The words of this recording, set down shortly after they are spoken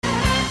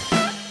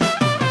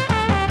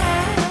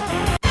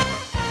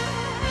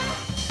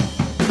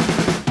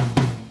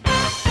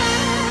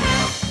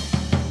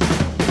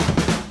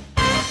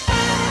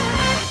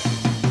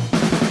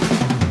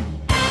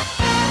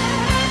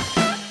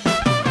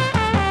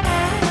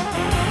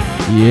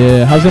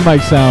Yeah, how's the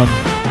mic sound?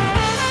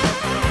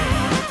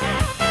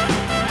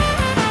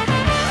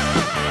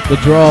 The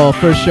Draw,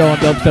 first show on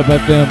Dubstep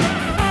FM.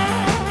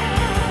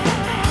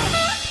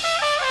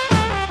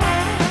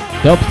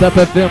 Dubstep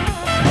FM,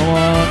 come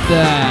on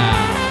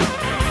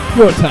down.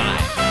 Your time.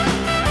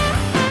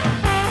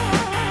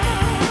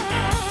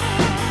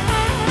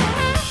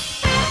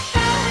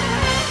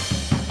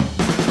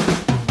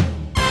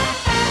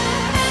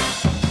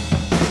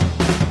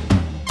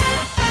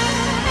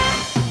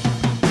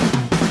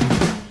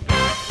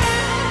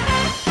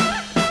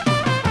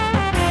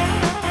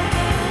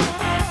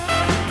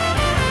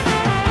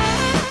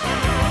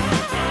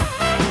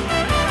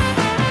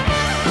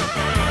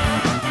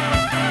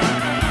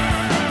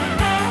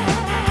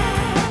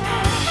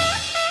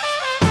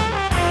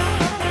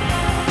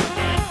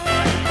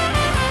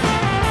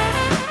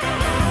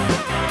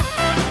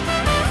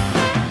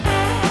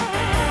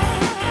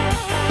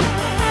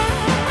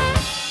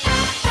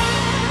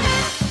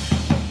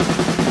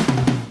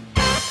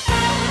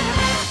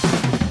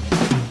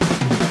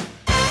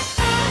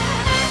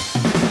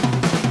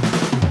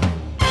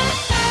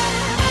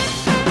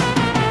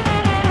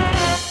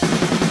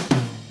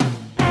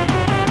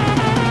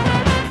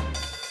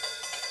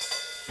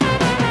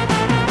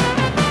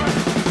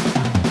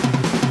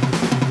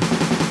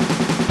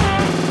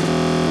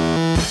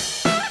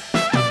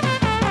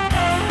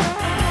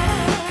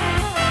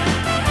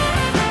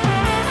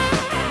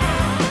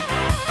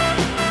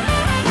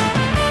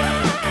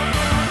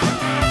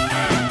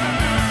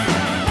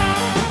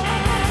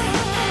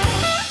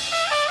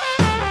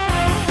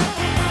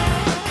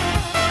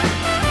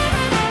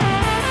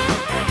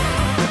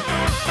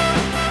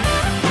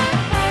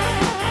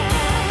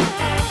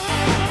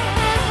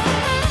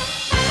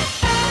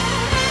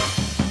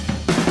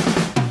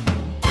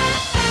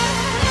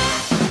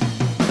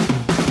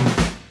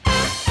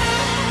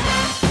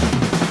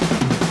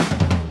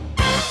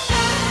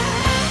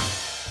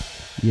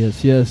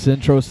 Yes,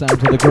 intro sound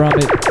to the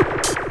Grommet.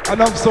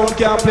 Enough sound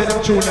can't play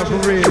them tune for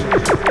real.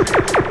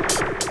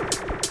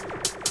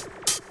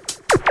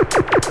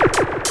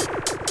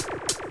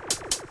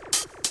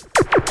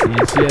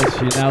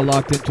 Yes, you're now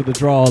locked into the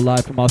Draw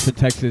live from Austin,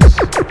 Texas.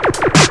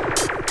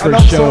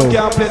 First show. Sound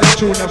can't play them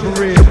tune for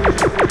real.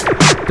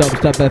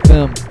 Dubstep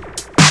FM.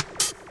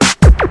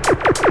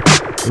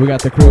 We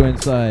got the crew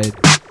inside.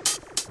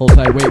 Hold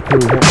tight, wait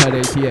crew, hold tight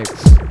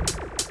ATX.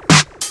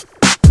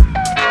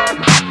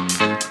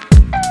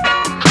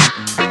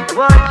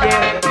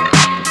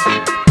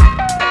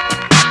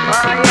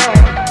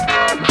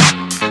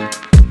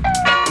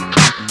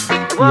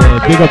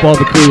 Yeah, big up all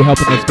the crew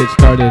helping us get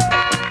started.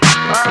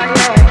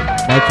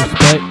 Much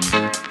respect.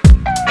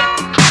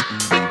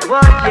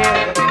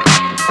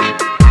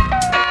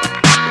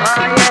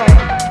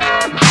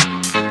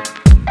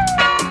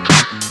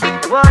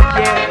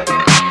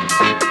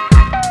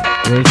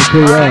 Where's the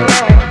crew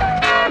at?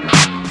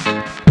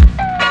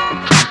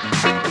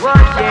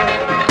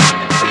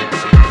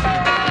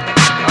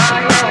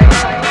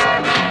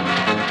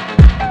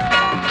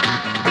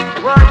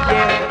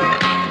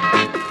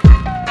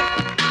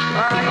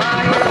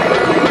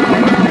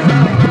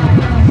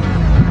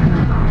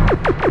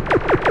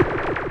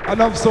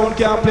 Enough sound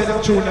can't play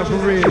them tune for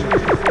real.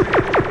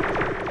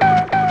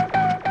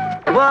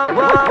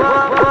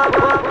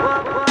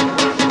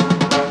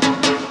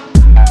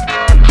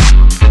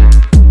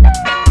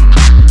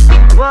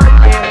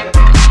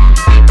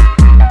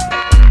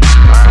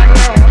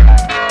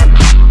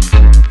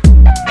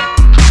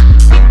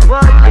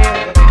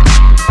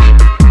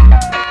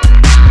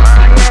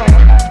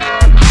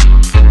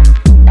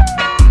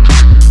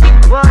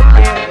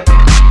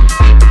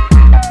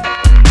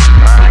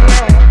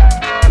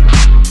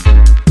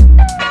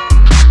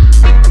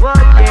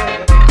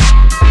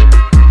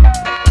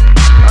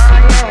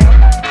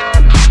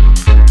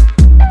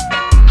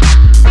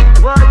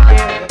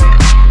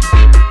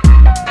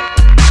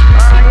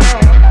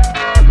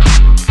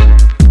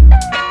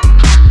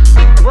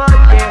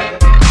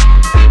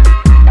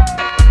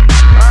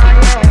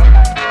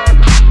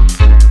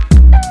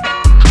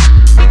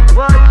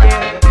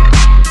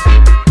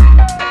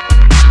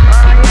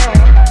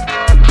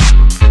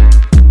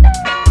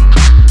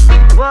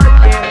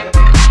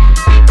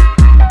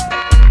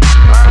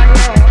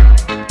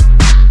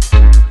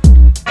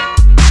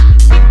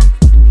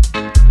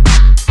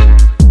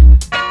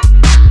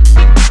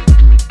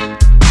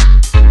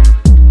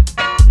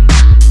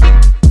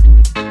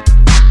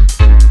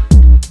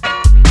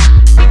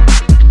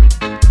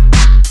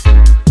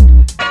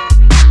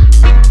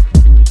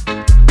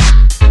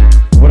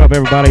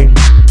 Everybody,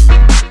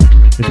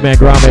 this man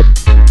Grommet,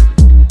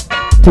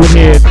 Tune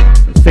Head,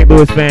 St.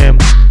 Louis fam,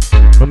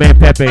 my man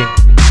Pepe,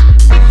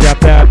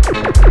 shout out.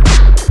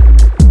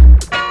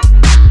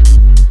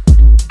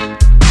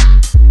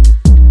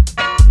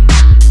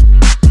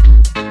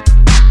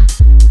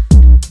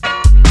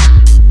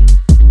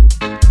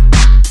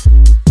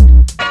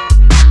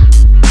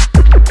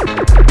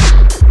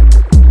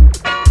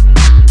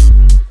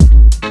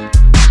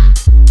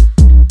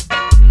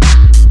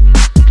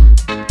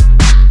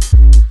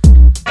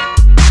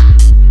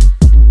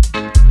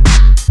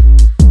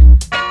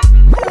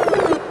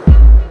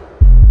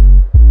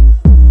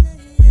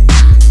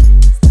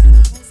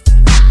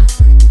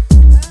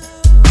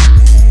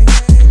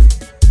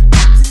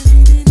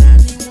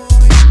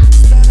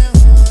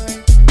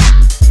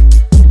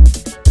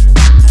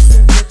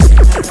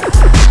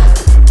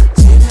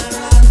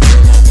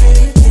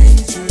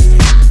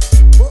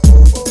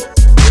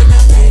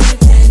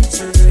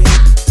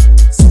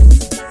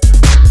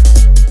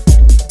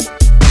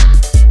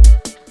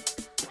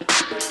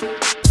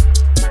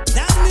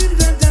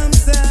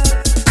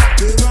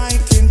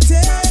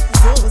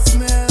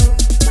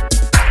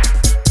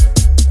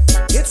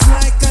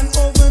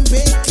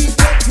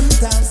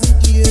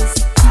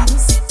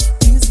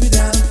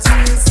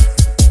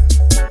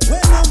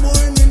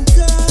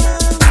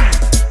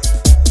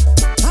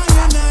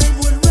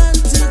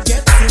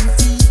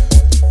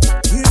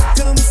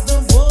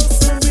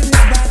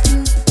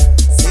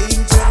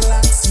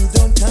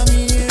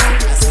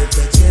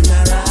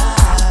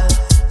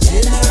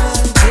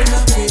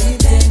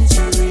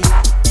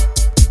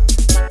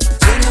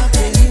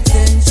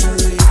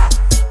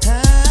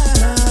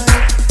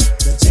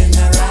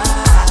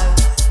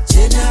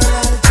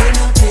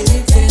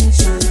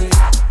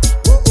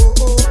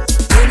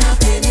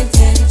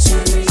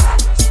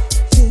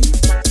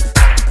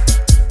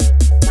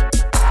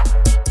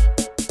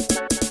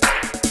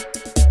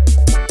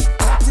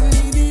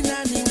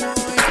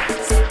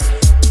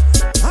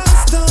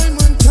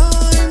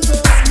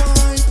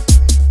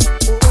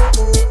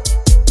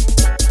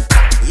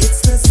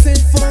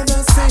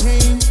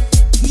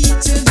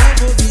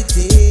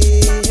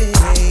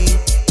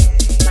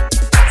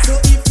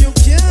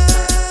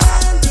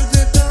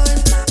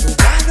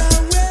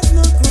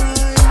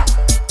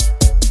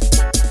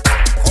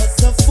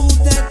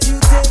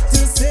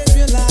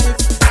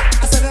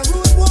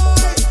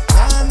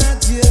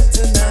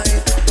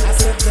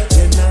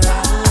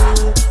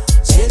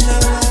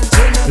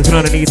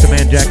 underneath the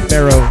man Jack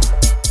Sparrow.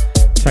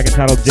 Track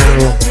entitled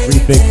General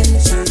Refix.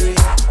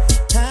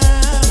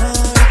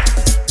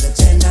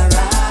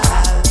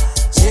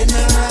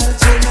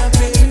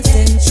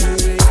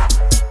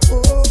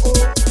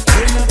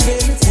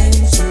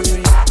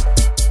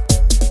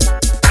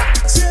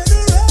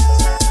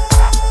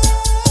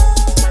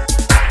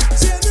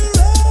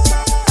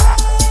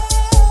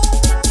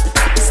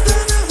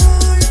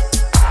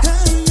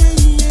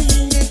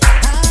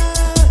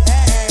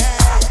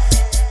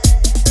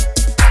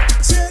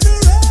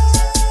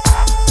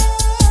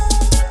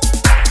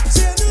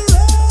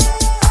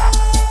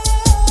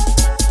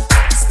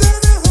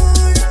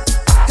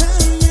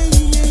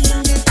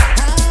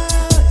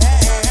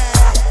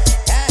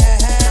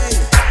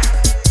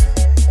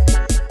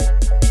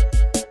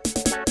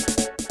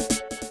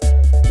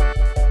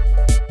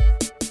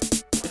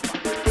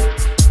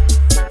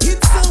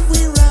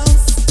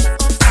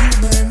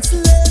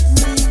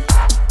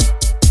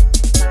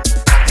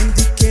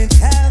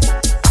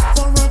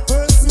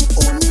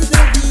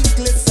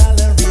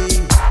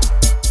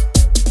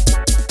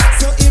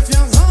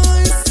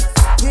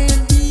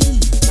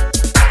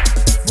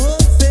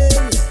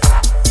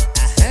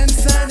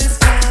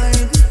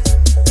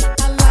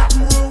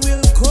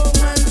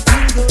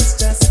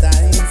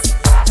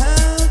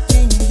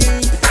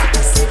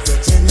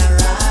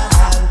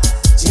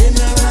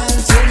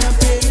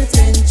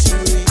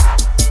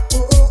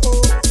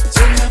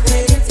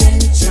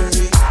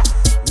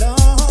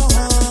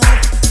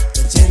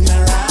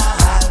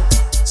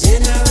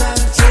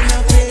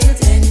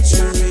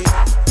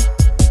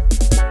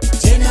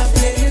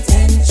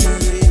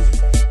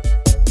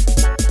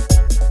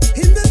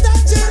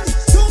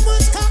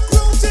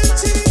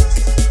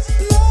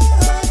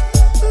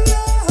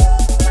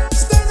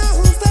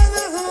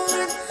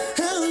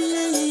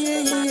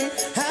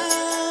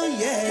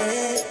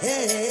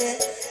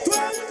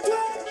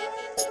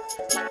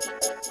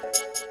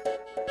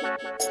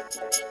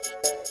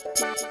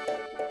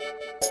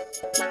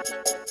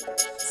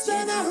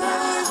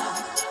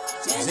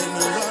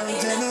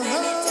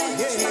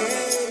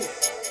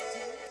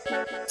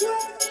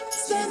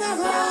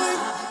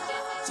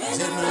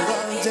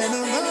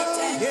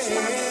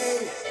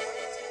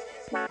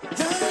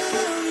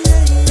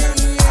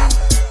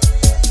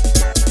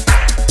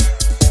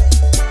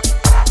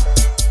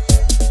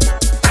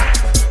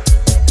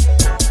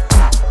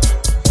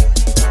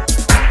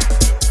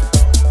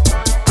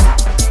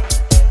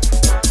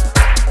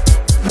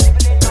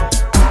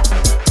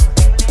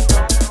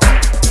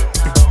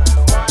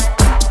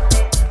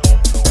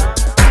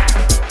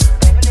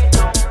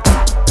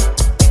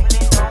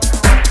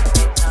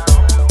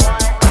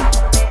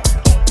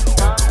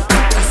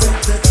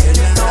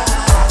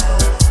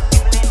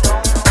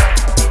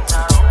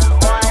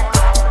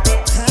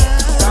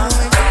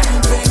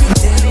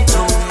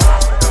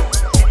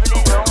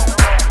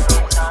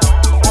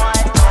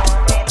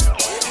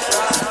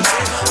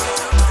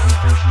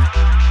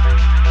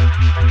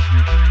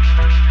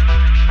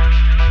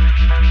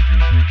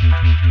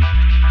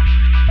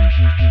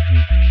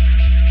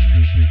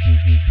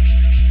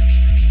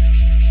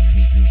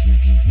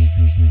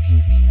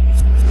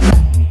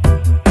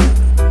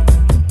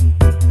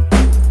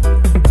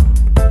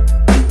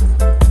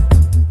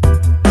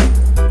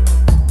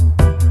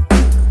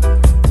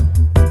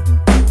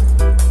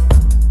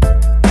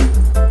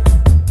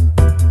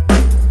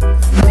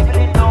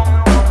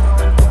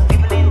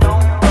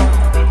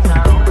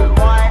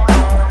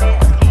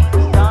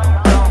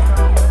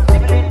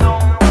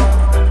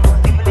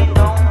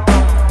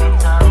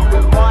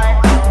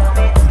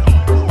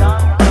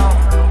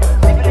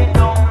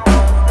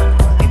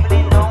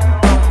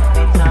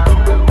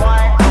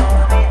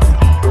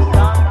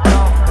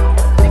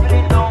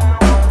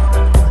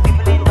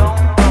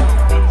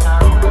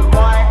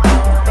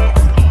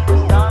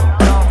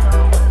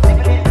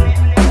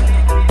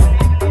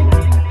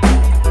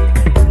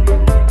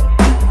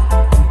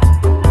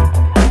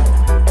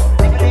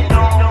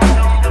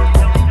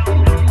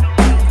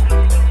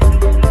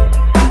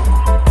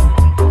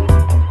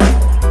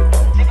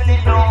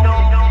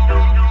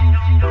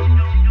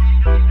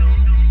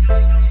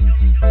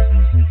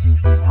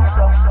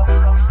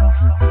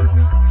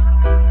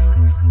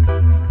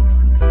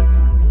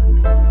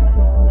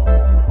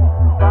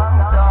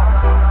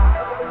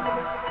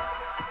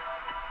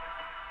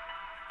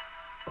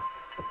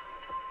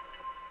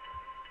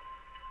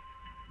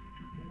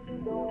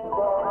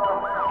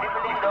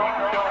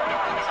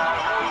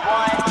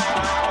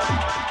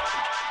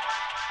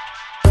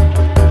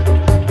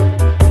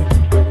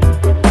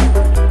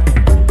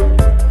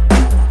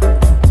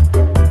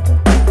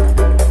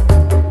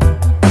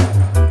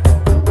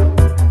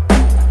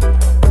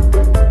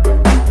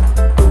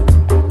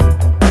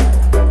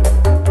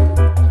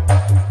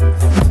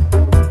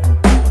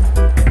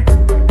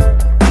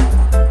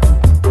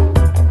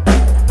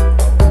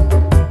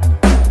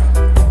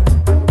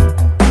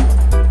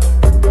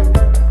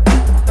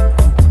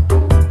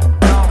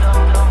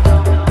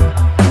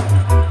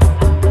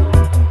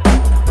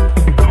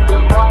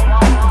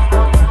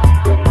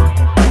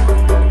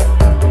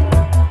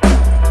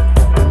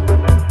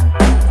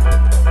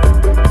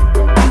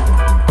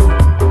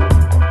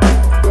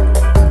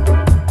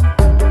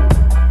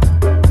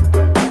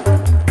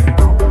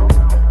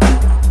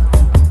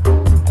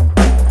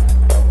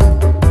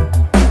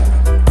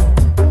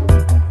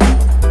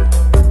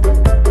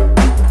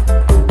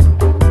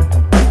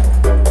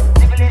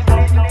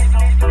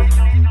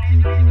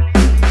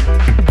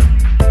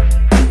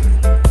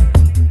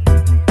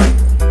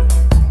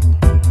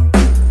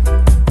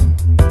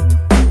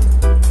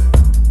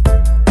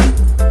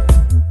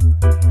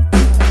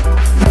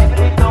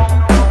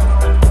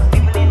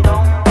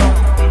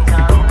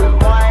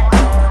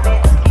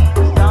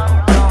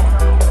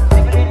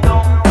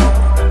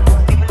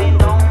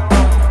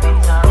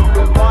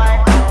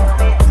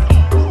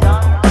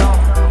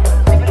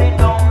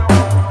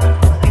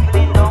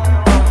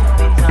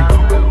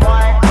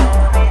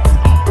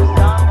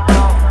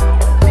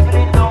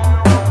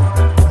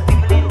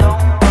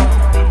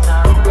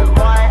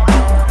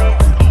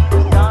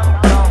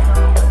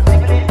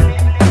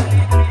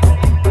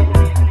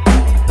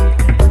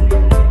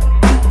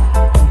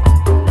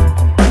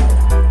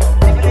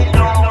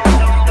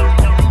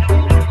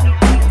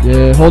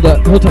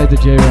 hold tight to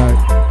J-Rock.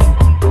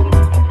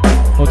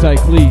 Hold tight,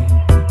 Clee.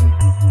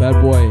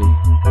 Bad boy.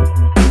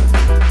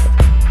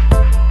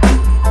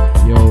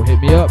 Yo, hit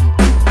me up.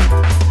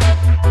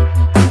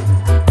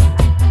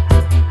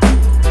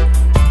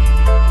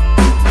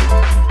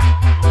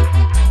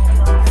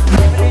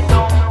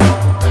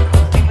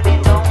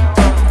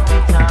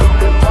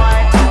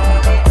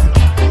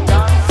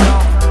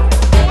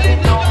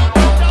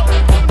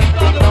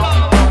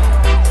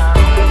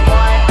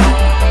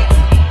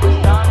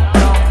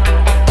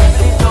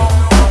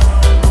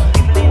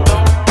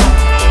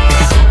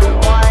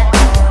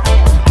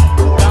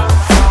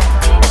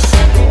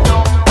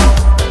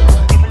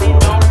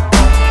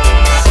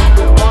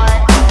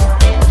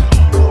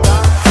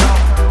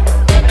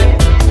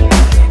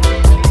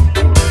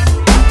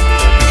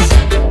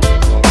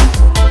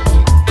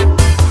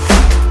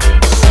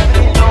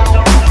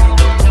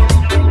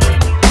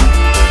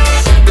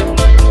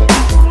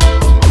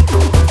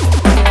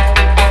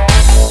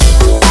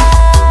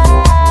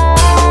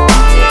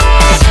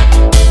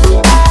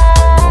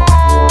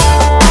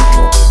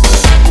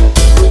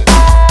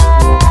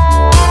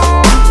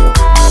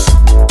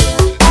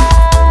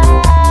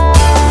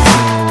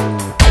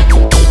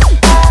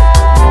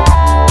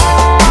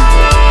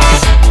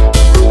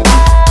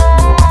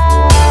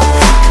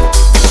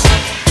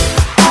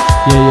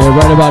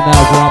 Right about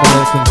now,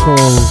 Grommet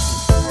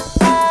controls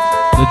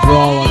the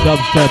draw on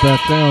Dubstep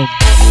FM.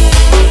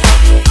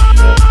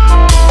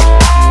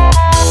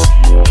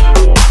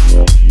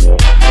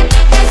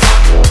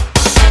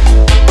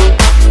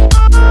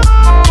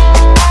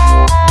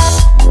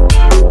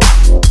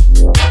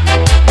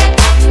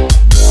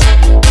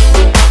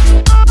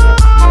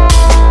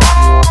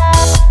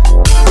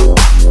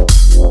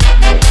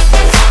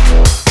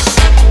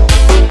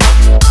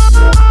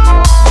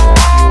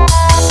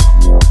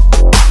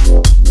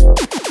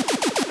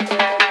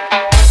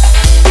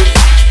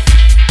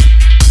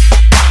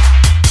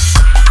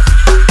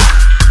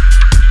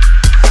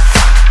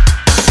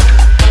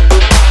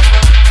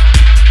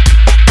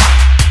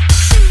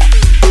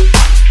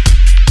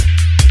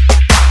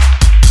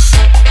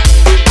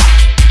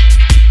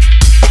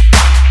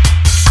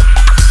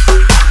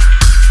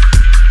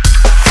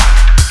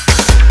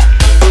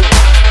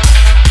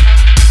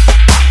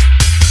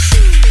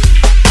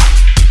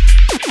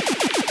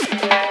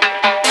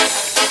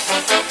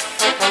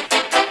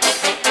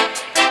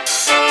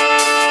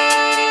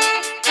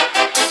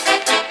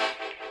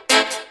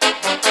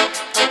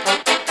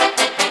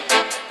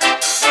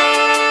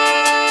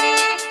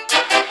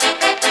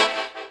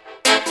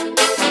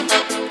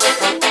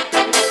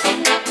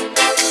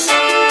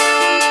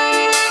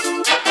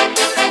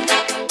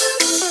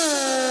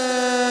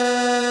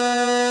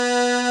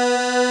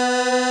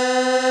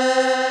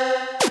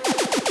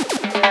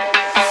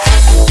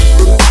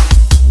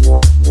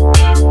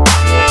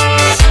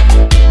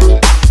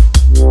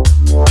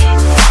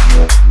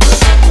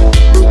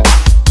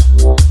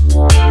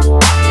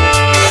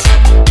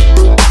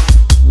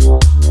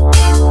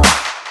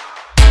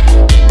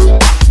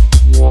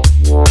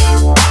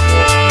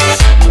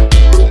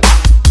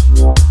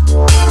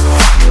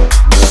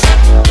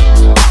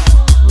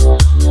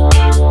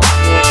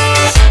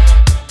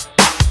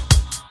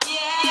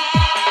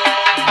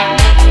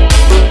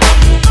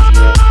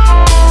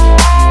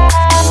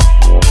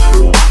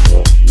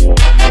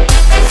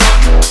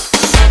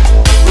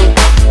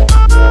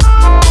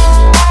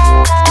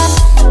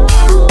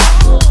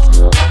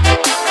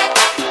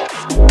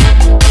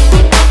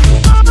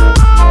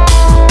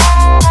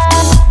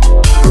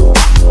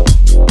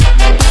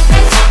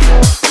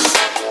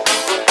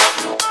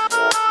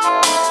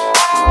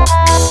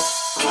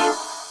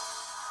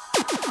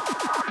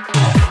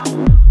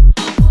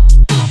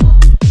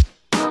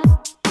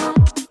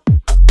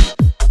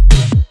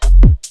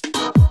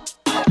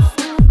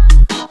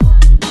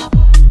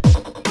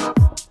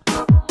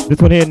 This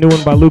one here, new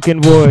one by Luke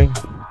Envoy,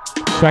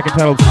 track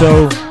entitled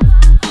So.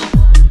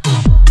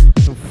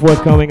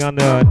 Forthcoming on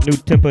the new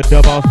Tempa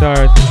Dub All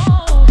Stars.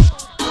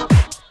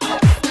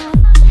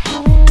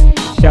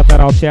 Shout out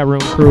our chat room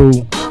crew,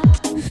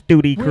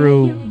 Studi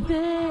crew.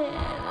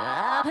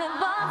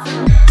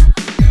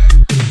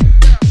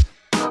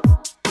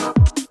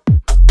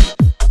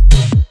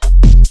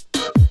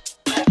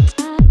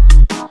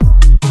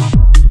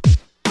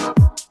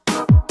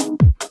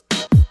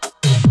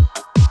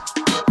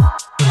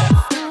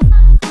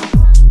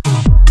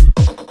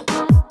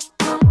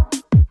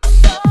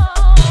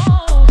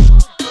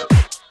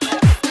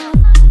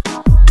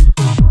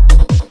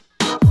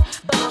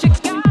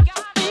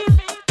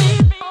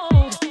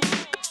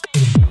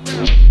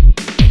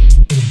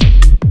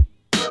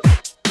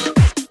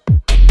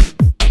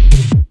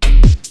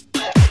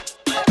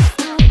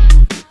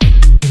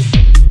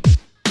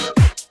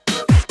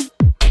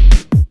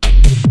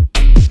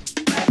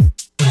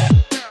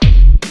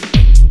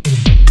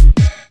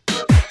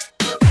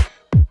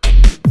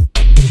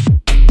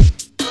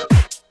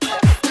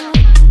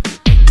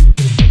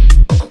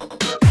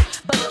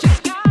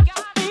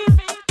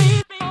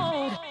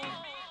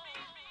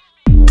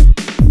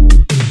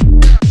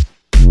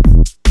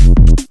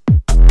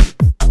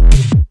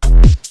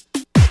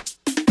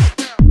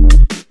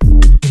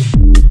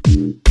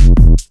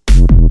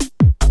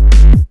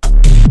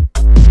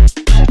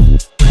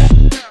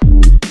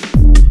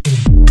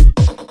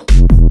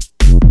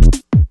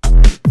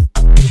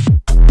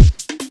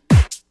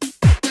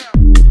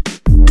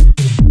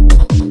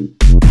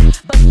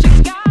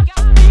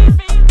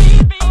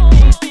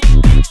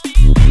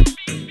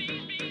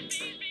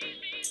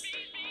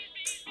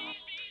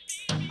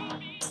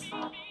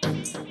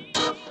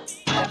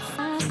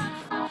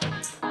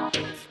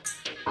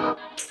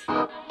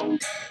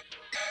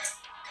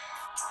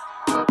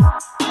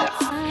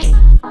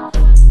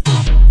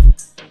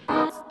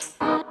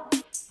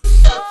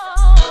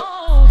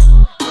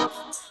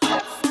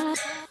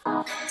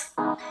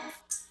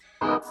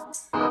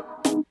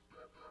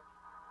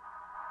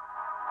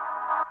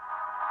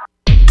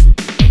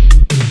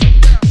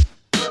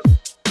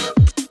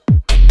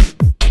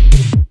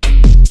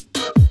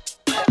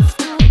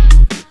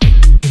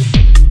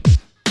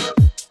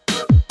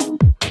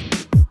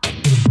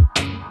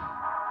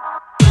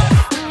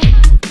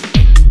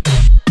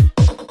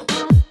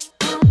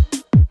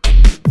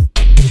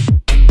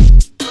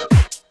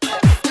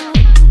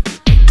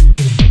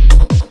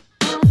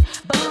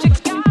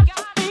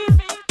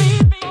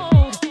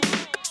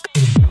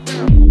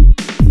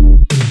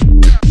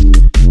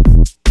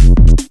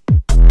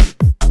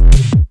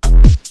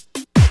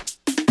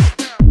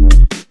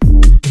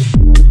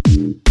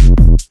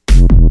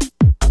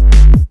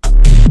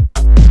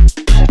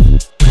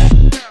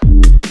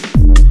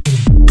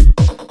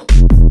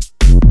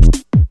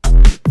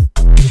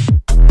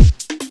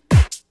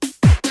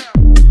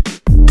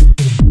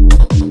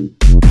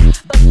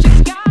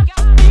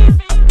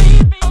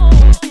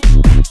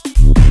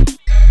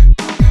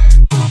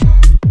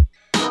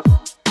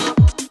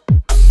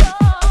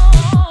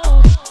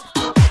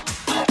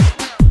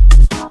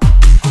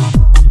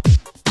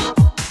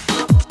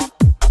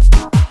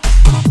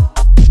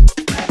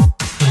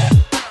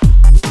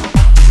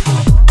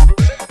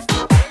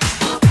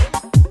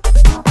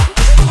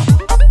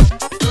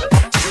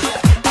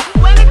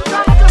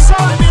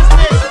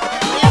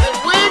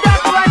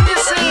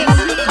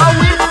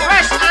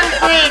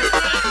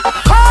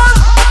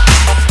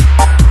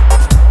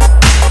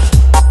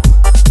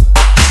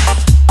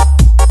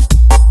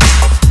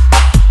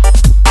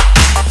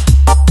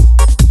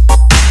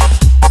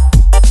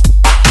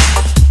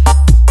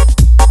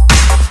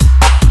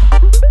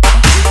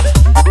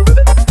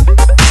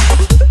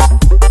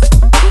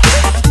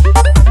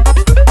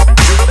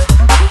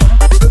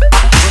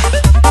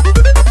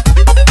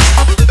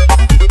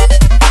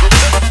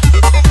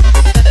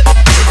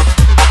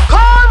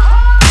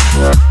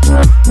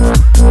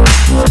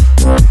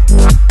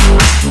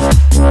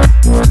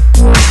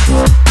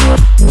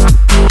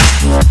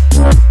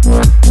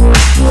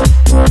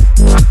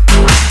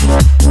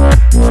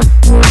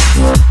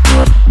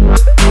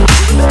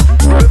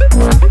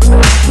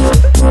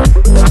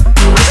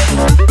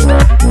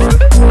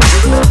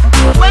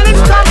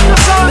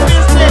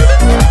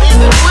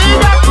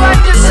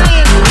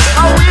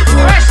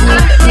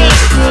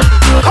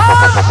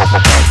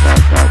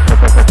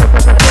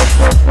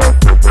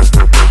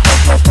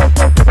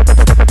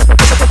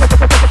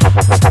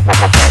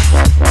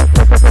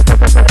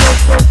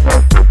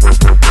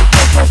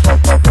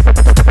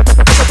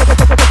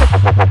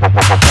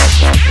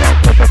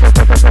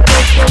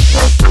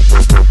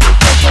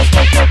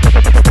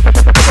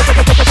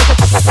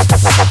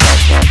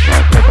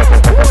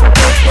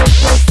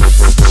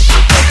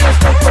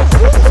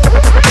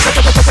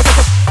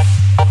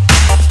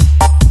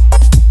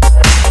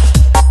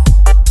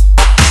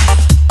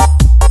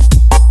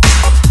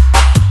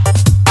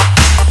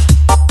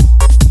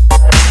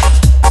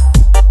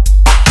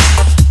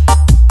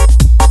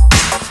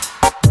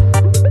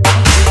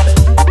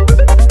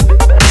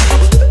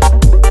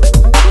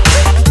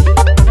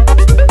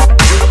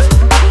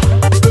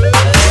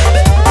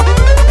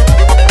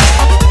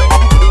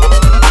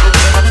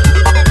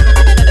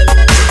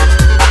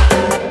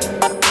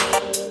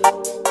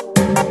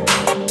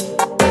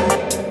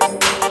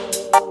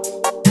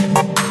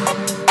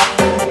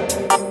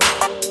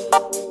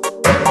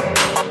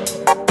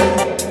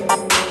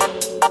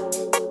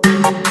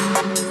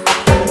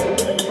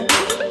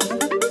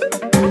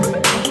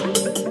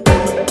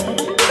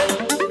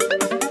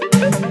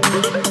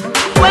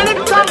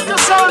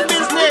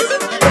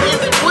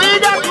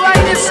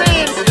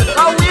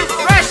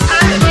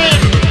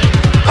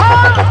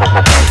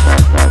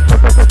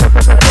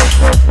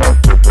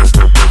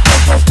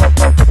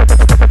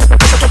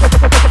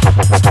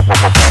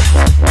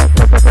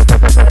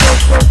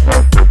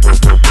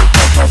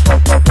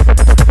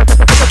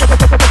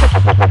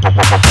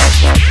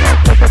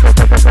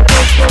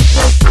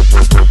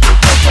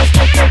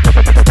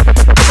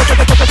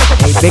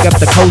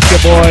 the Kosher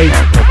Boys,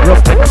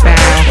 Brooklyn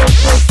style.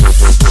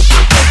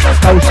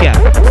 Kosher.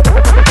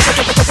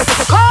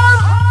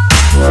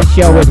 This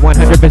show is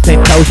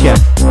 100% kosher.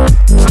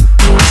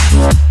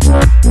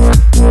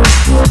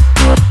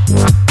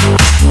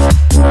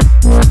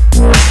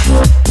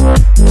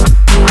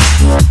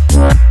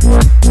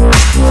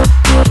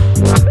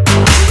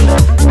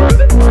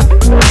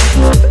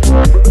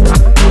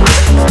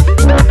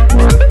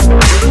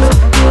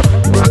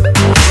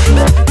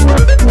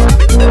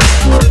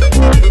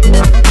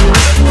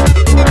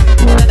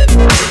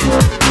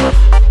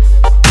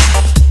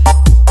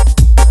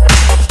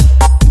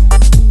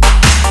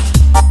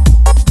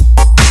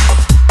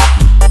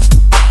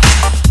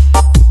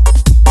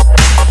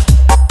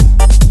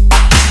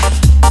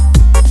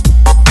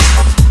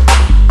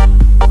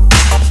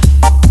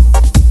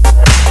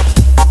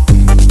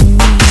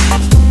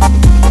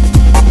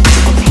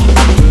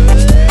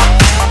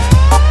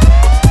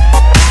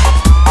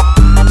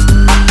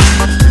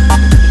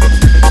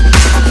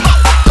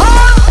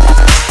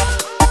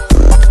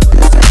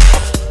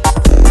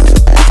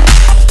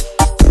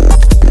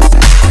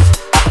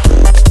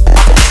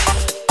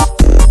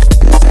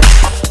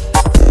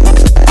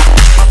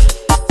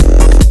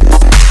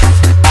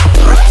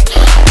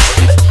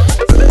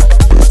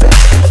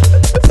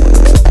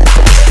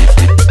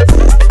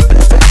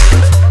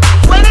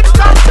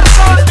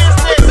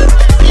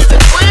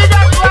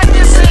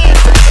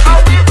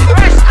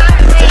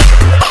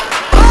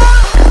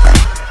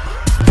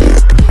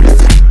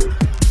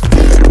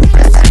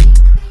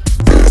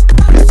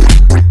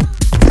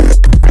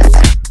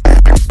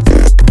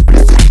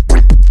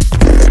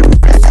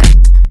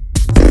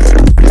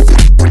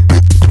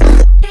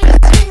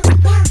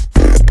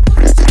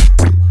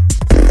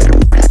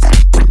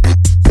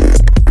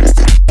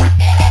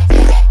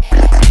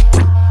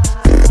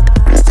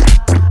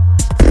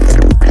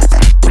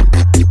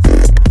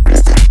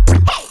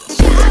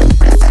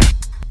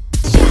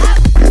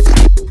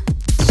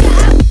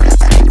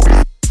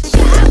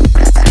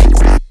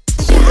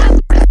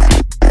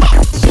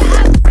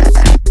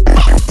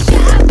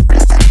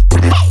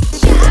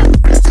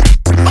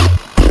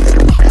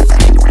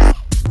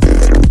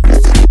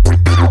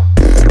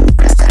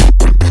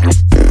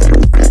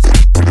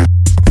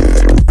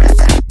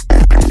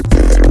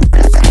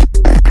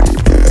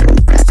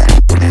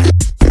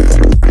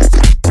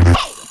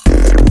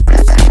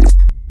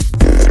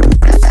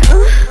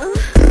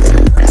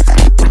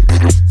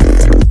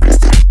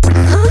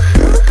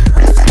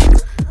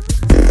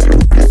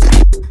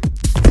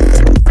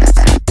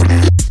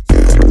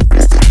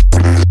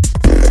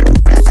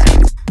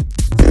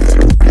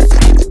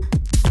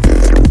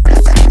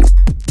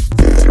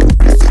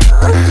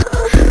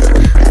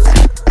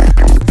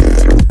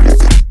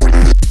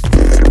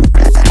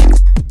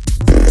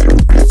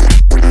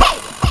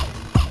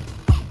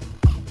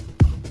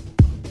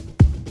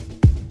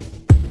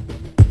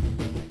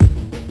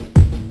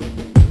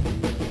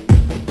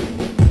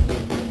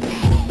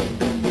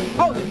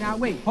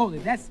 Hold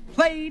it, that's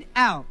played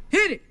out.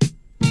 Hit it!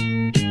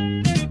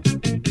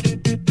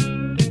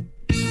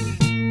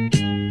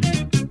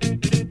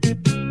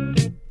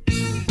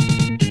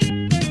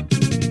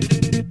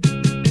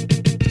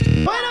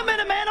 Wait a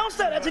minute, man, don't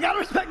say that. You gotta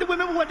respect the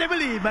women for what they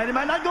believe, man. It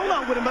might not go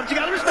along with them, but you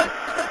gotta respect.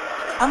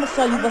 I'm gonna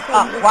show you what's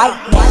up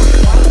right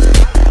now.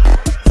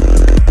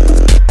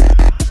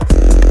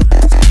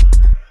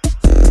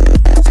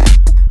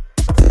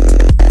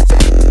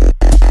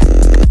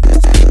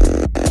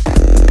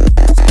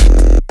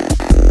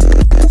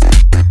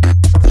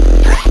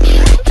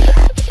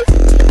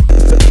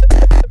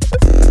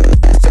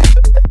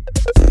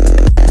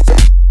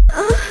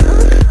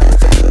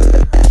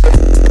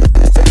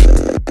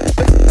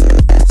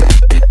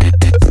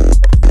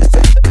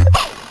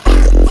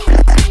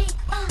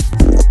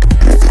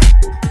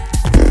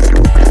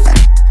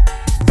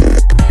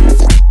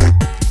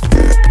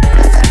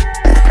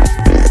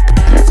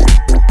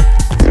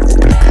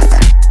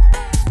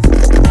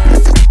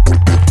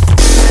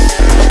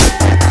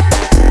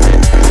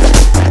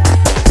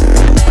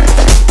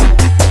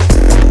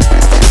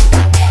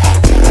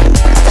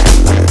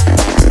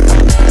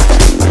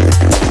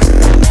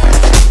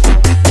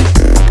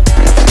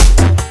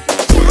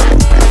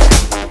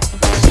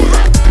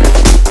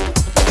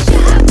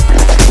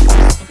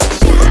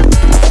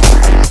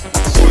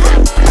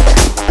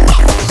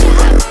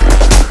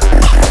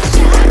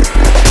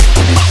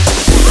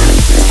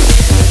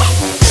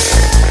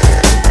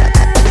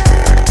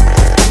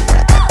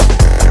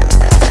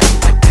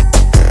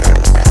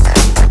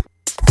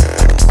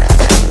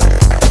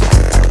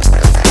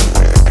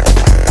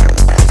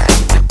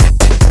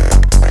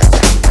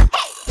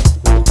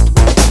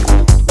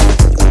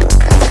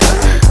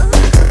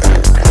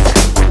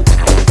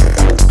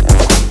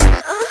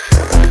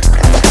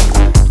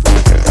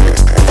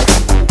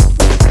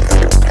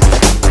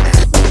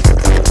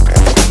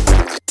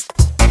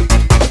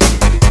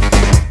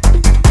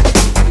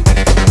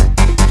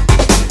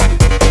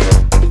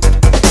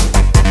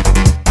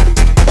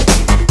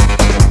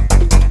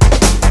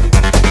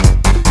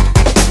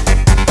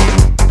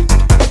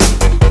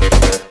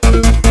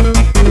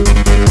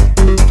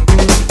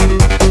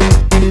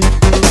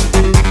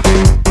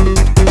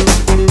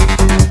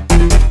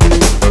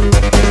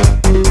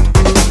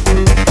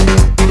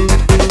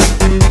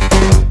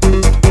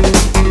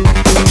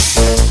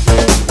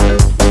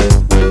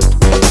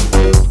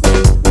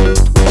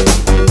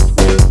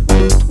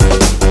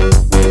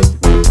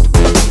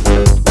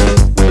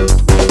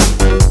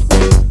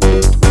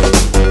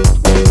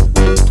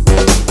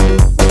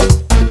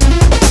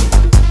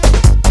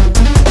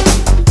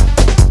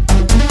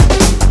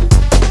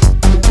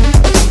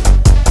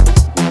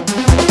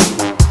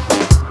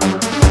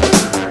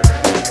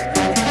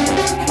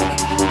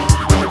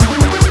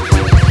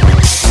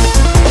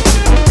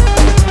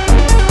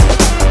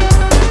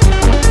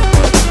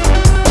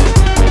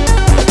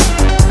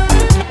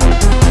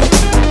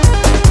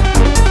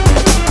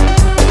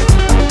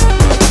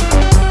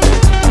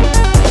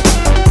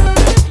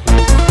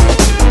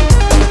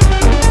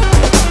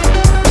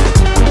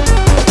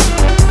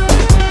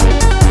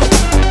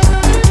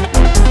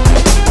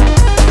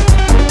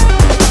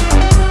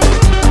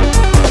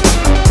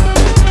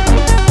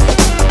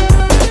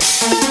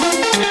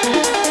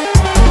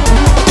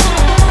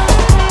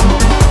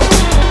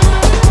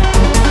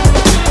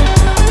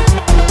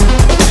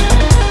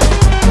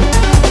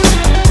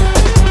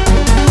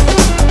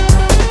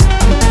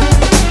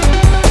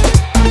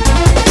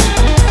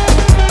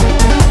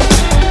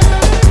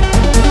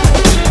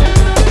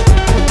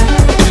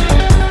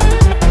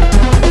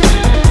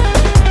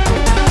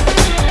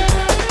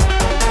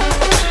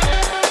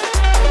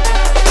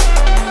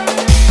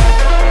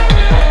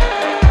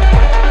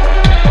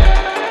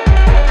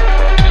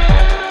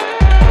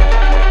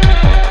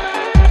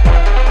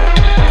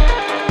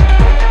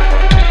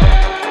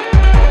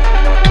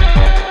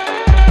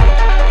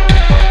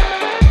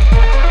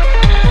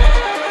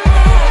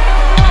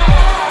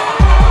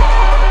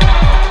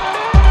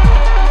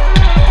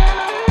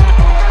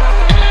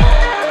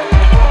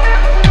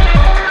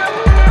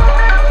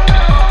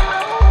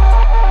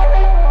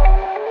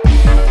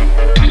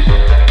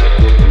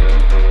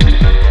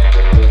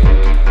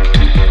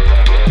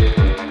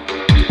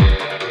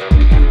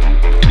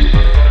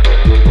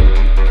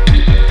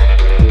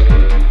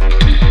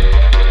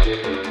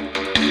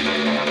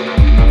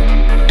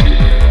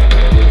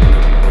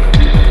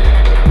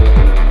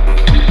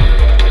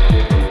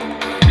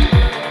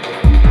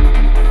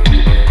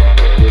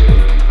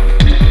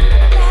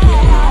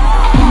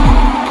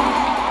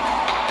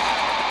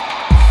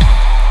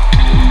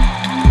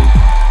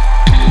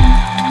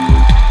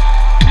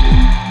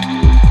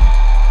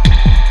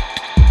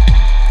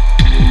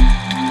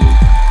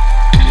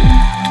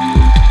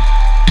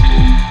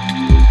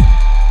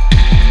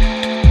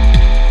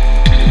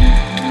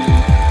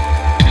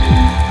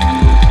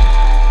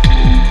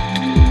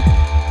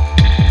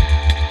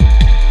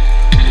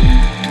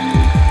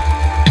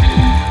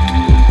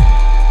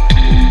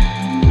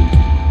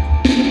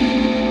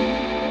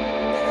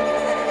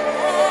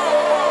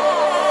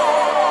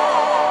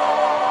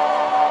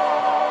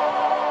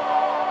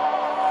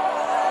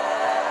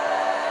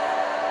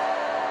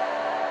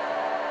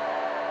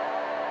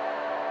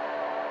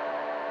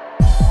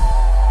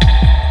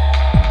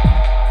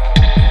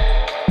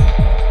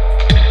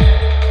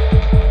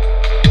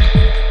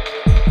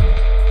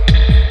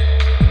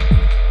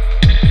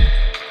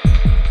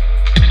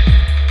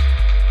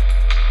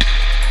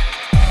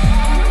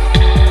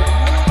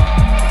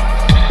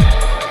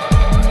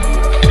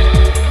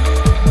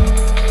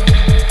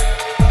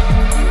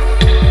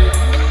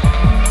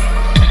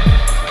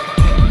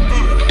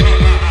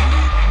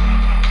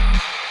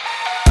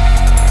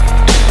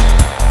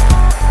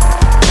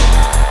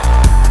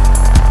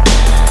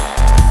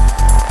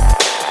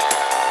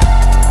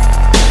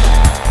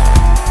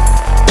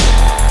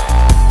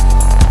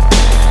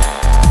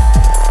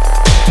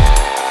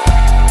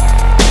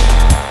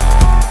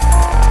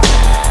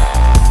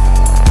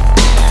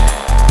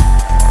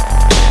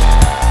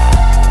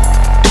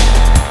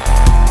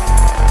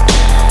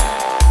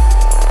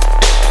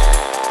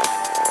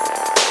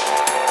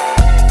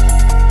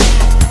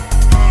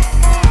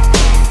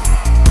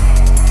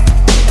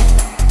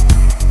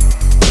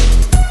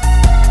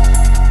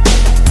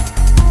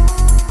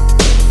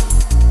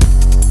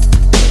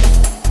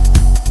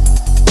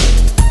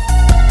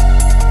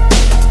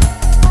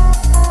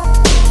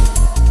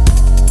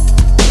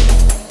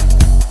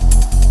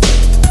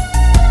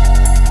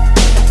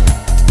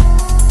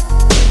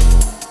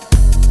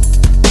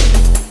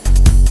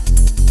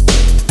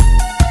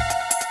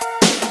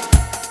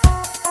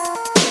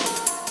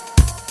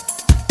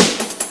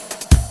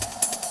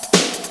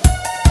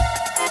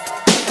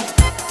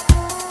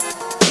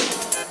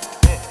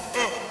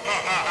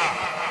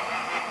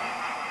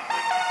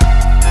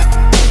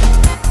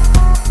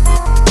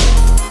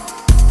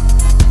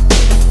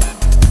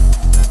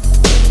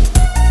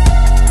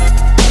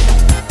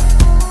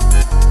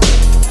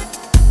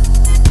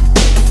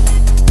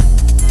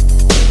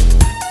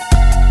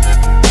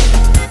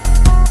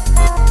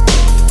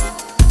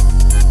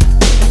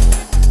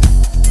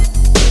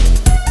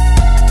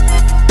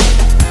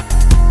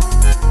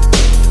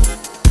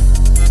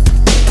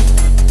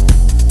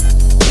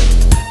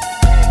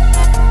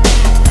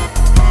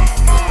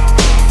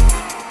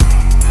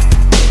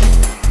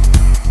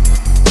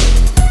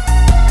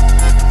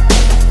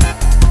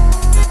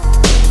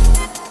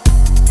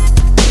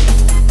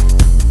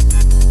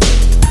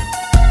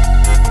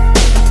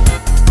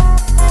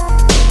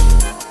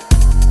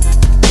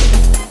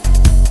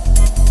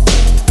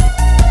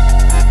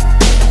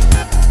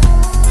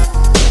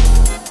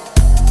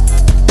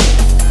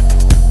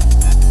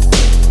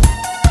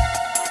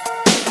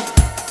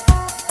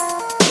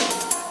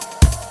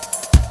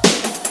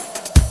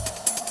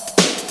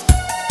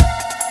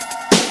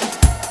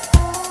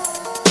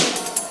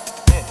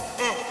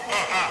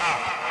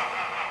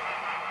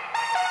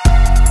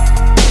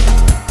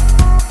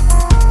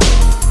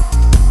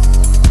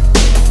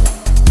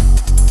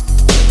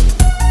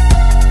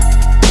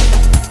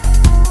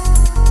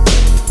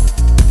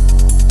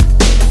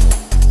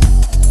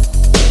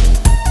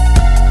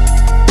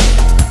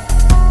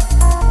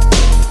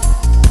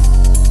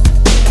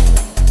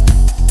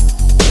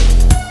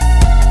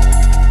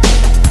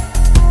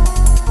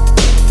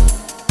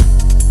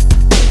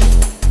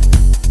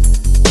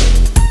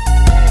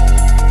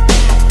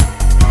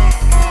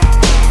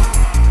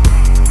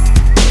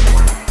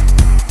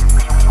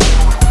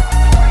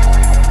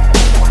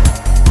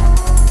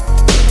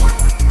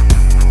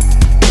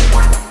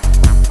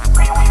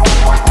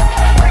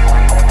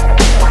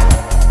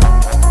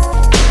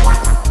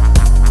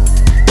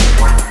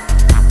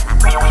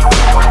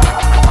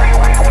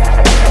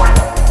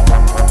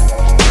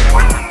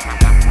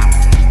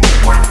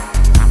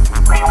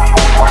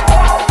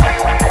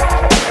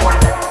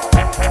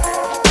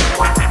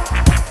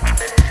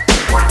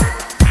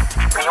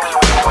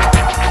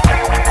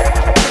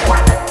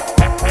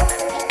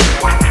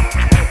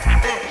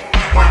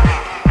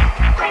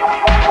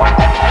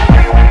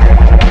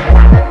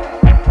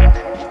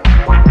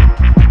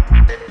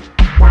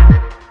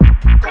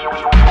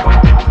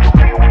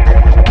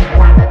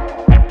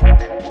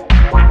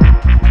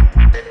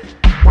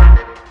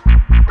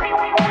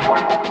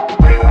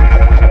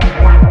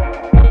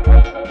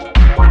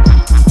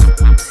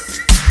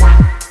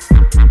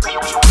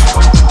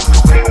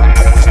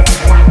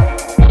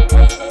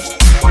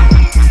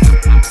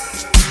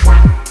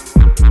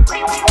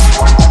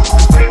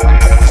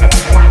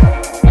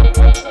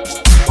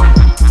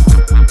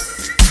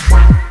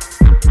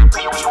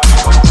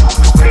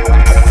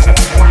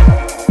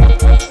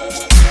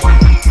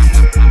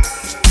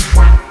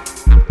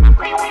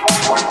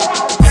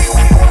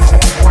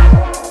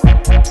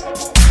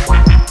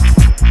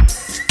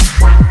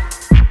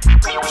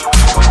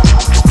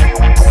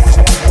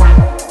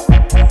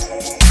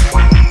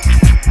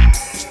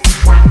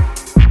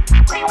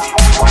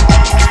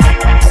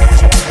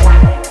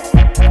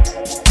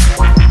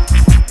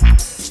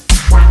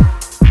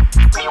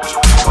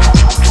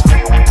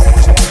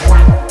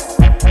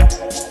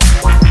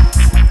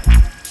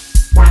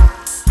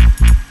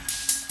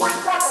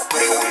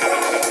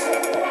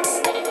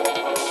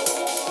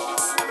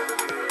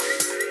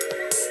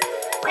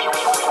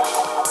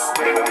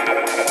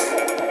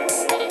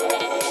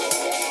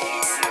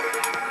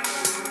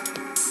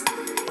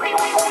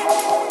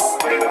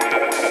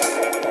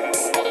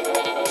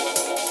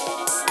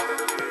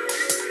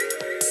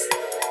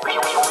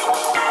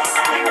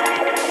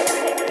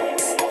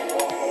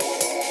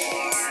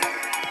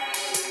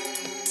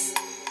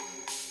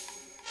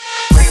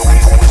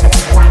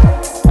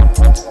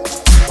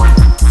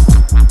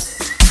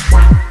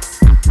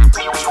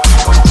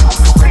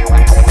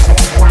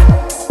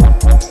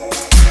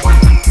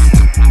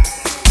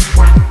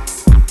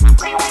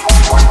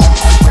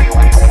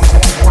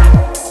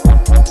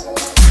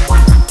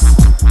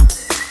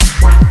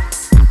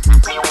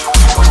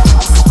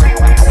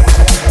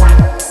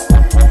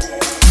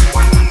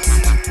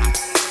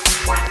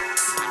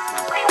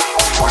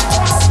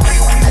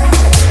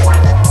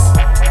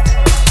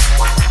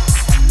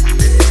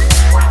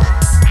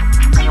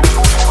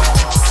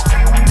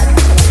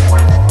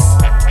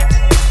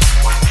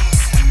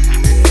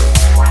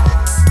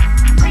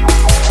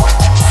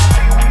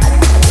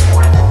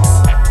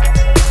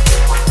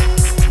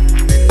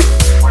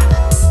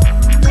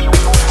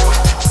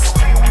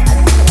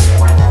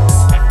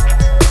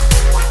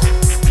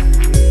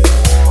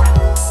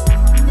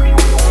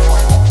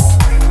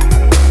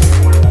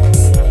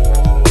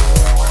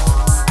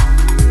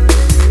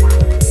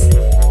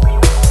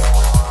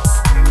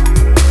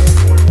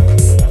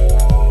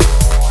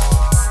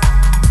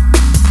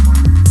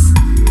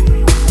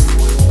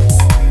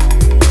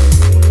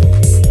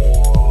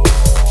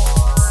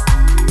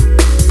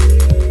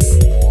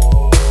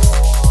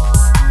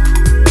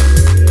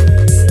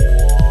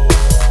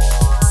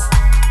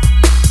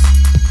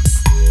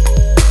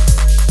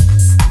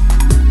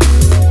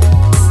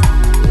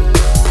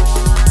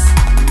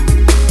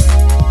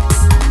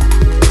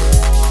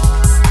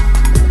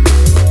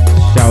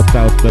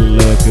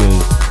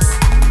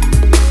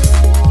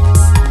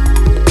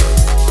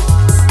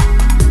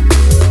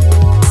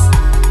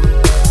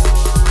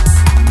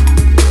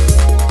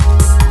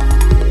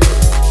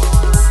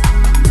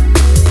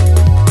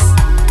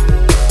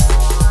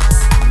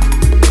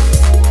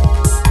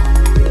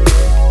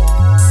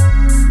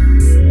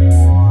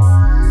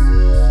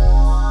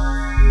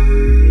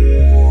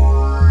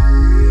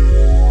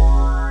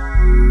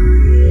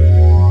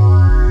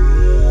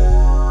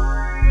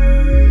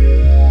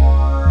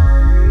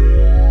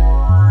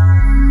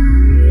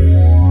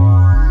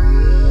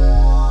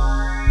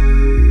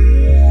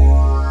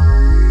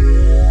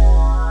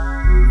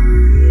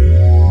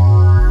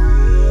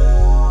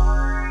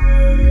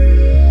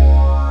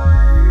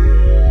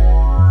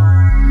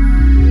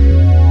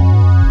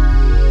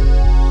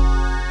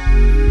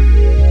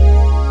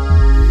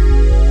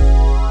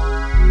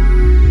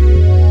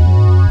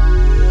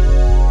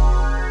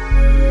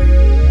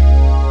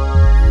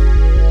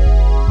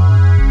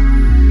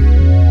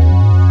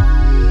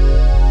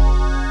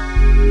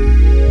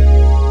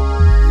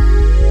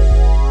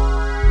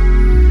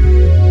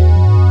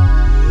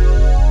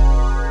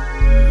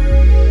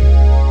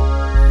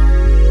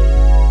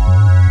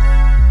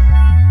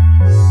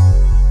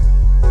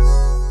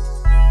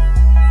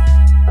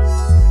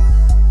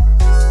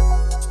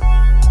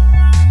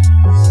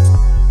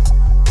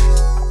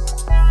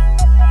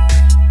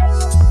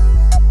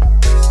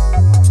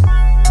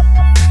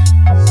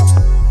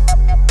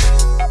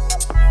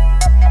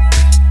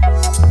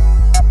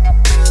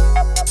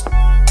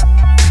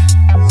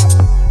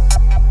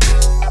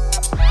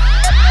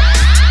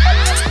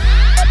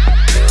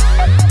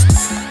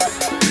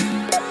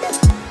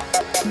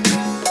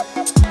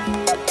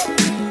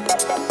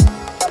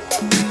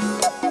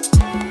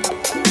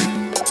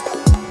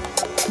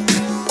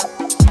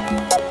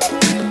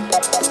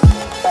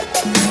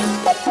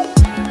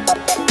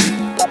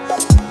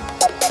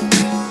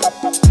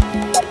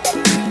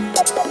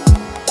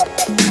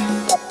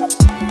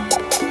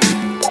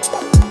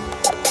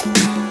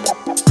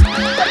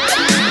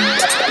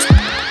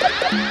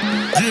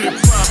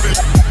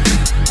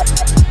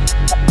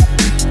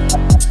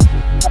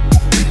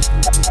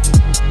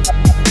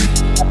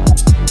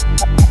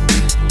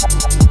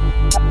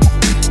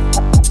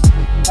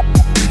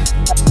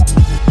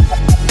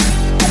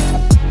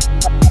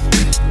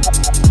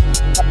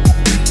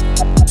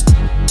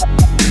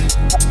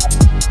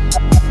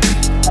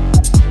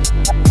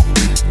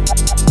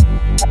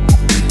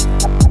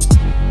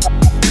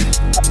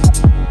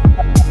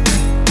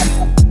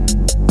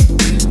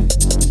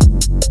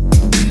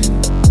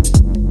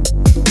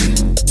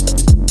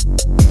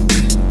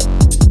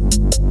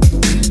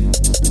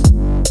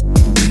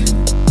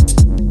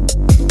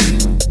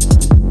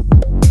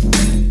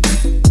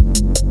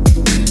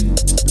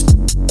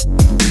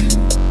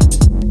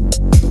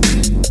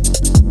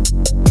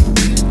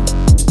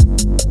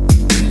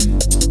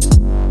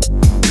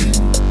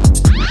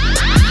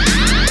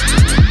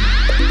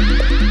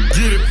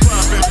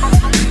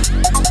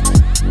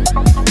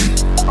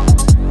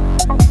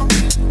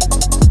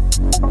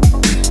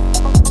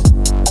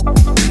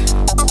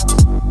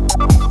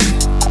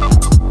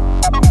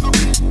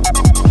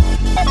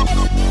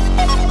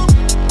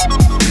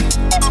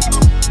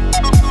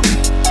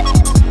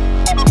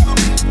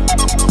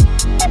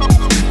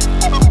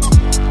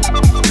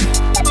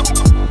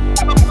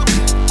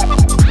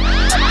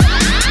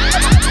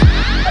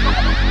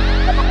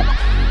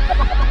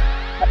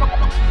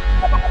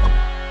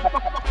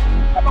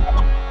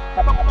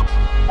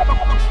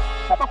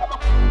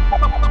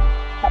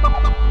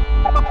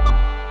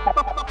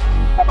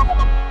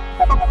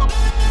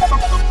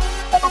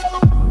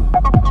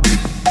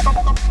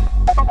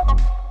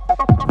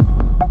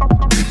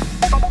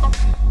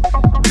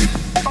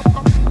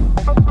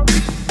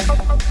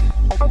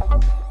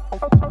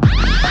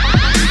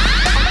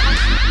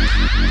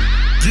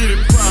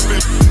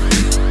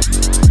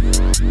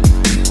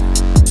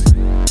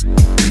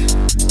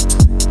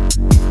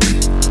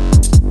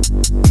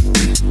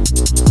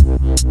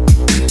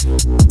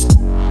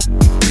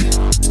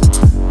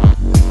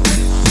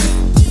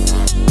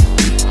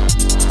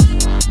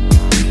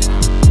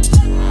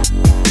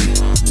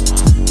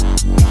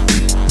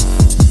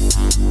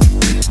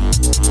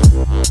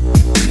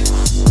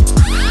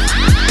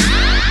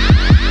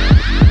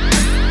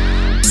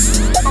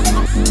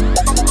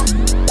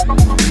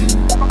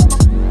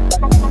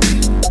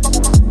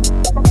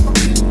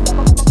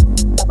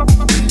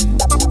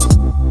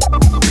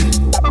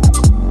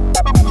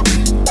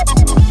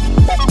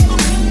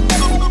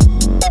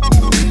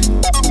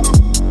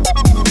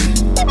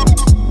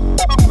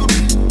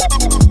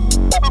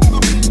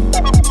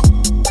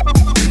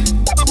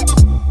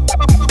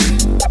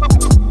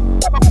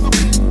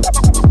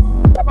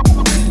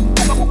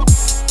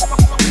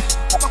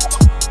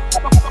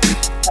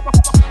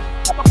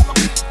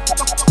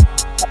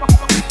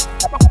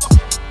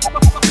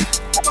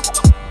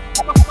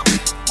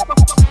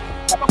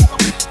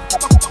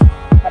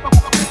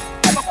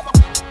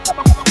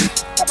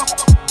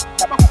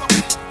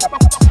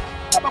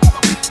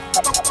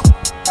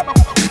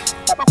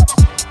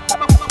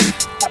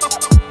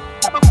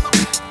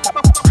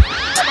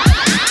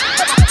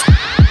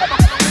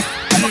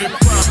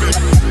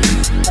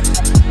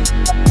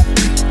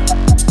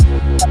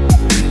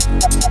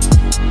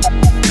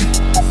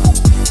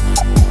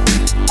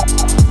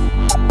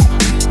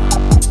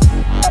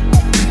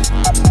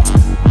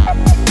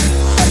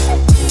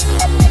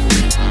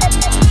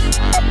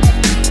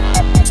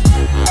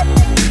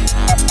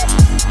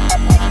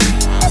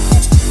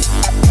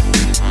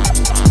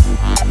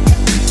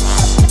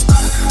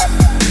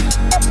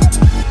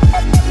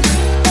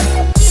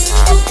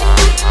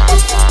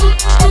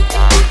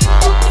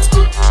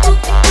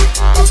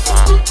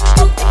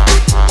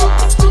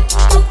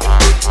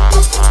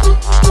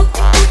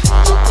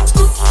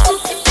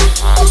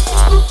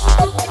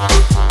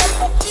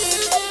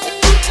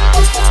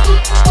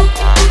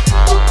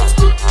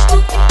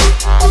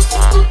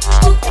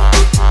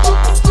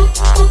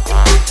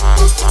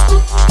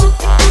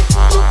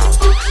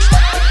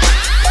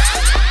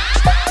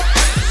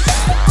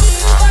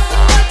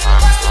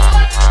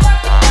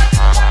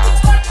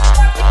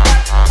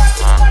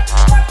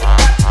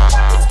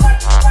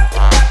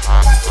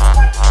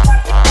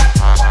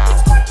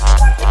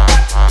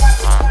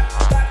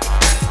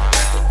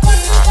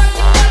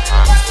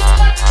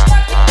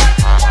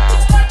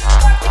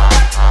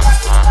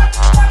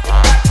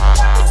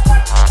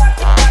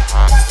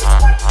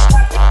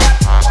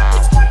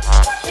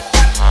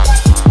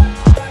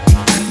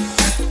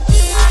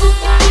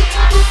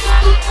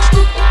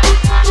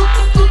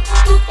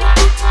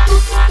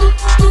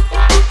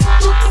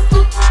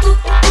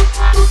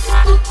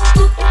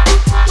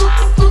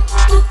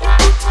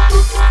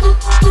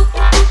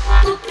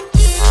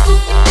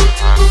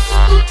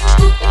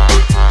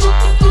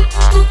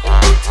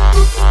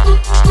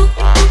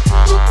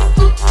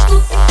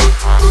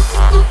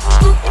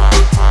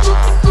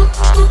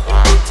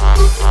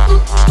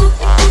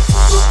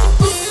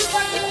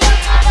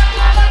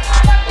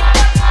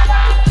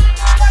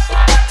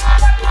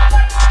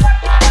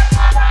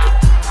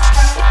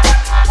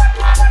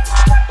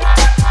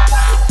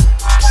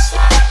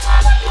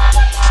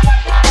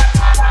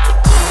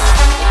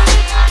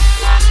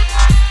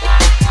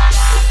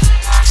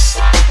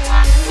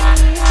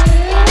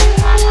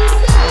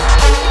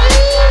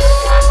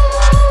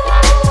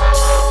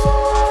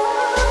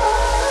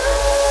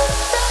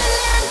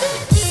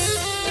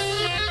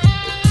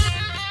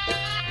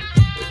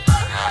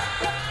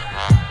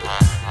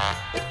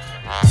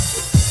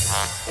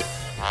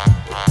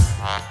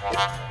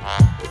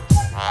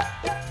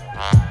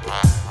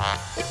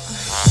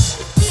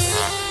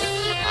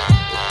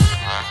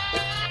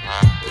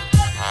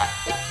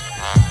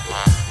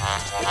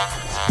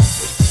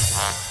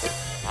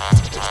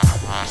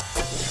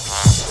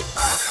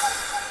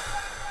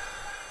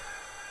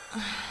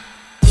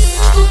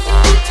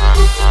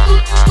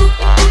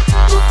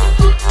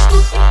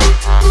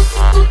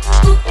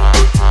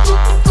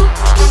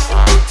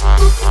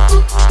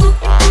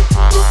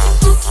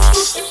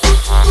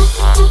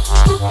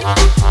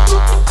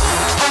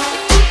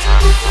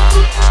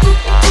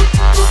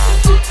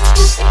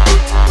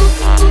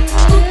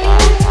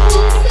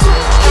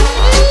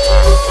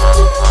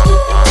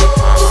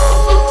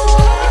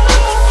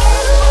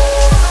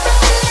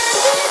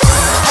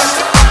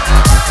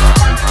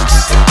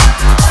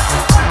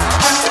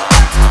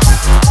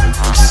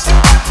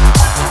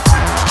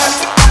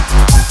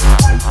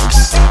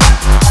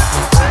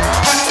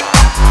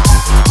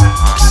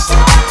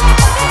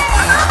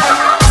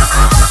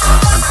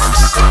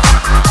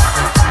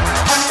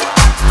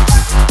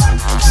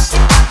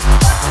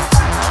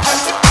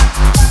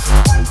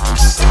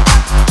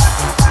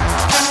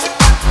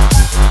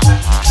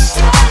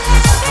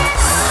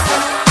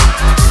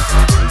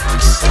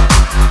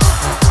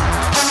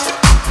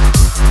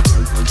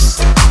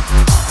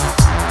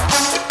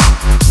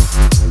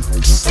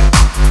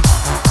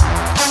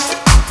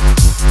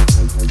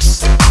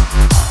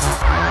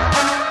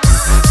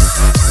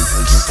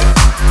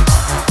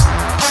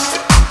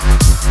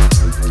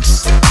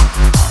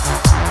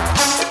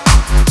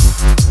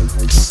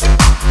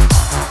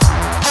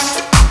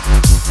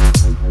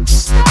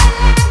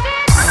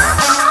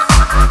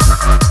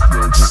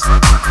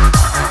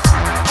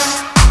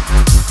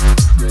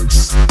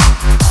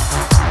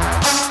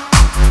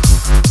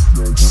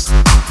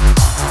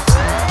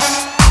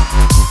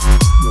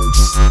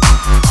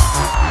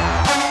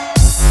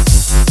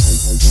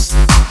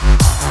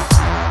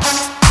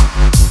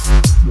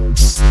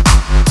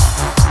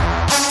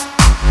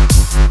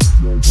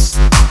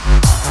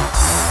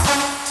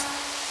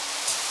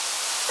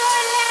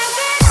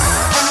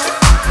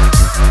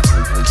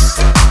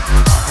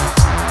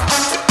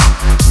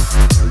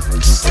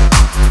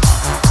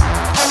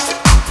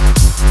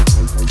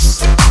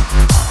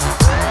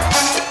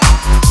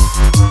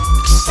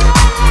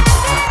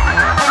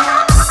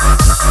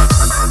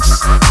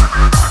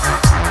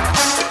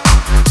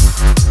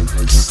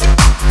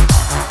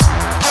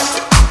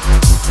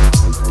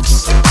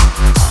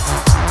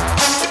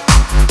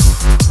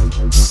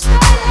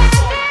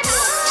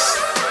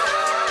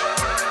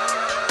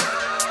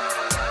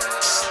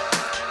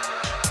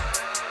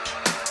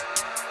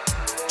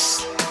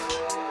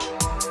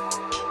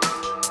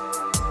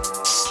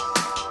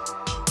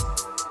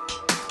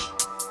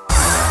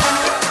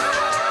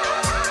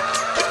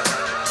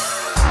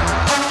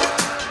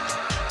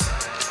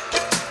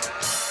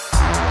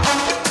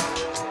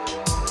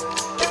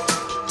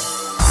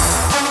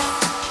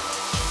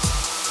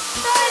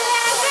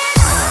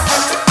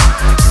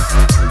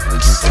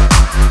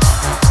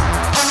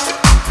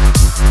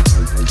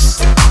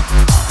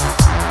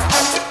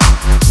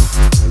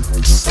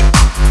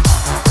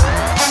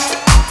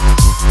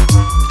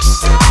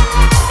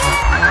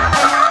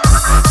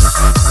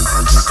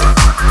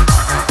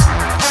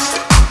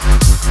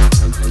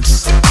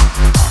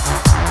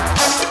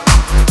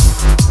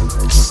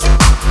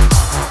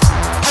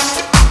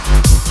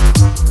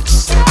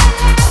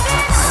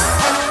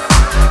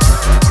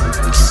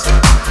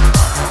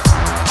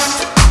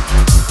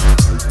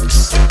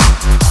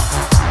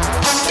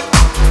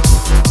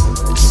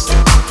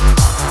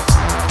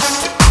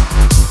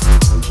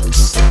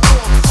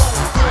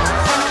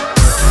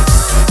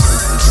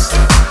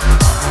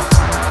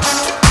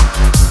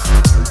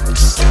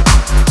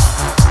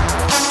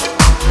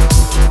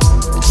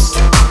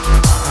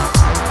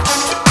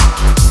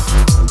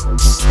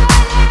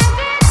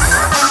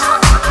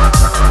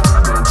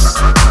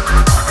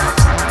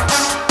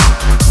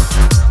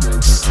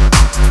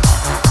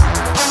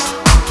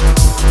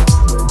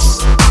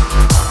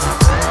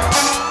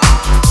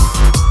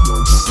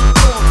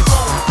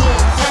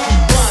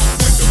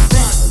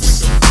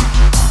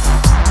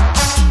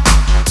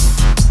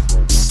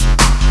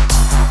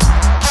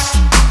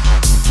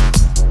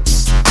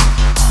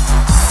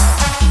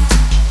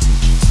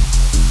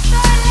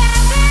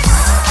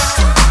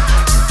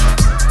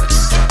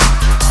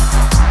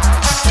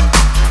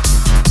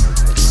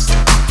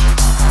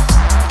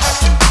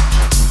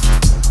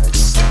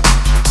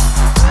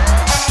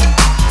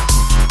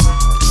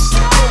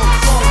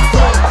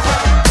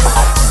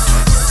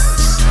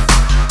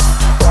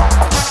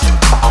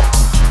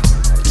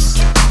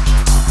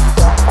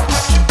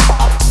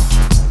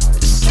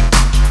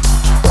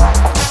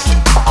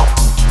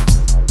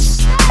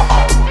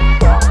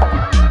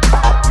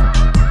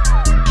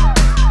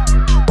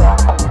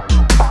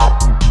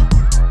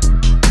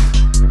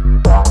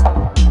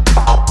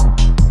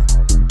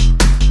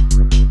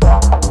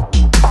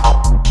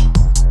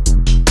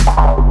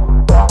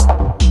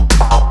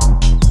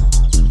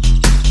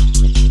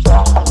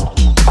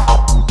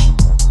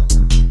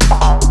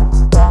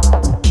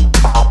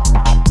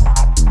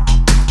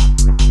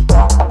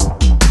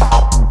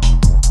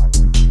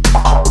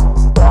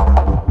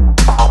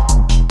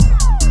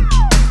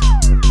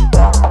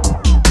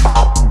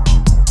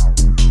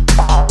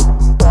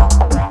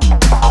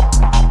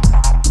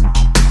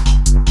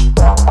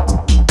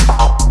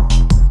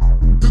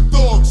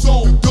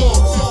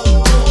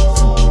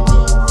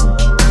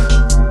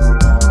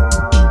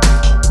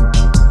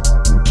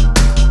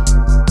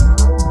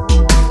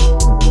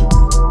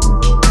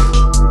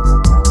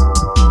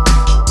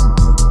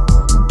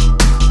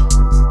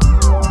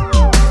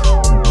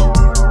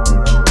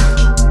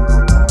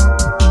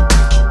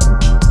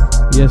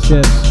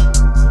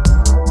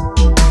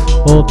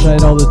 Hold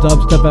tight, all the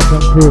Dubstep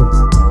FM crew.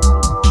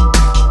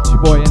 It's your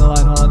boy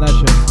Inaline Hall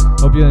Nation.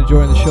 Hope you're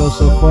enjoying the show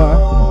so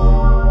far.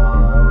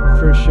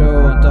 First show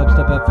on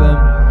Dubstep FM.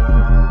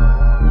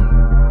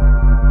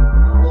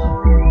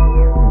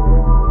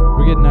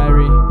 We're getting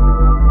irie,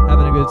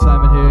 having a good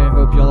time in here.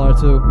 Hope y'all are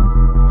too.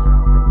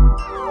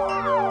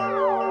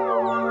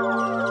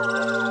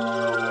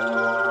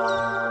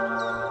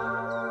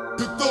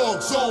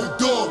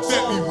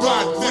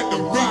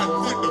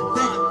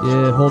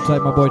 Yeah, hold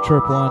tight, my boy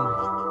Chirp One,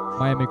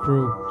 Miami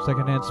crew,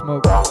 Secondhand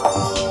Smoke.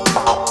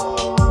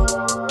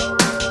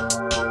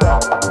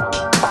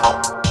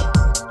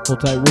 Hold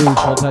tight Rouge,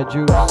 hold tight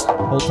Juice,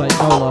 hold tight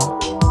Nola.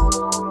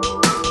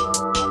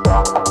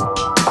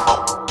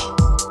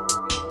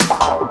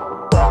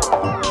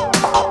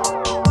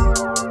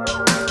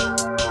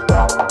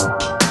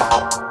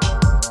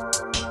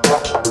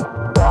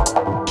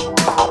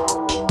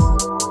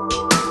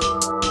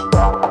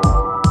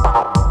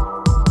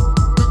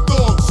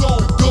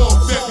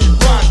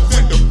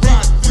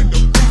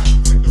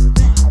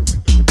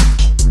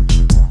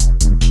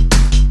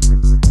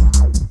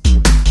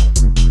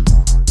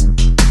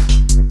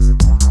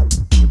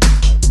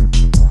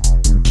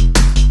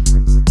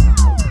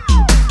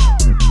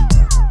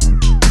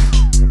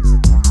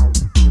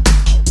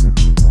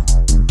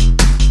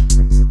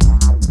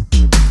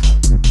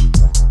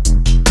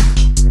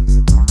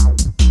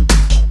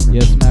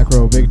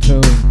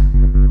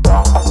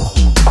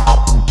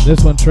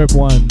 This one, Trip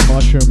One,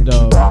 Mushroom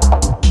Dove.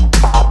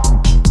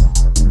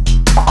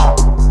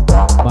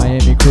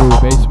 Miami crew,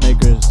 bass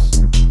makers,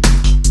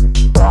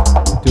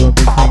 doing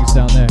big things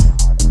down there.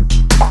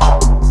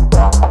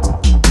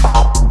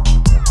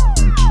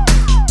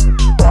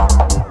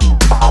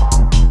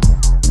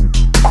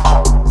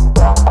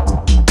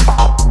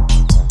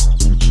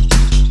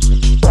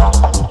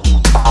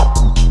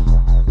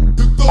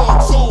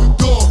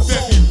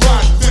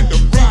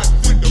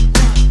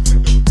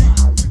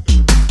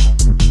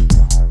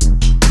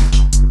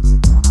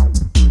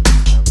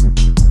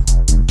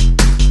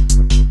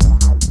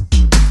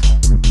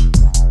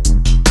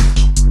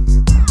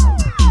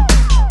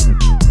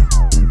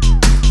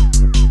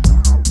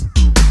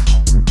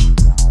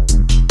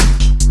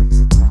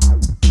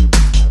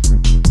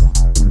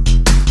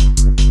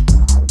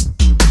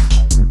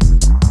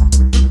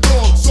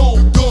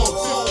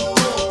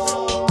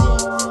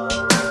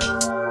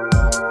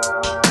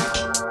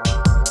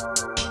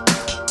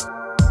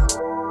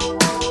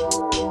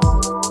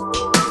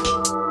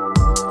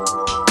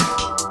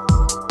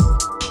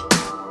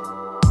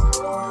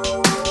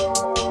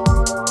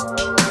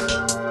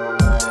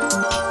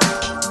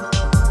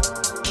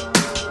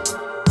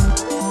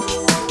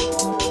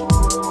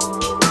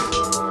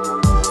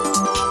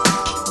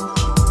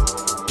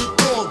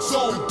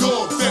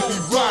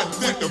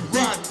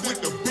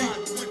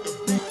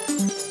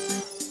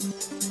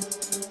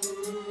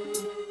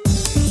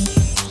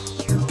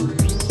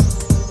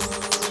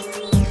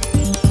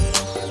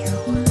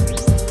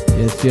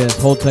 Yes,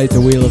 hold tight,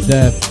 the Wheel of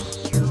Death,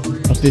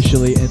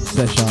 officially in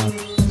session.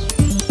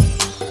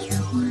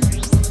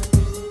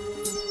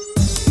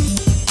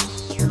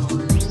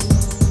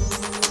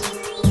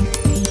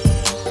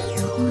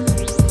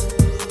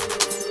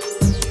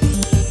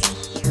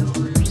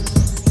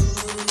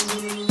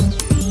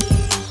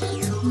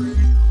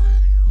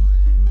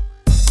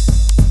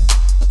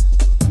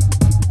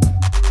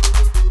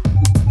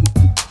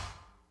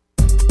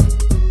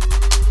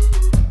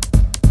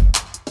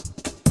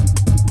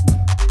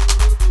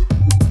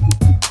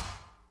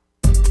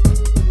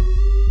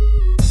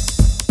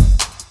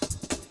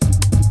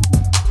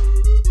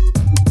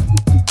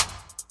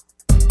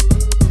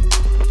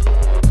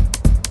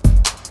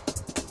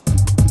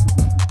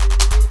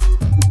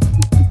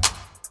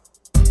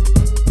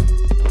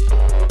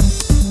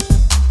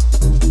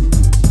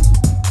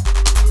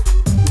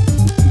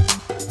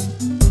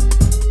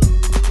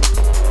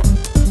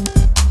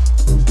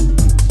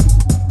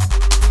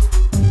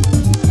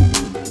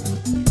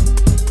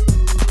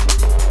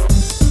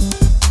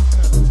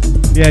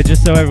 Yeah,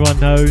 just so everyone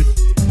knows,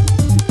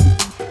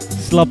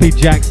 Sloppy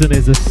Jackson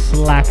is a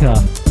slacker.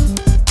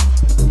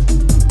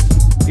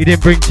 He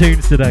didn't bring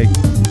tunes today.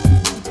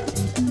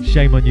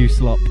 Shame on you,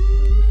 Slop.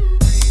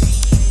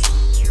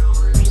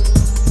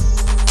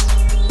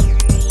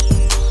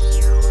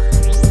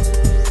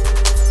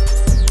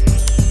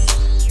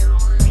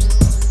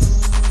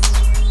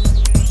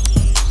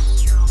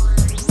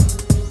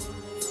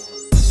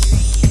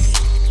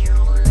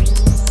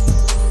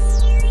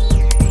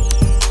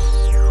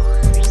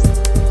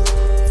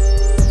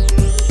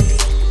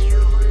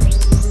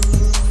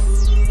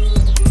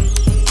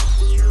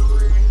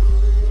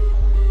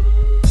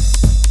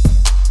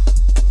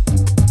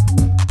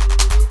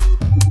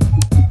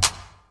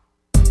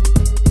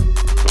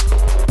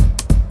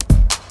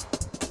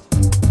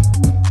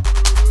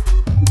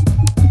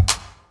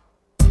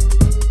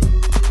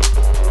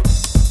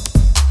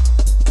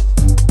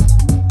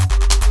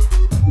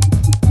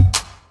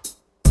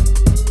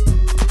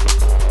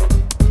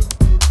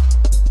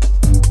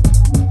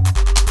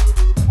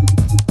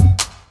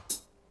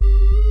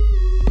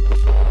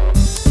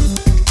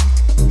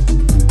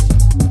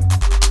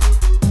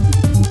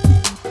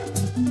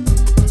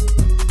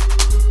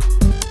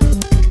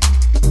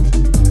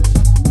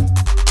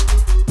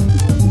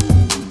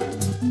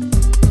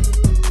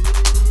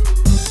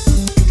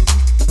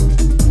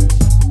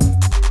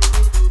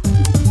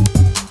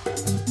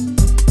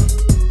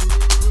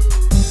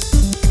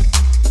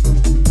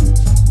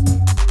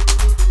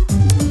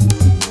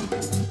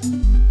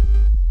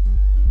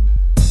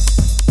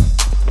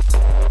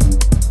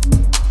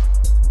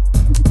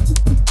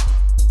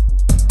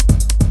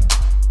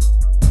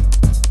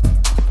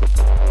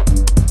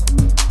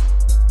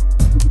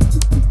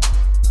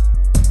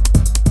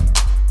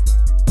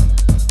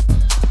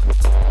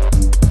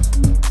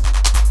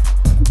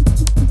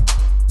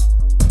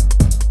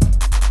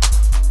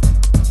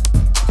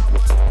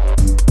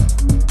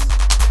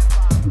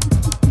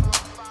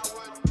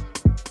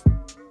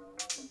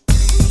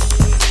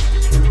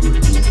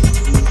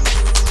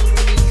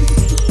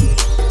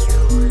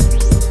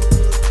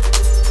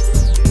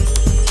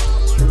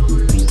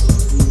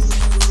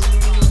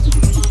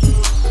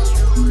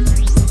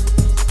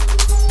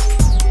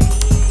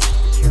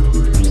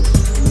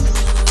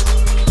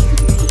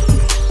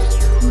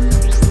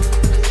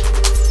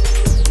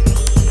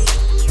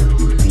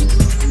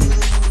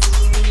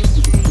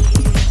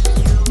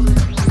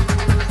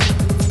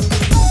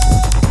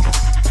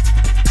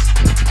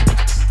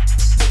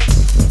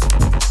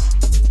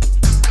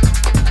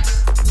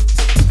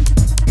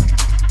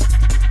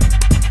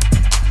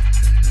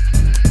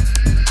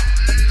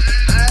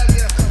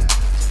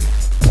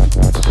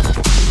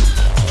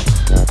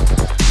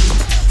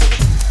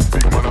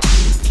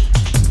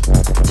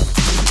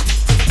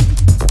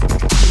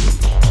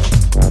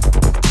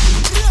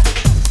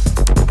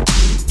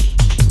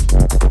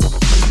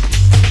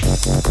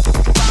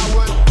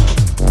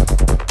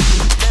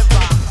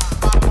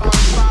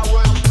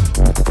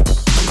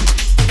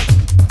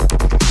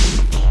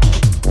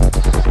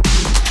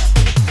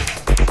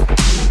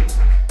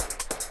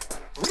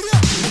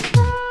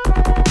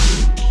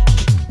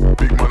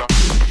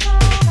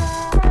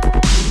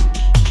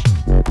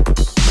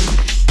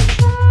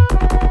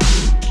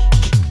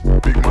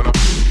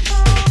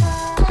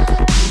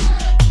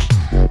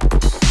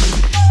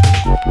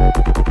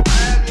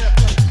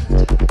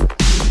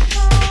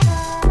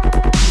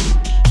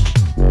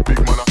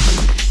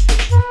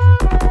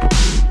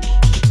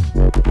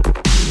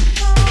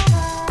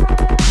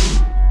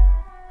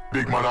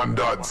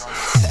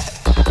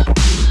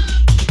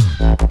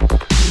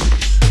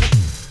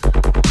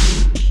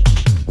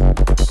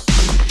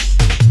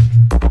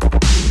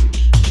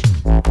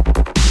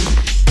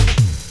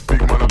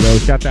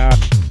 Shout out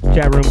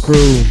chat room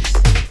crew,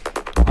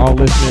 all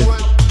listeners.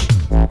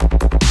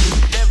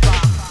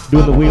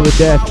 Doing the Wheel of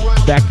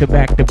Death, back to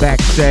back to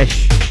back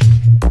sesh.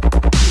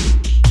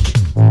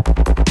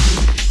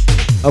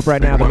 Up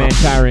right now, the man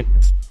Tyrant.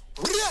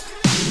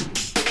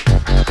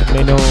 You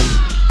may know him,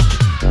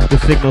 the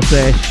Signal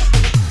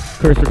Sesh,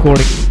 Curse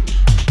Recordings,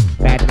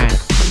 Bad Man.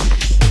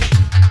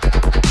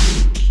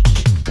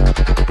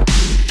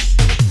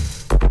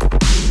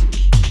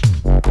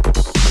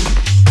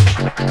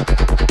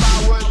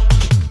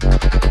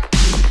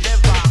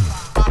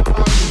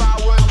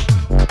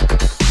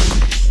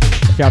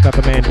 Shout out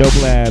the man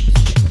Dope Labs,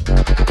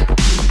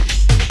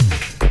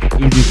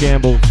 Easy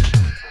Shambles.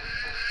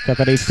 Shout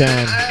out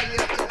H-Town,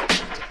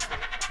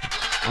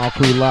 all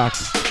crew locked.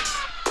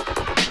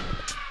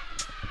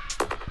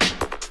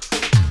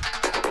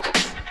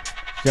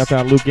 Shout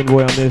out Luke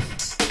Inboy on this.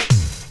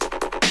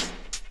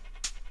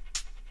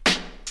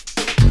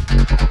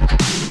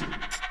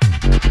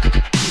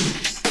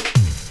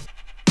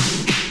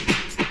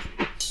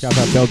 Shout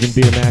out Belgian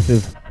Beer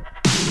Massive.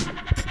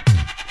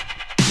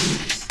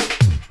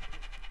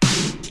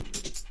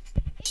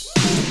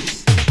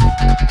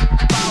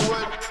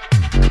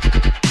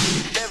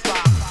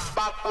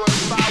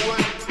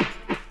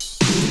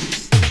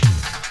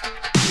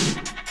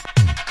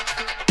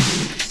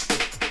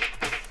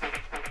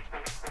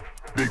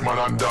 Big man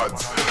and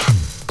dads.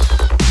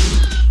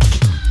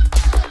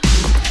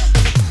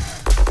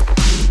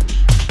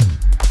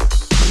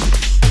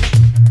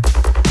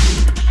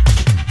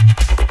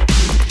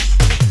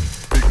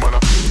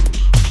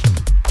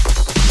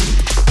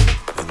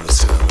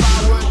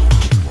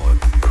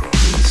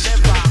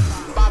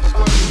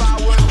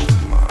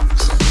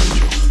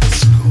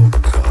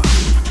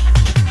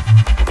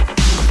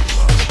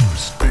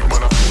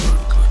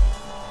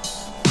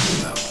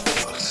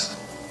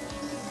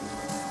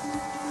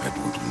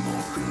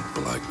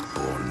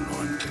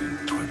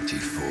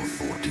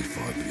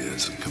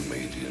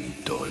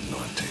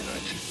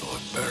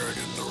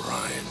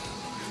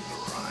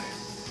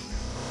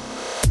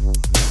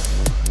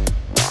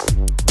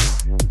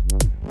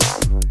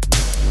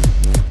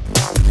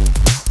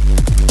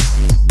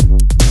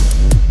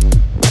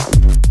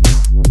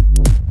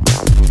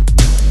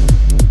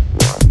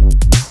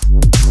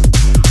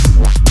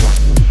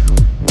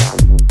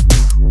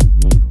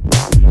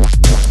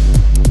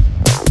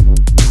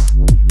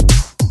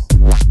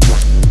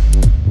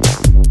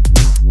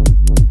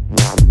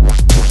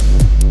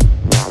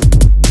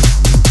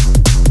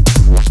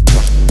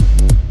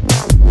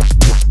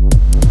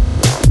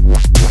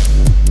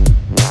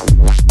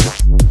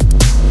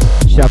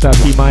 Shout out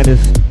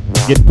T-Minus,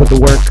 getting put to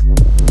work.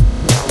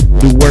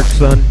 Do work,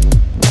 son.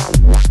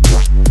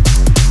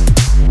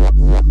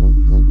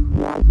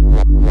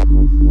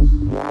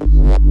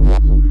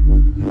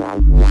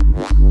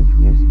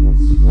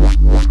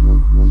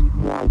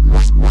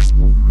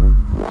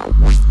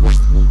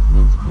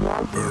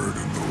 Buried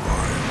in the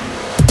line.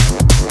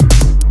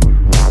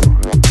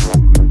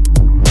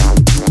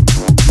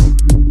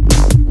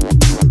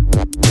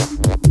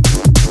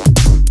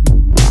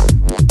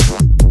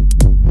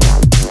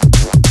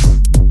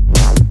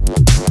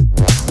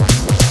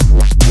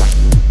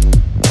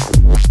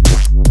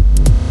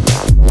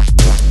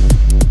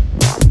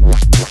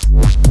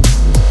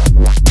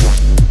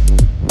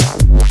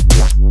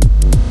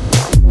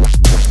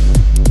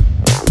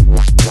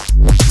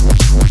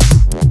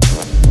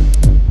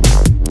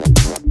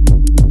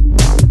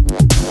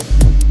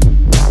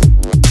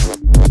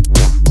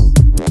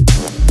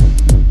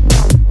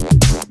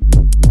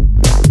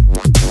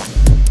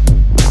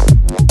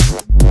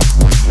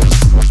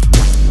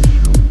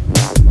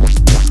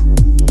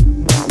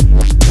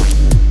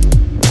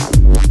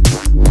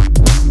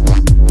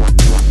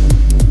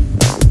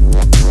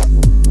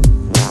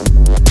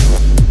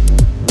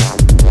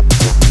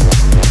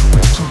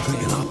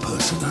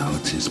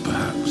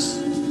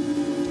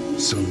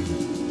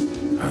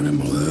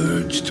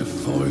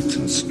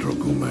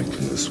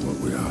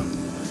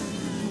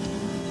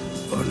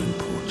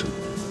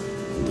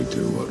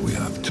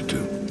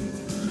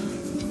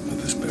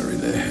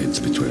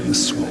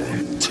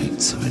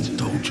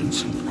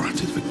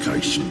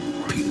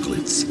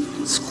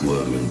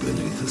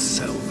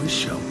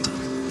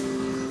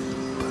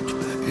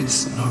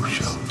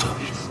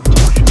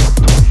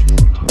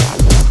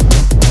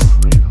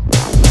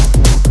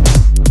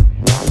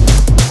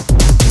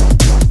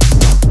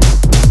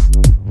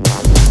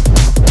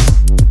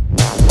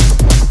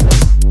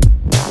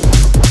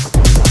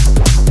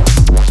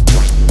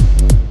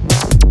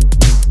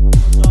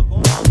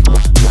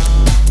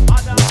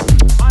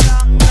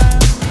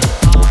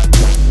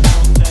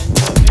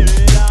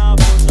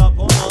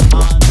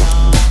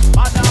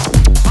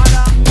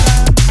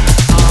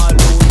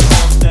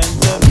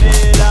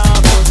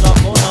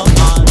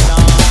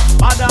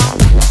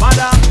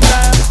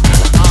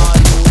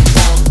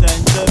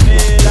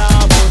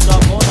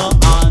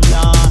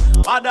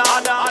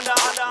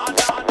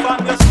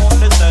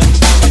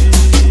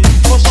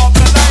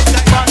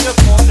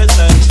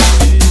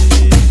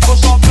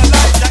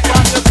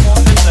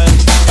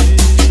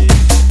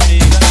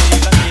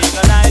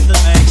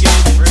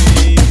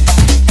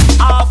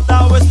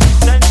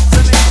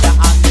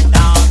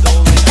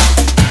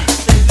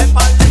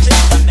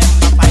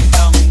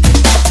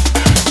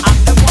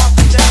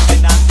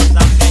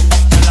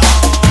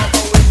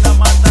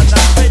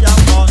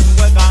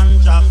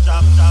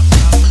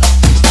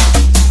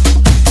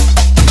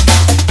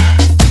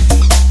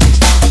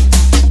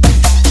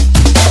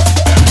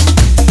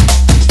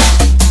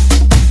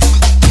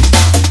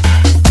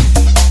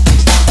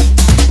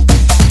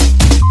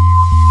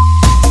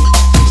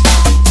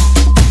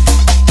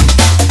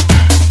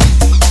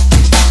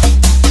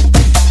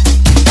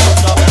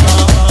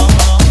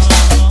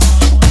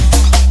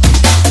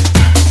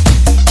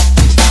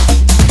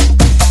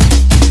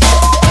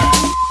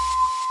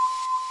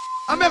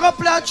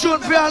 that tune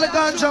for all the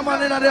ganja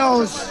man in the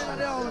house.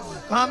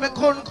 And me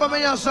couldn't come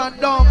here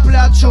and don't play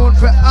a tune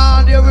for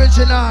all the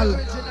original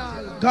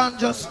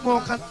ganja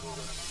smoke and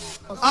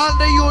all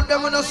the youth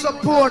them wanna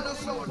support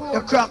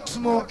the crack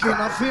smoking.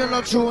 I feel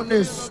no tune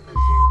this.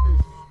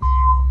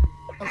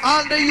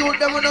 All the youth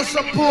them wanna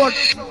support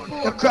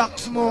the crack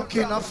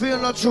smoking. I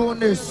feel no tune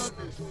this.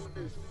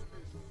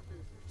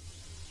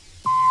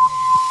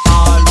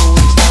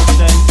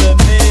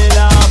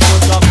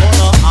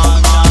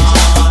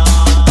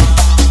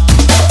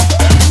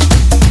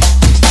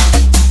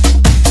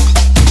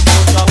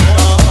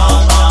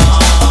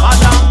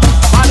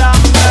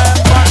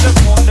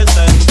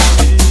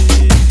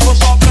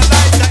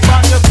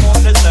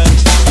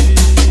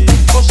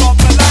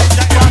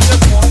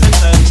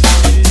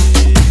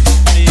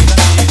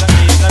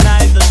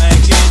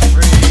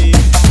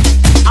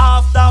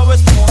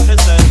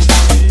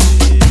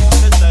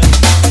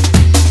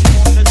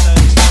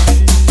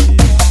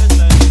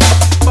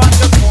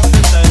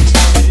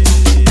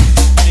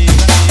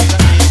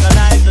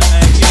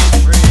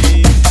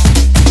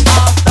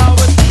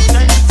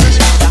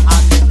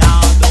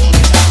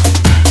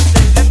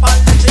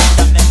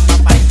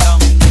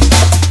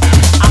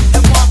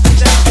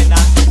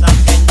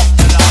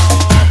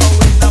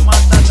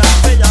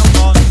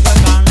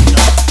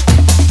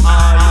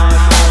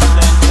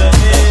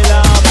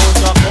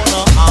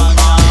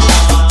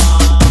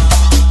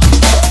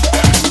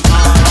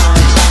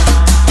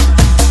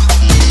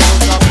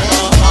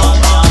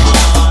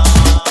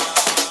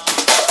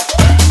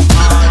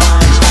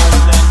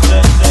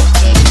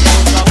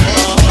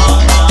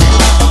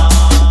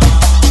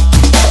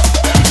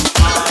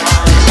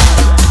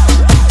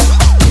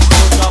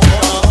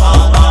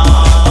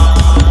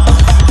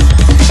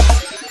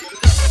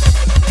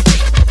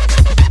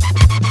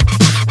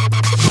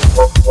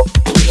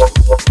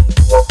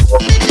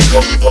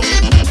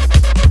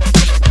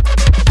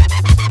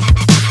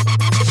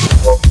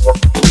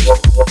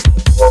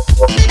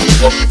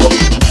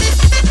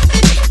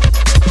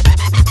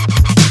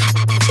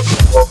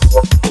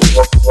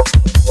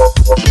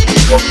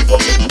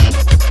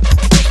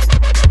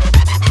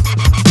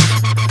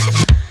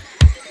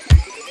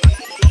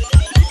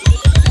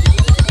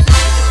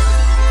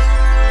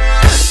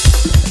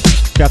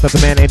 Shout out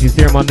to man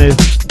Anti-Serum on this.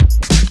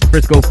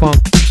 Frisco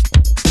Funk.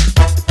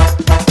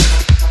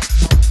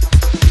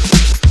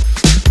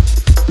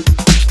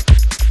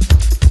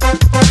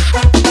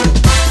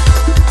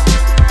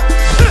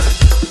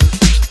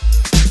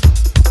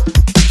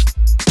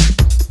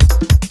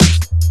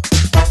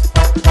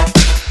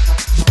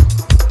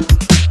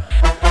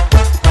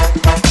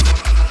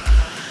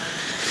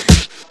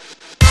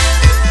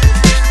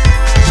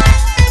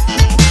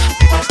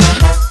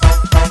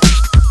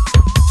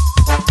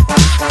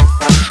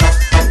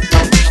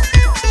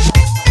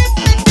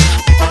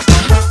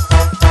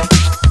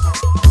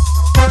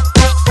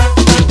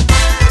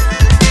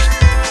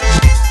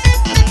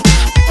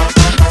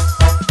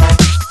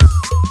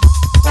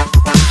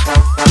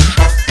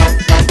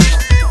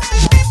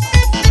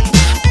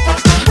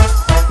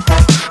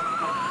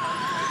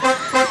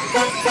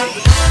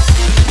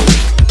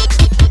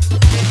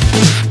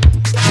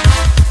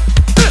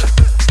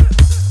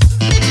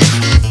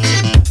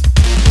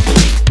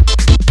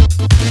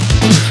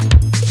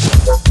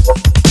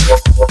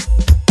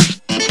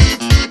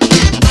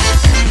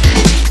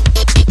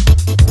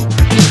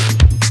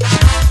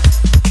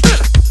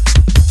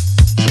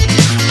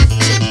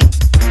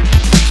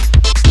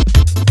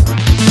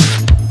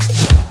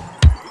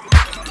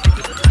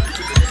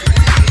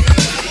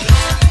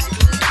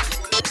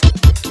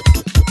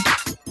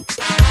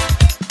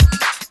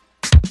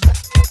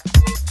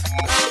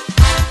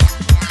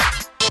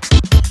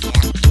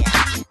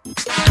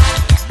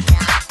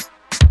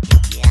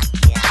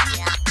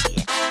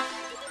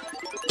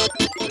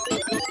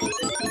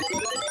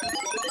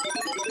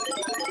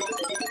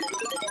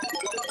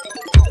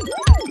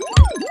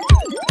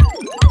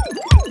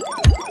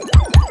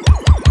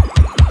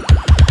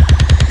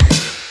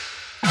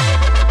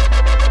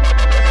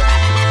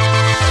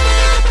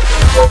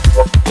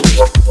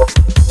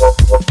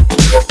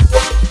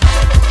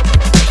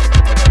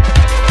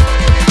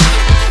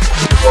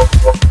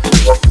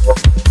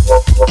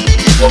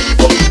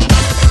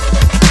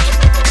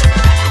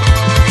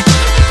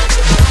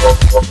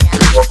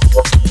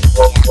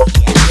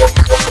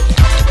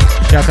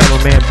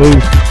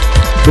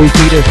 Boo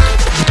Peter.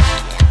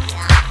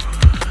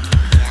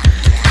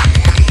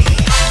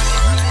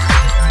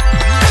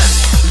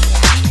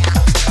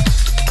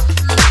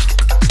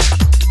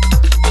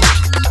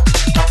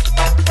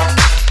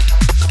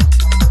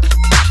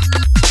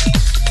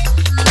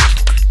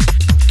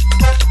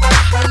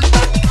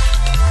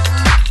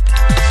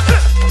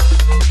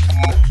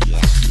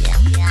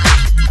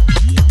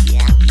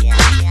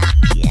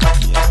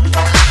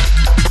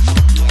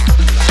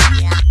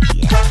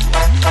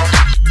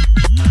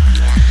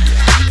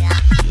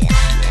 Yeah.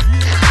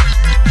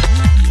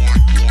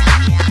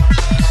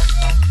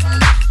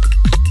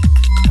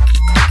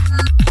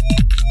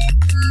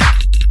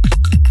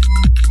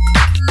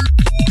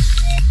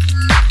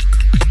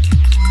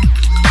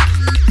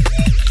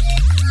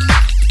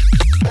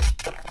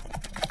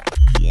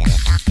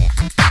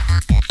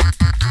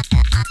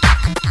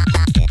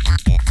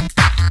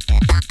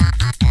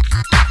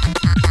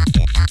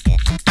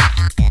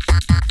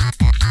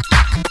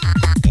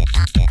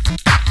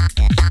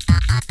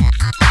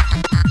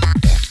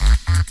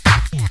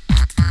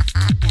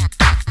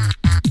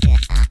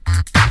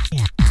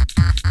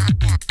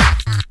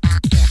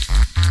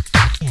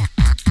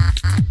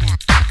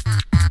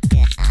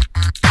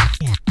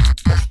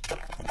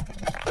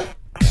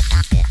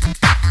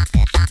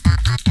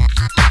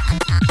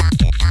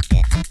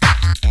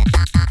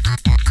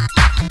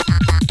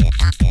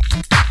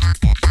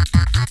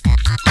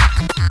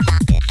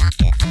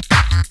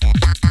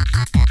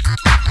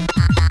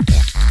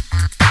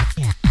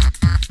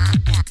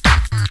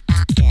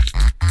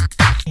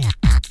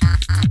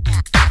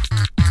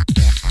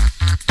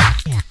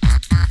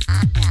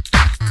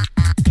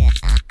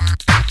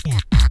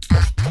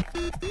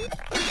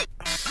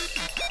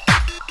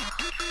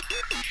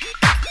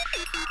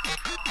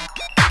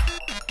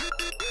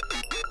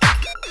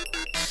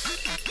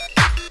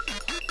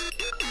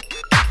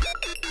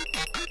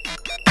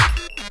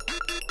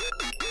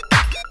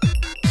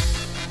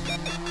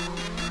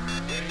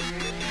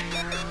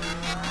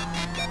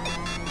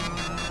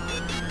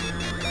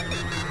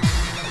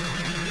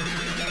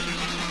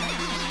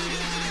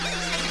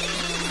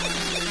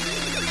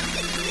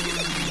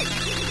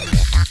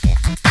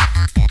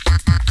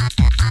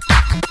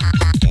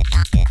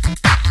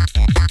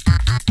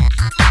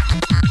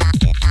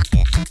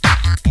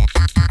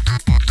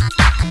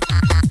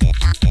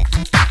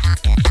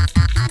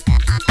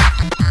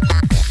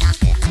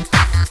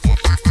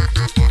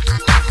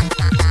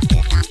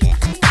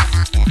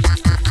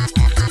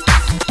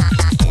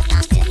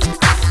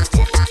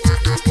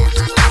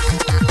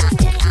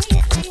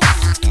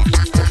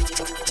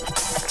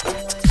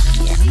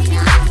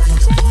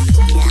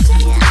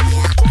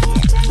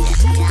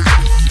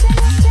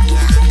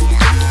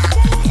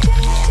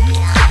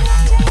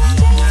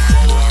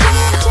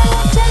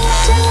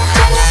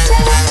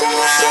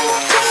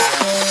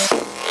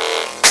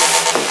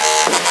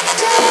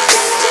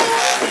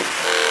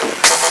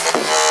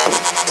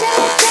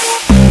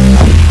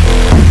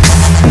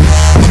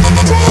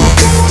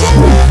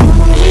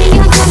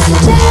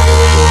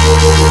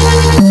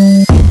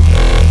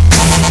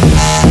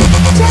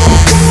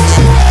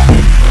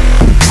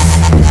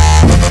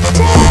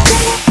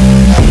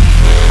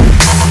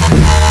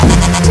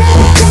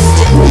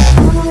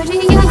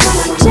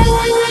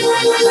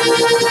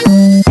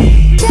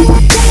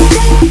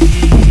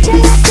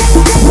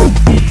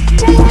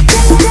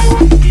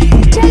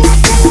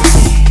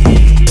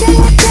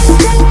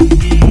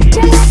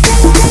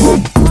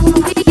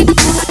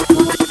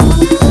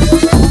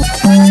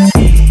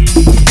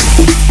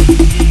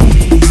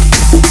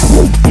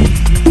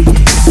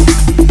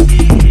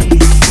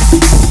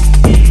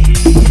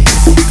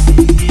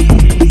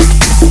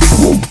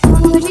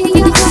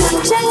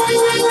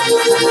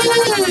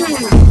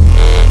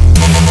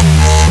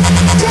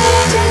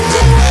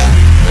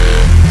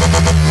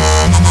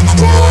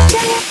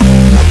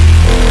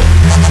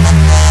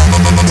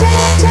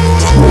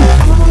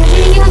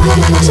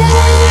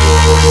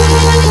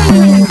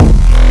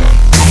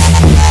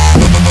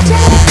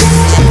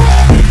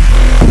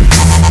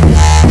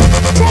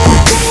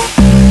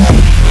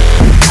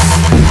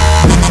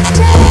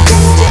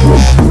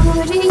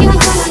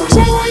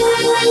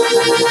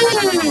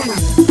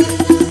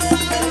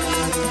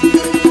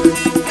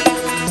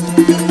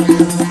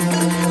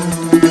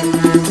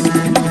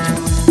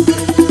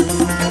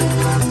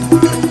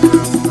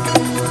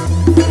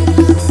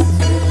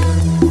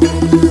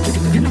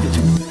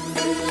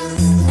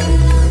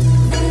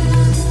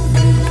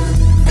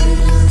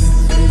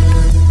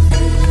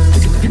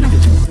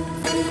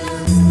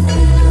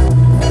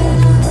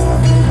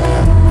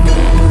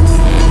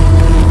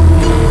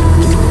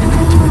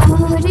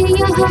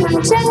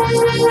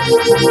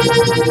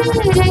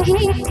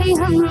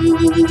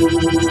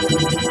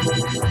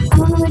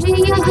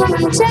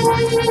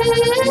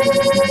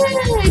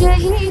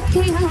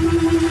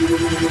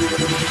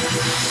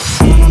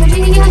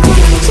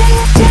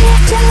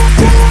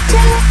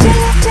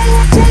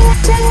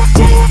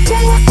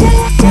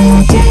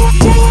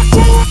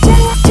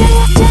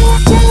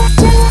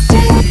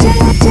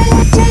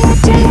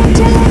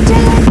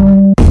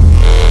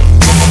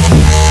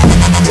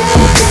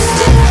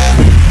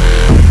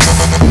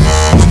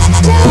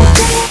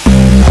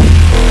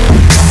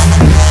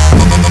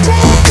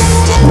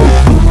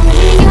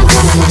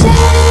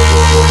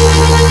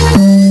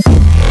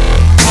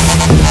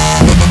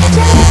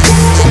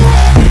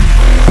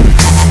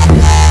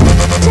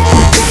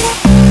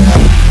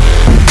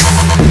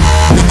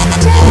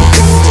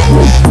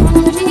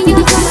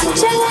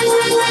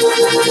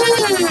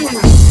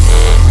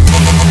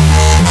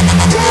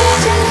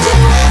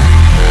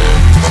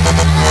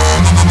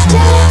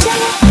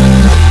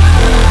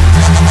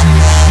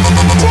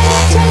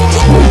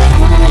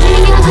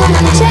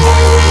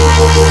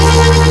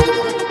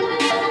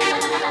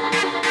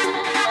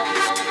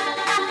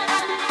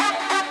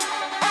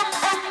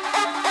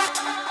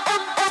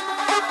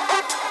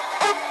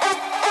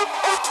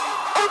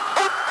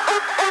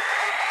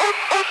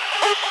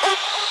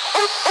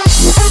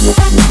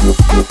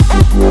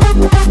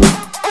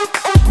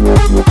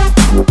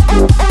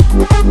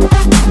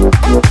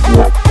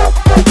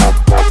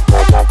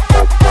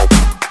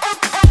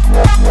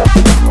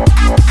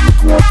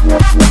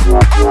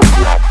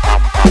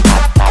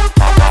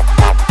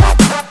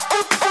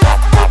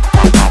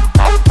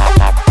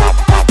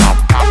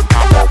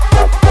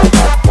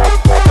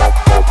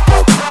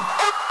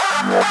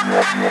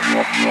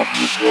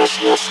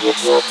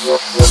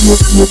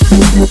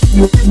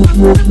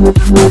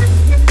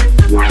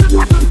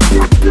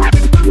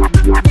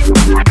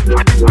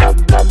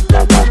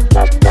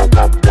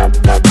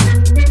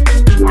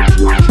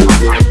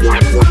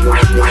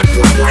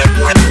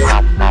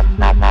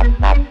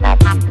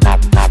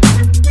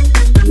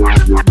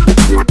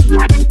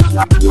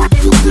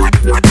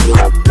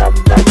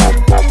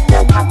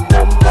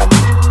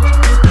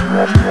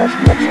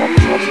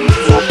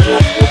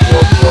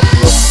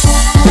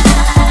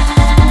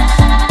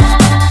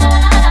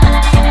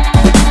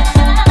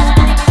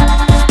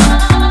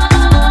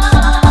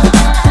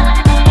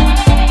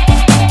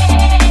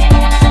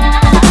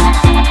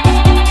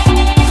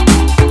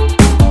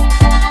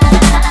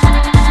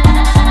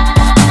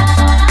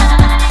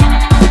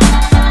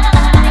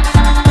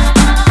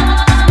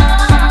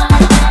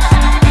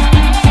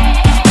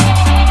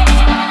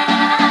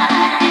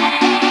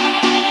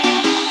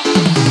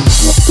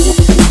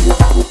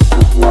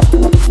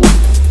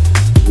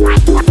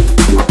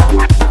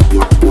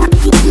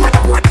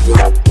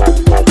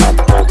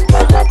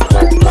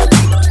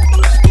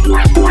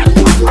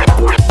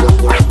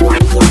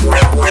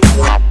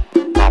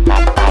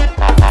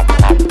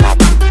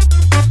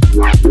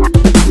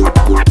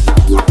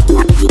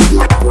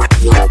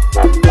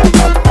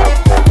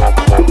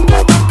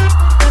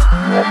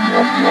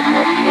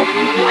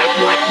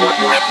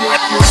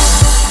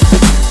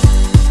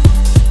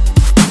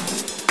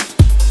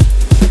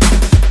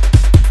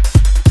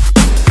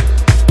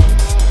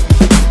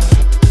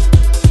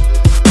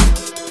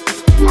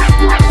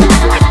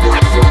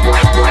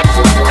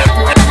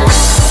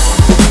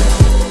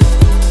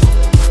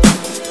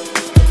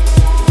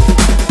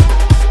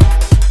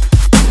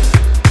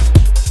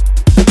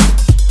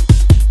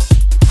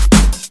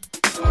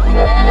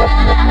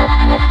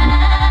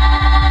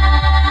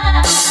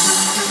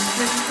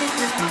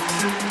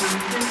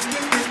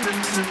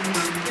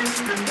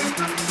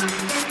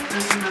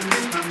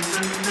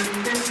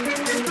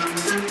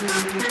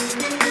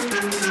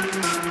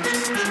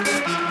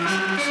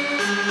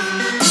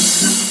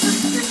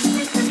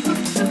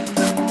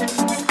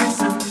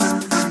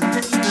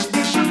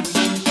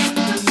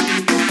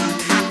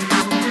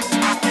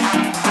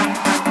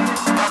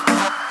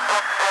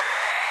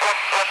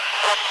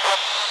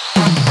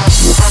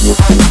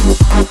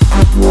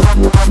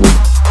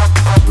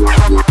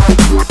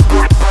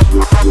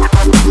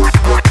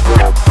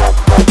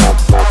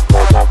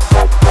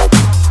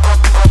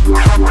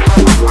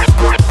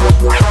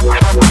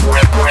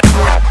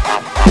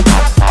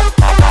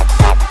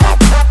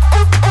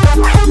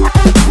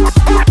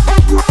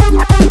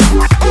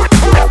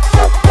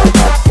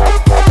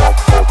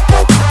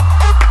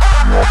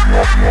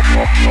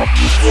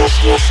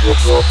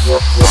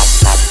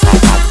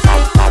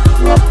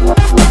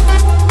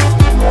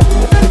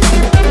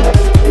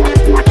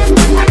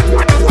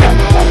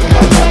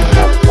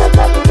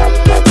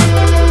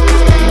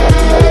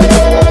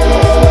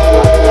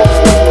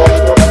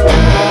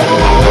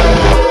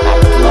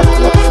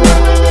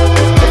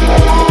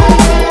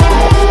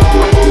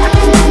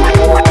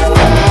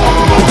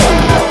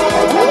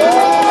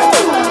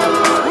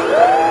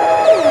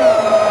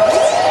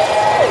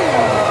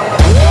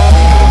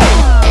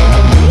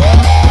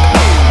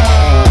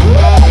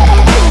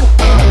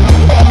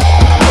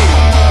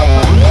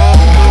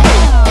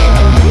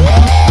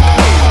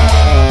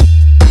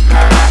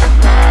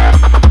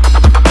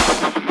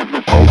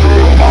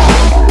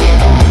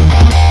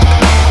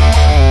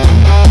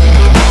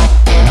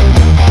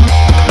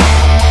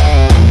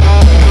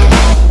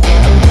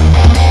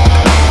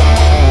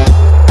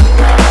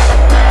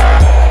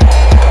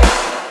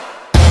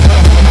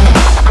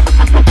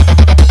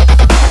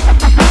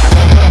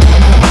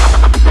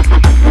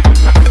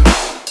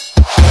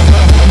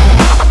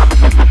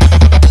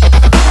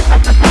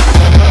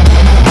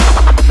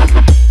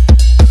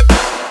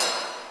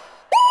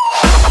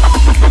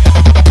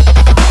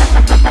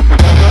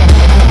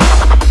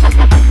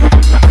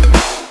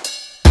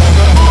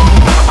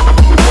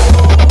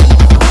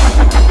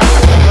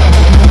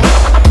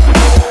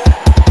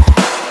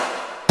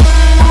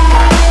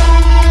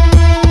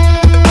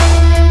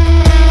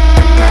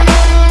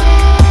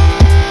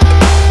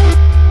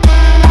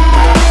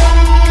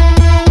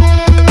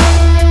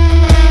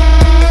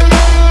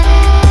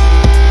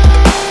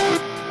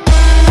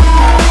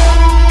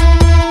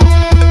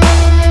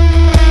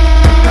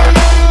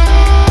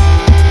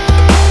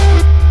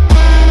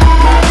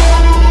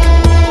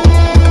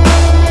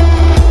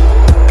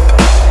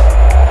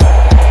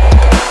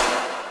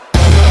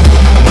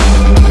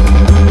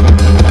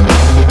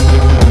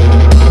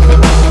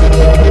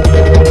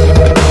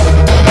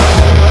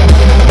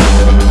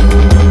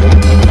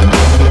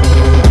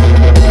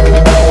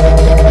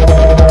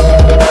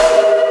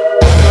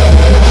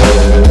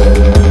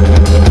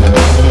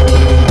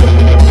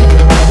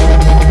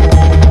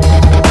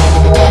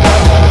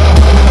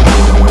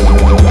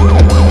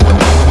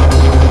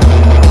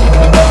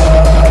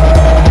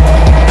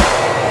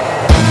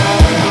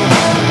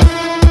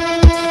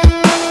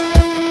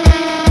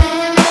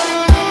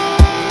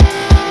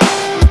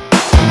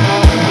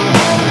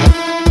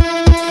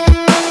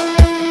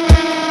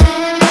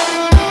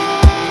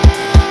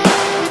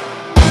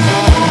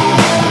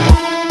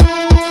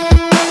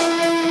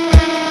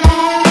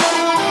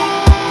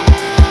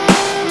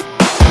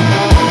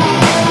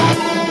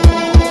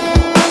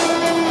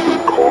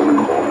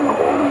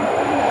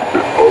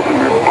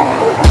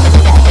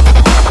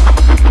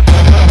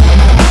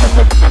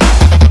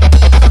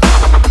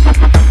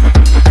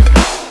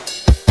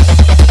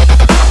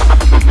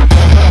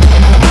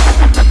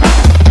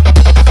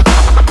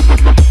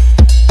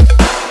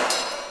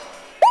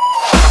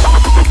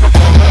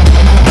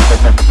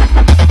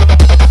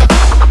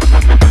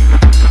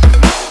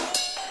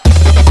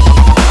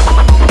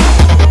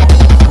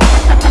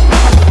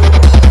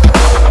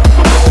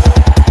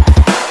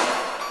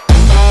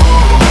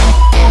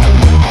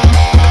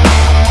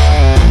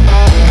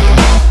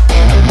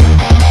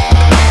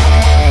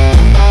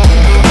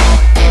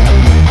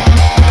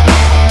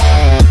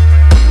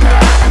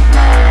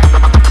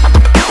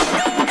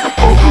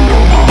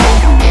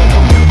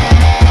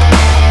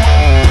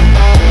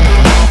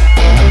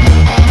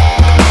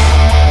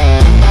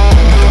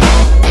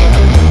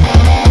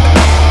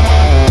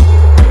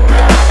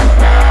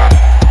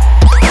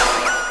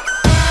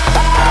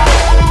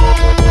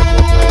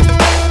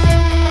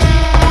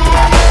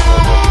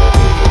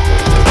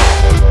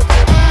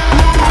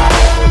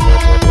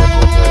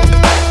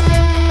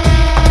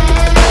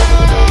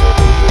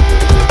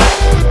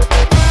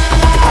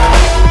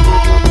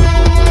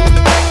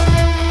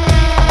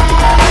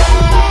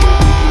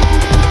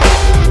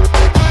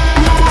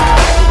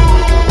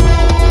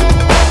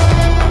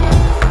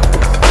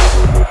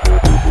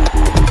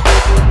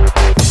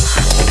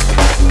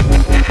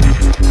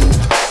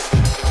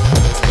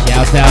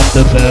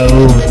 the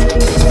bone.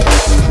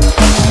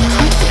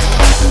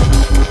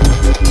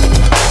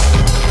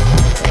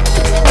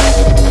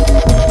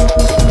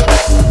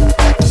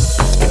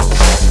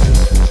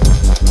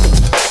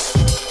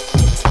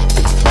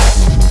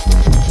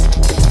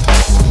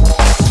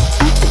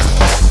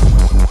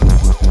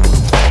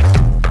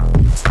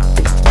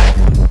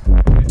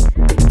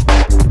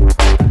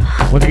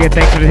 Once again,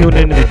 thanks for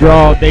tuning in to the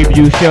Draw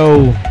debut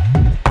show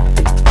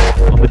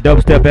on the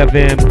Dubstep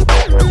FM.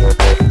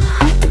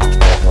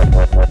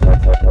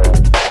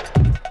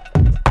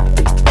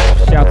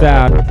 Shout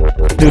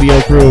out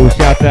studio crew,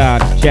 shout out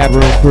chat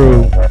room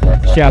crew,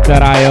 shout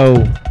out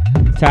IO,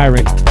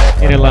 Tyrant,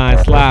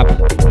 Innerline, Slop,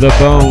 The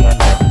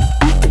Bones.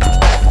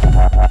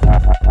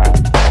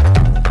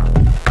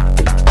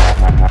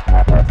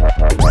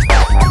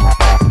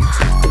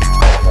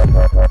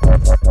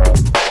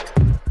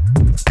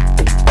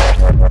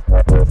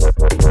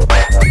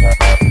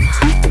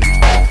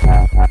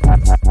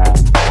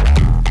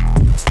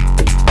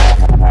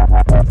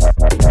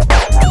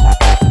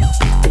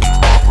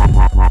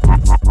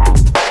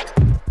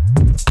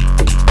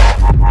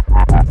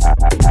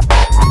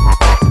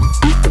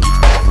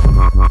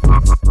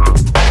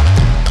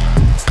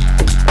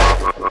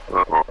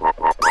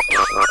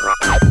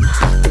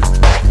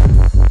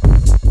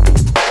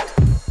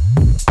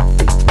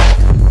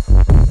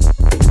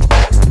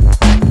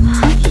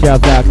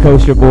 Shouts out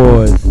Kosher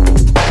Boys.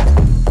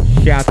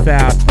 Shouts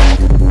out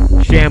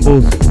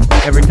Shambles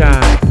every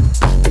time.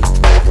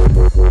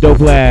 Dope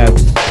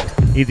Labs.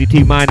 Easy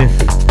T minus.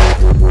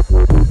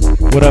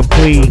 What up,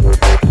 Clee?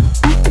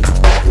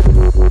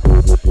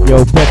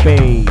 Yo,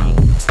 Pepe.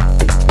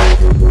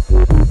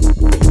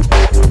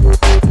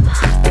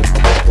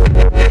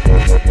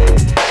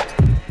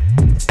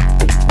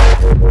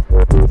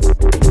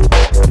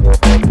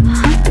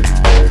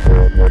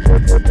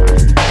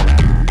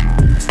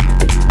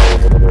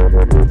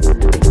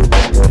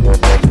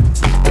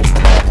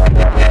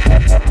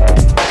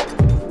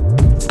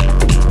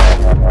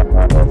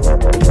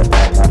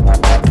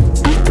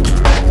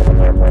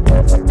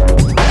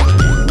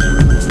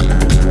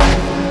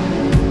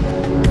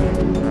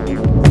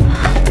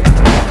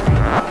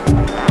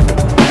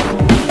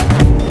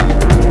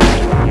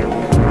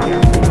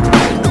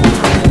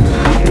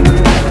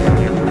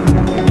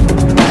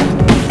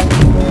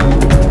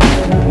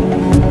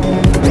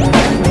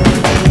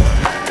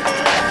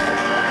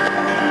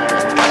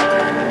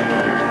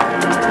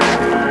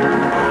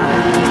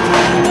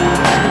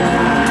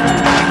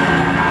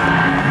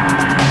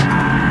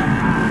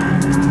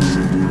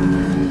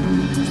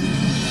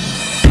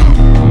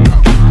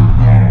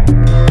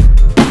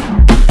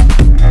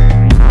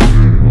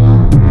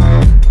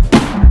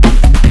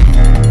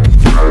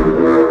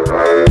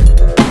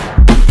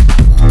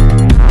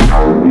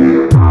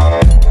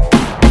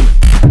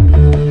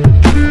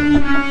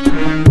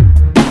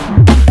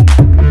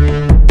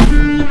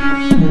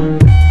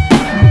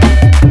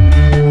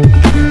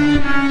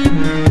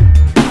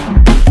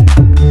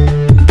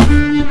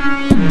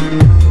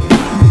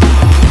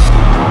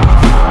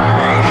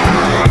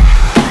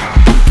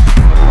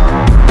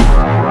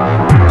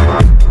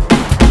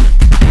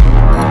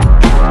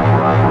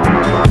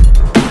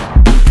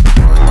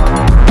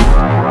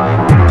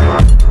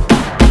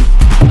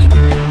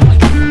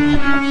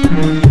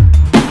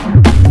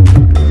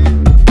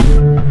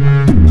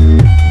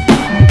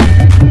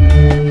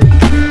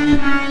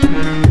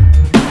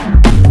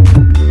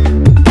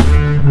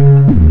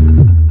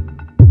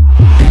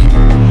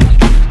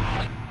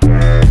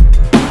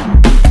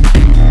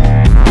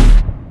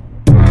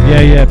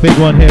 Big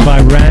one here by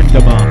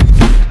Randomer.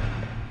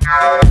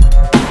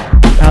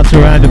 Out to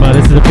Randomer,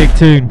 this is a big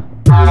tune.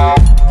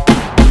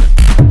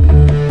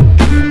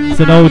 It's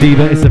an oldie,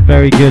 but it's a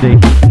very goodie.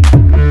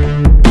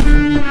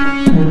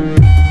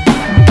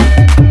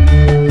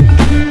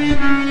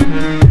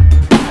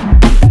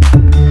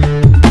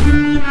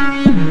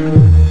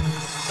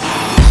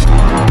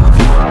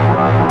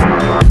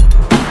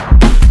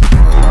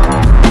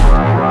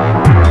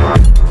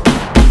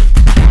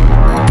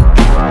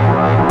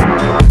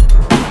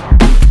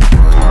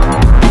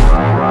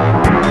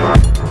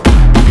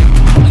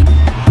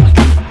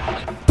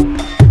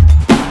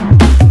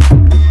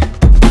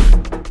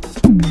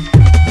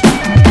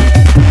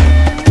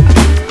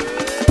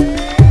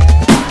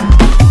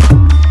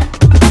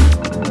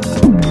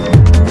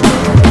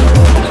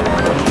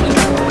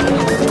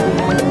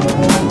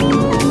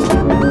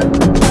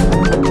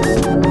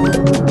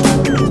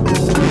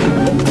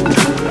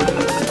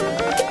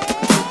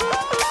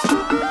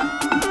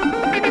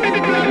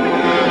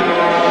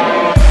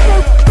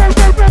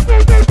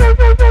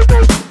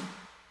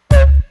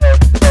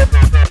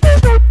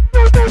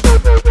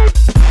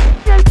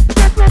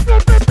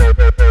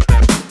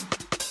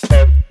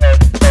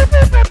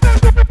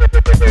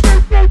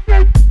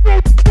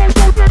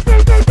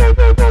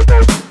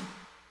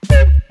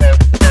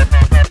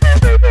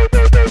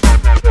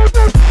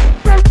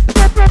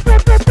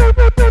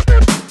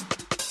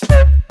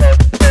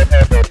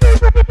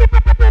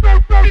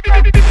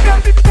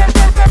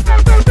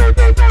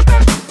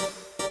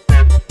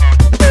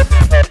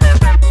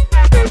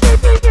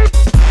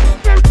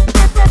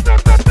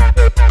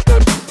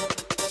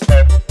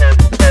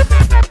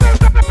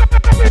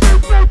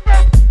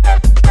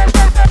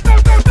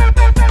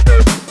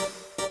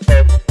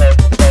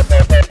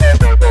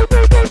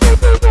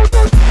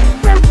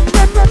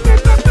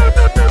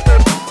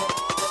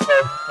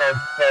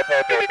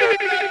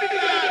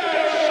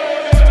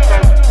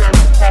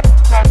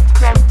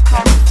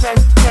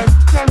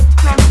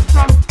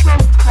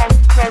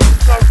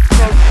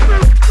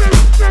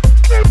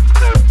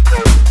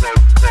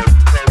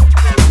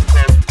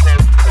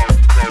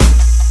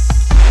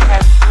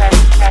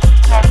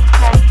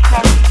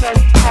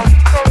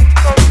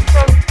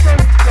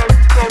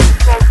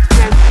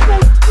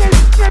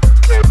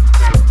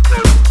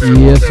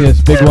 Yes,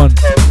 big one.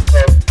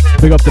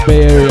 Big up the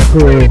Bay Area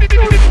crew.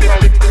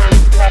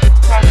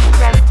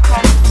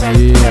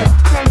 Yeah.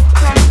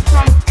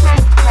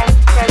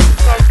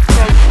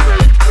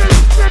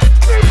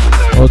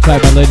 Hold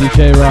tight, my lady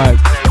J Rock.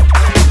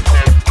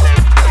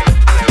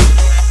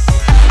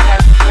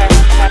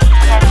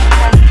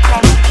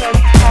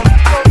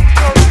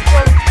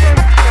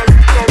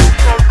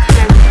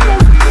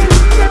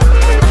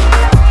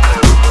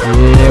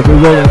 Yeah, we're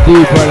rolling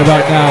deep right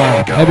about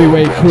now.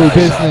 Heavyweight crew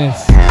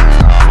business.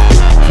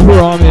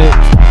 We're on it.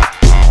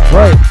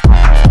 Right.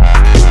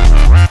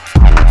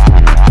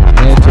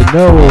 And to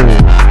know.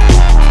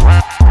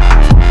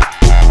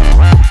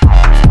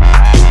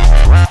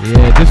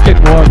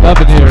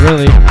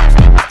 really.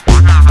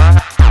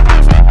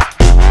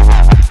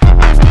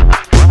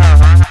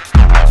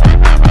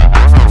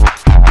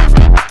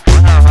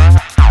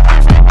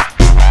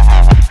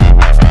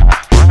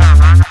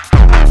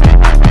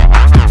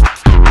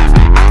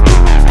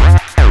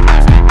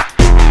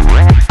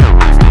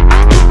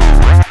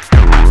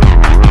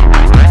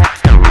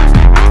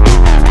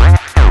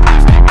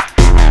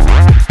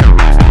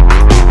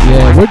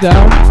 We're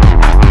down.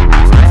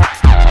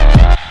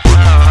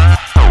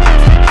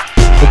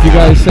 If you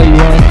guys say you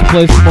want us to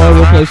play some more,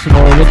 we'll play some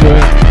more. We'll do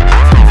it.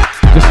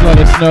 Just let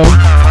us know.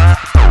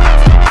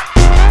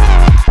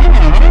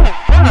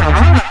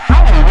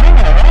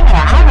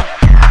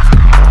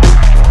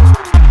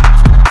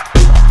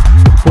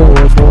 4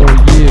 more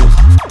years.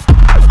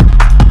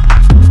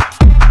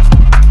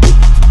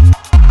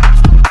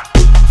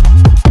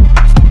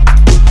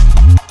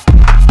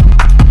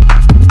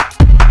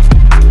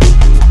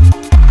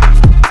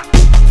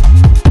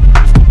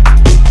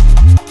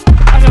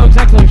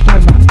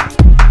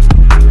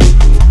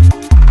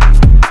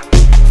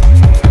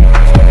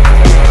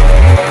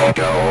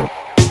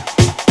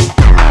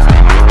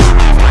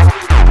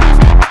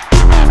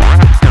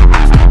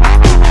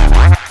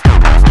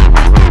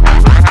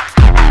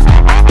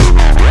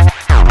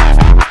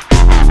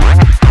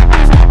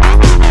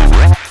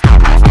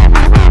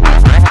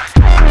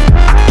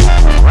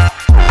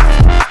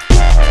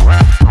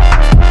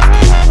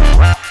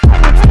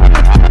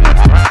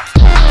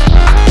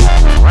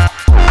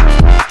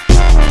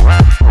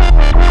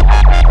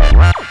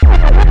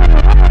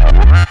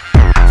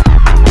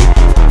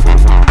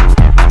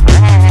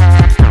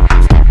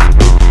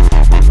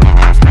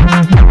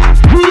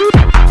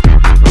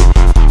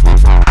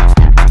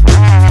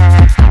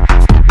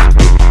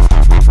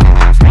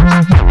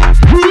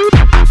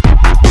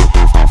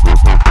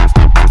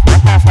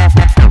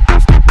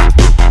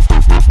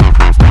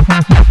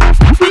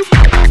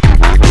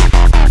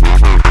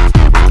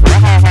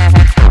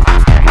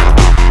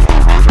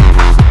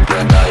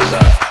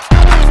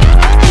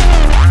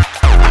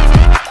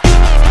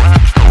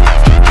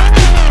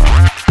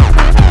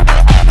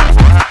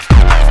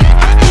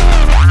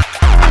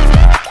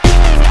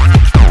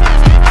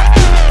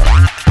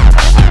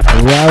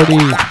 Rowdy.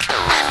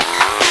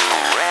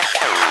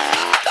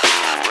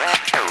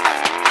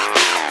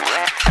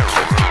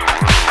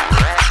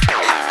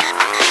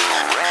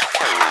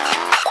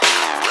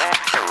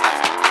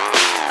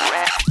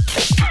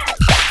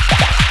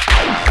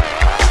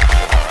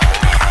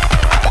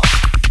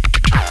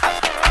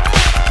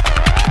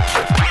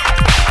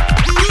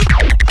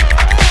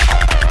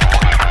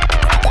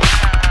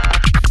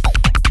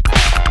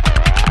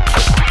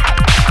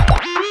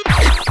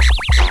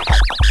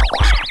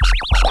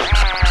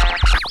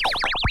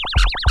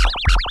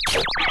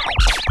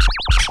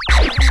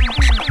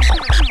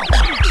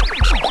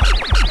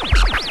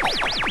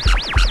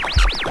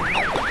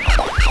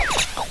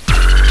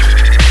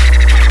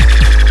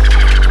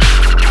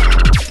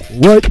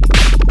 What?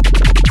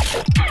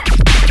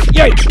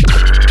 Yay!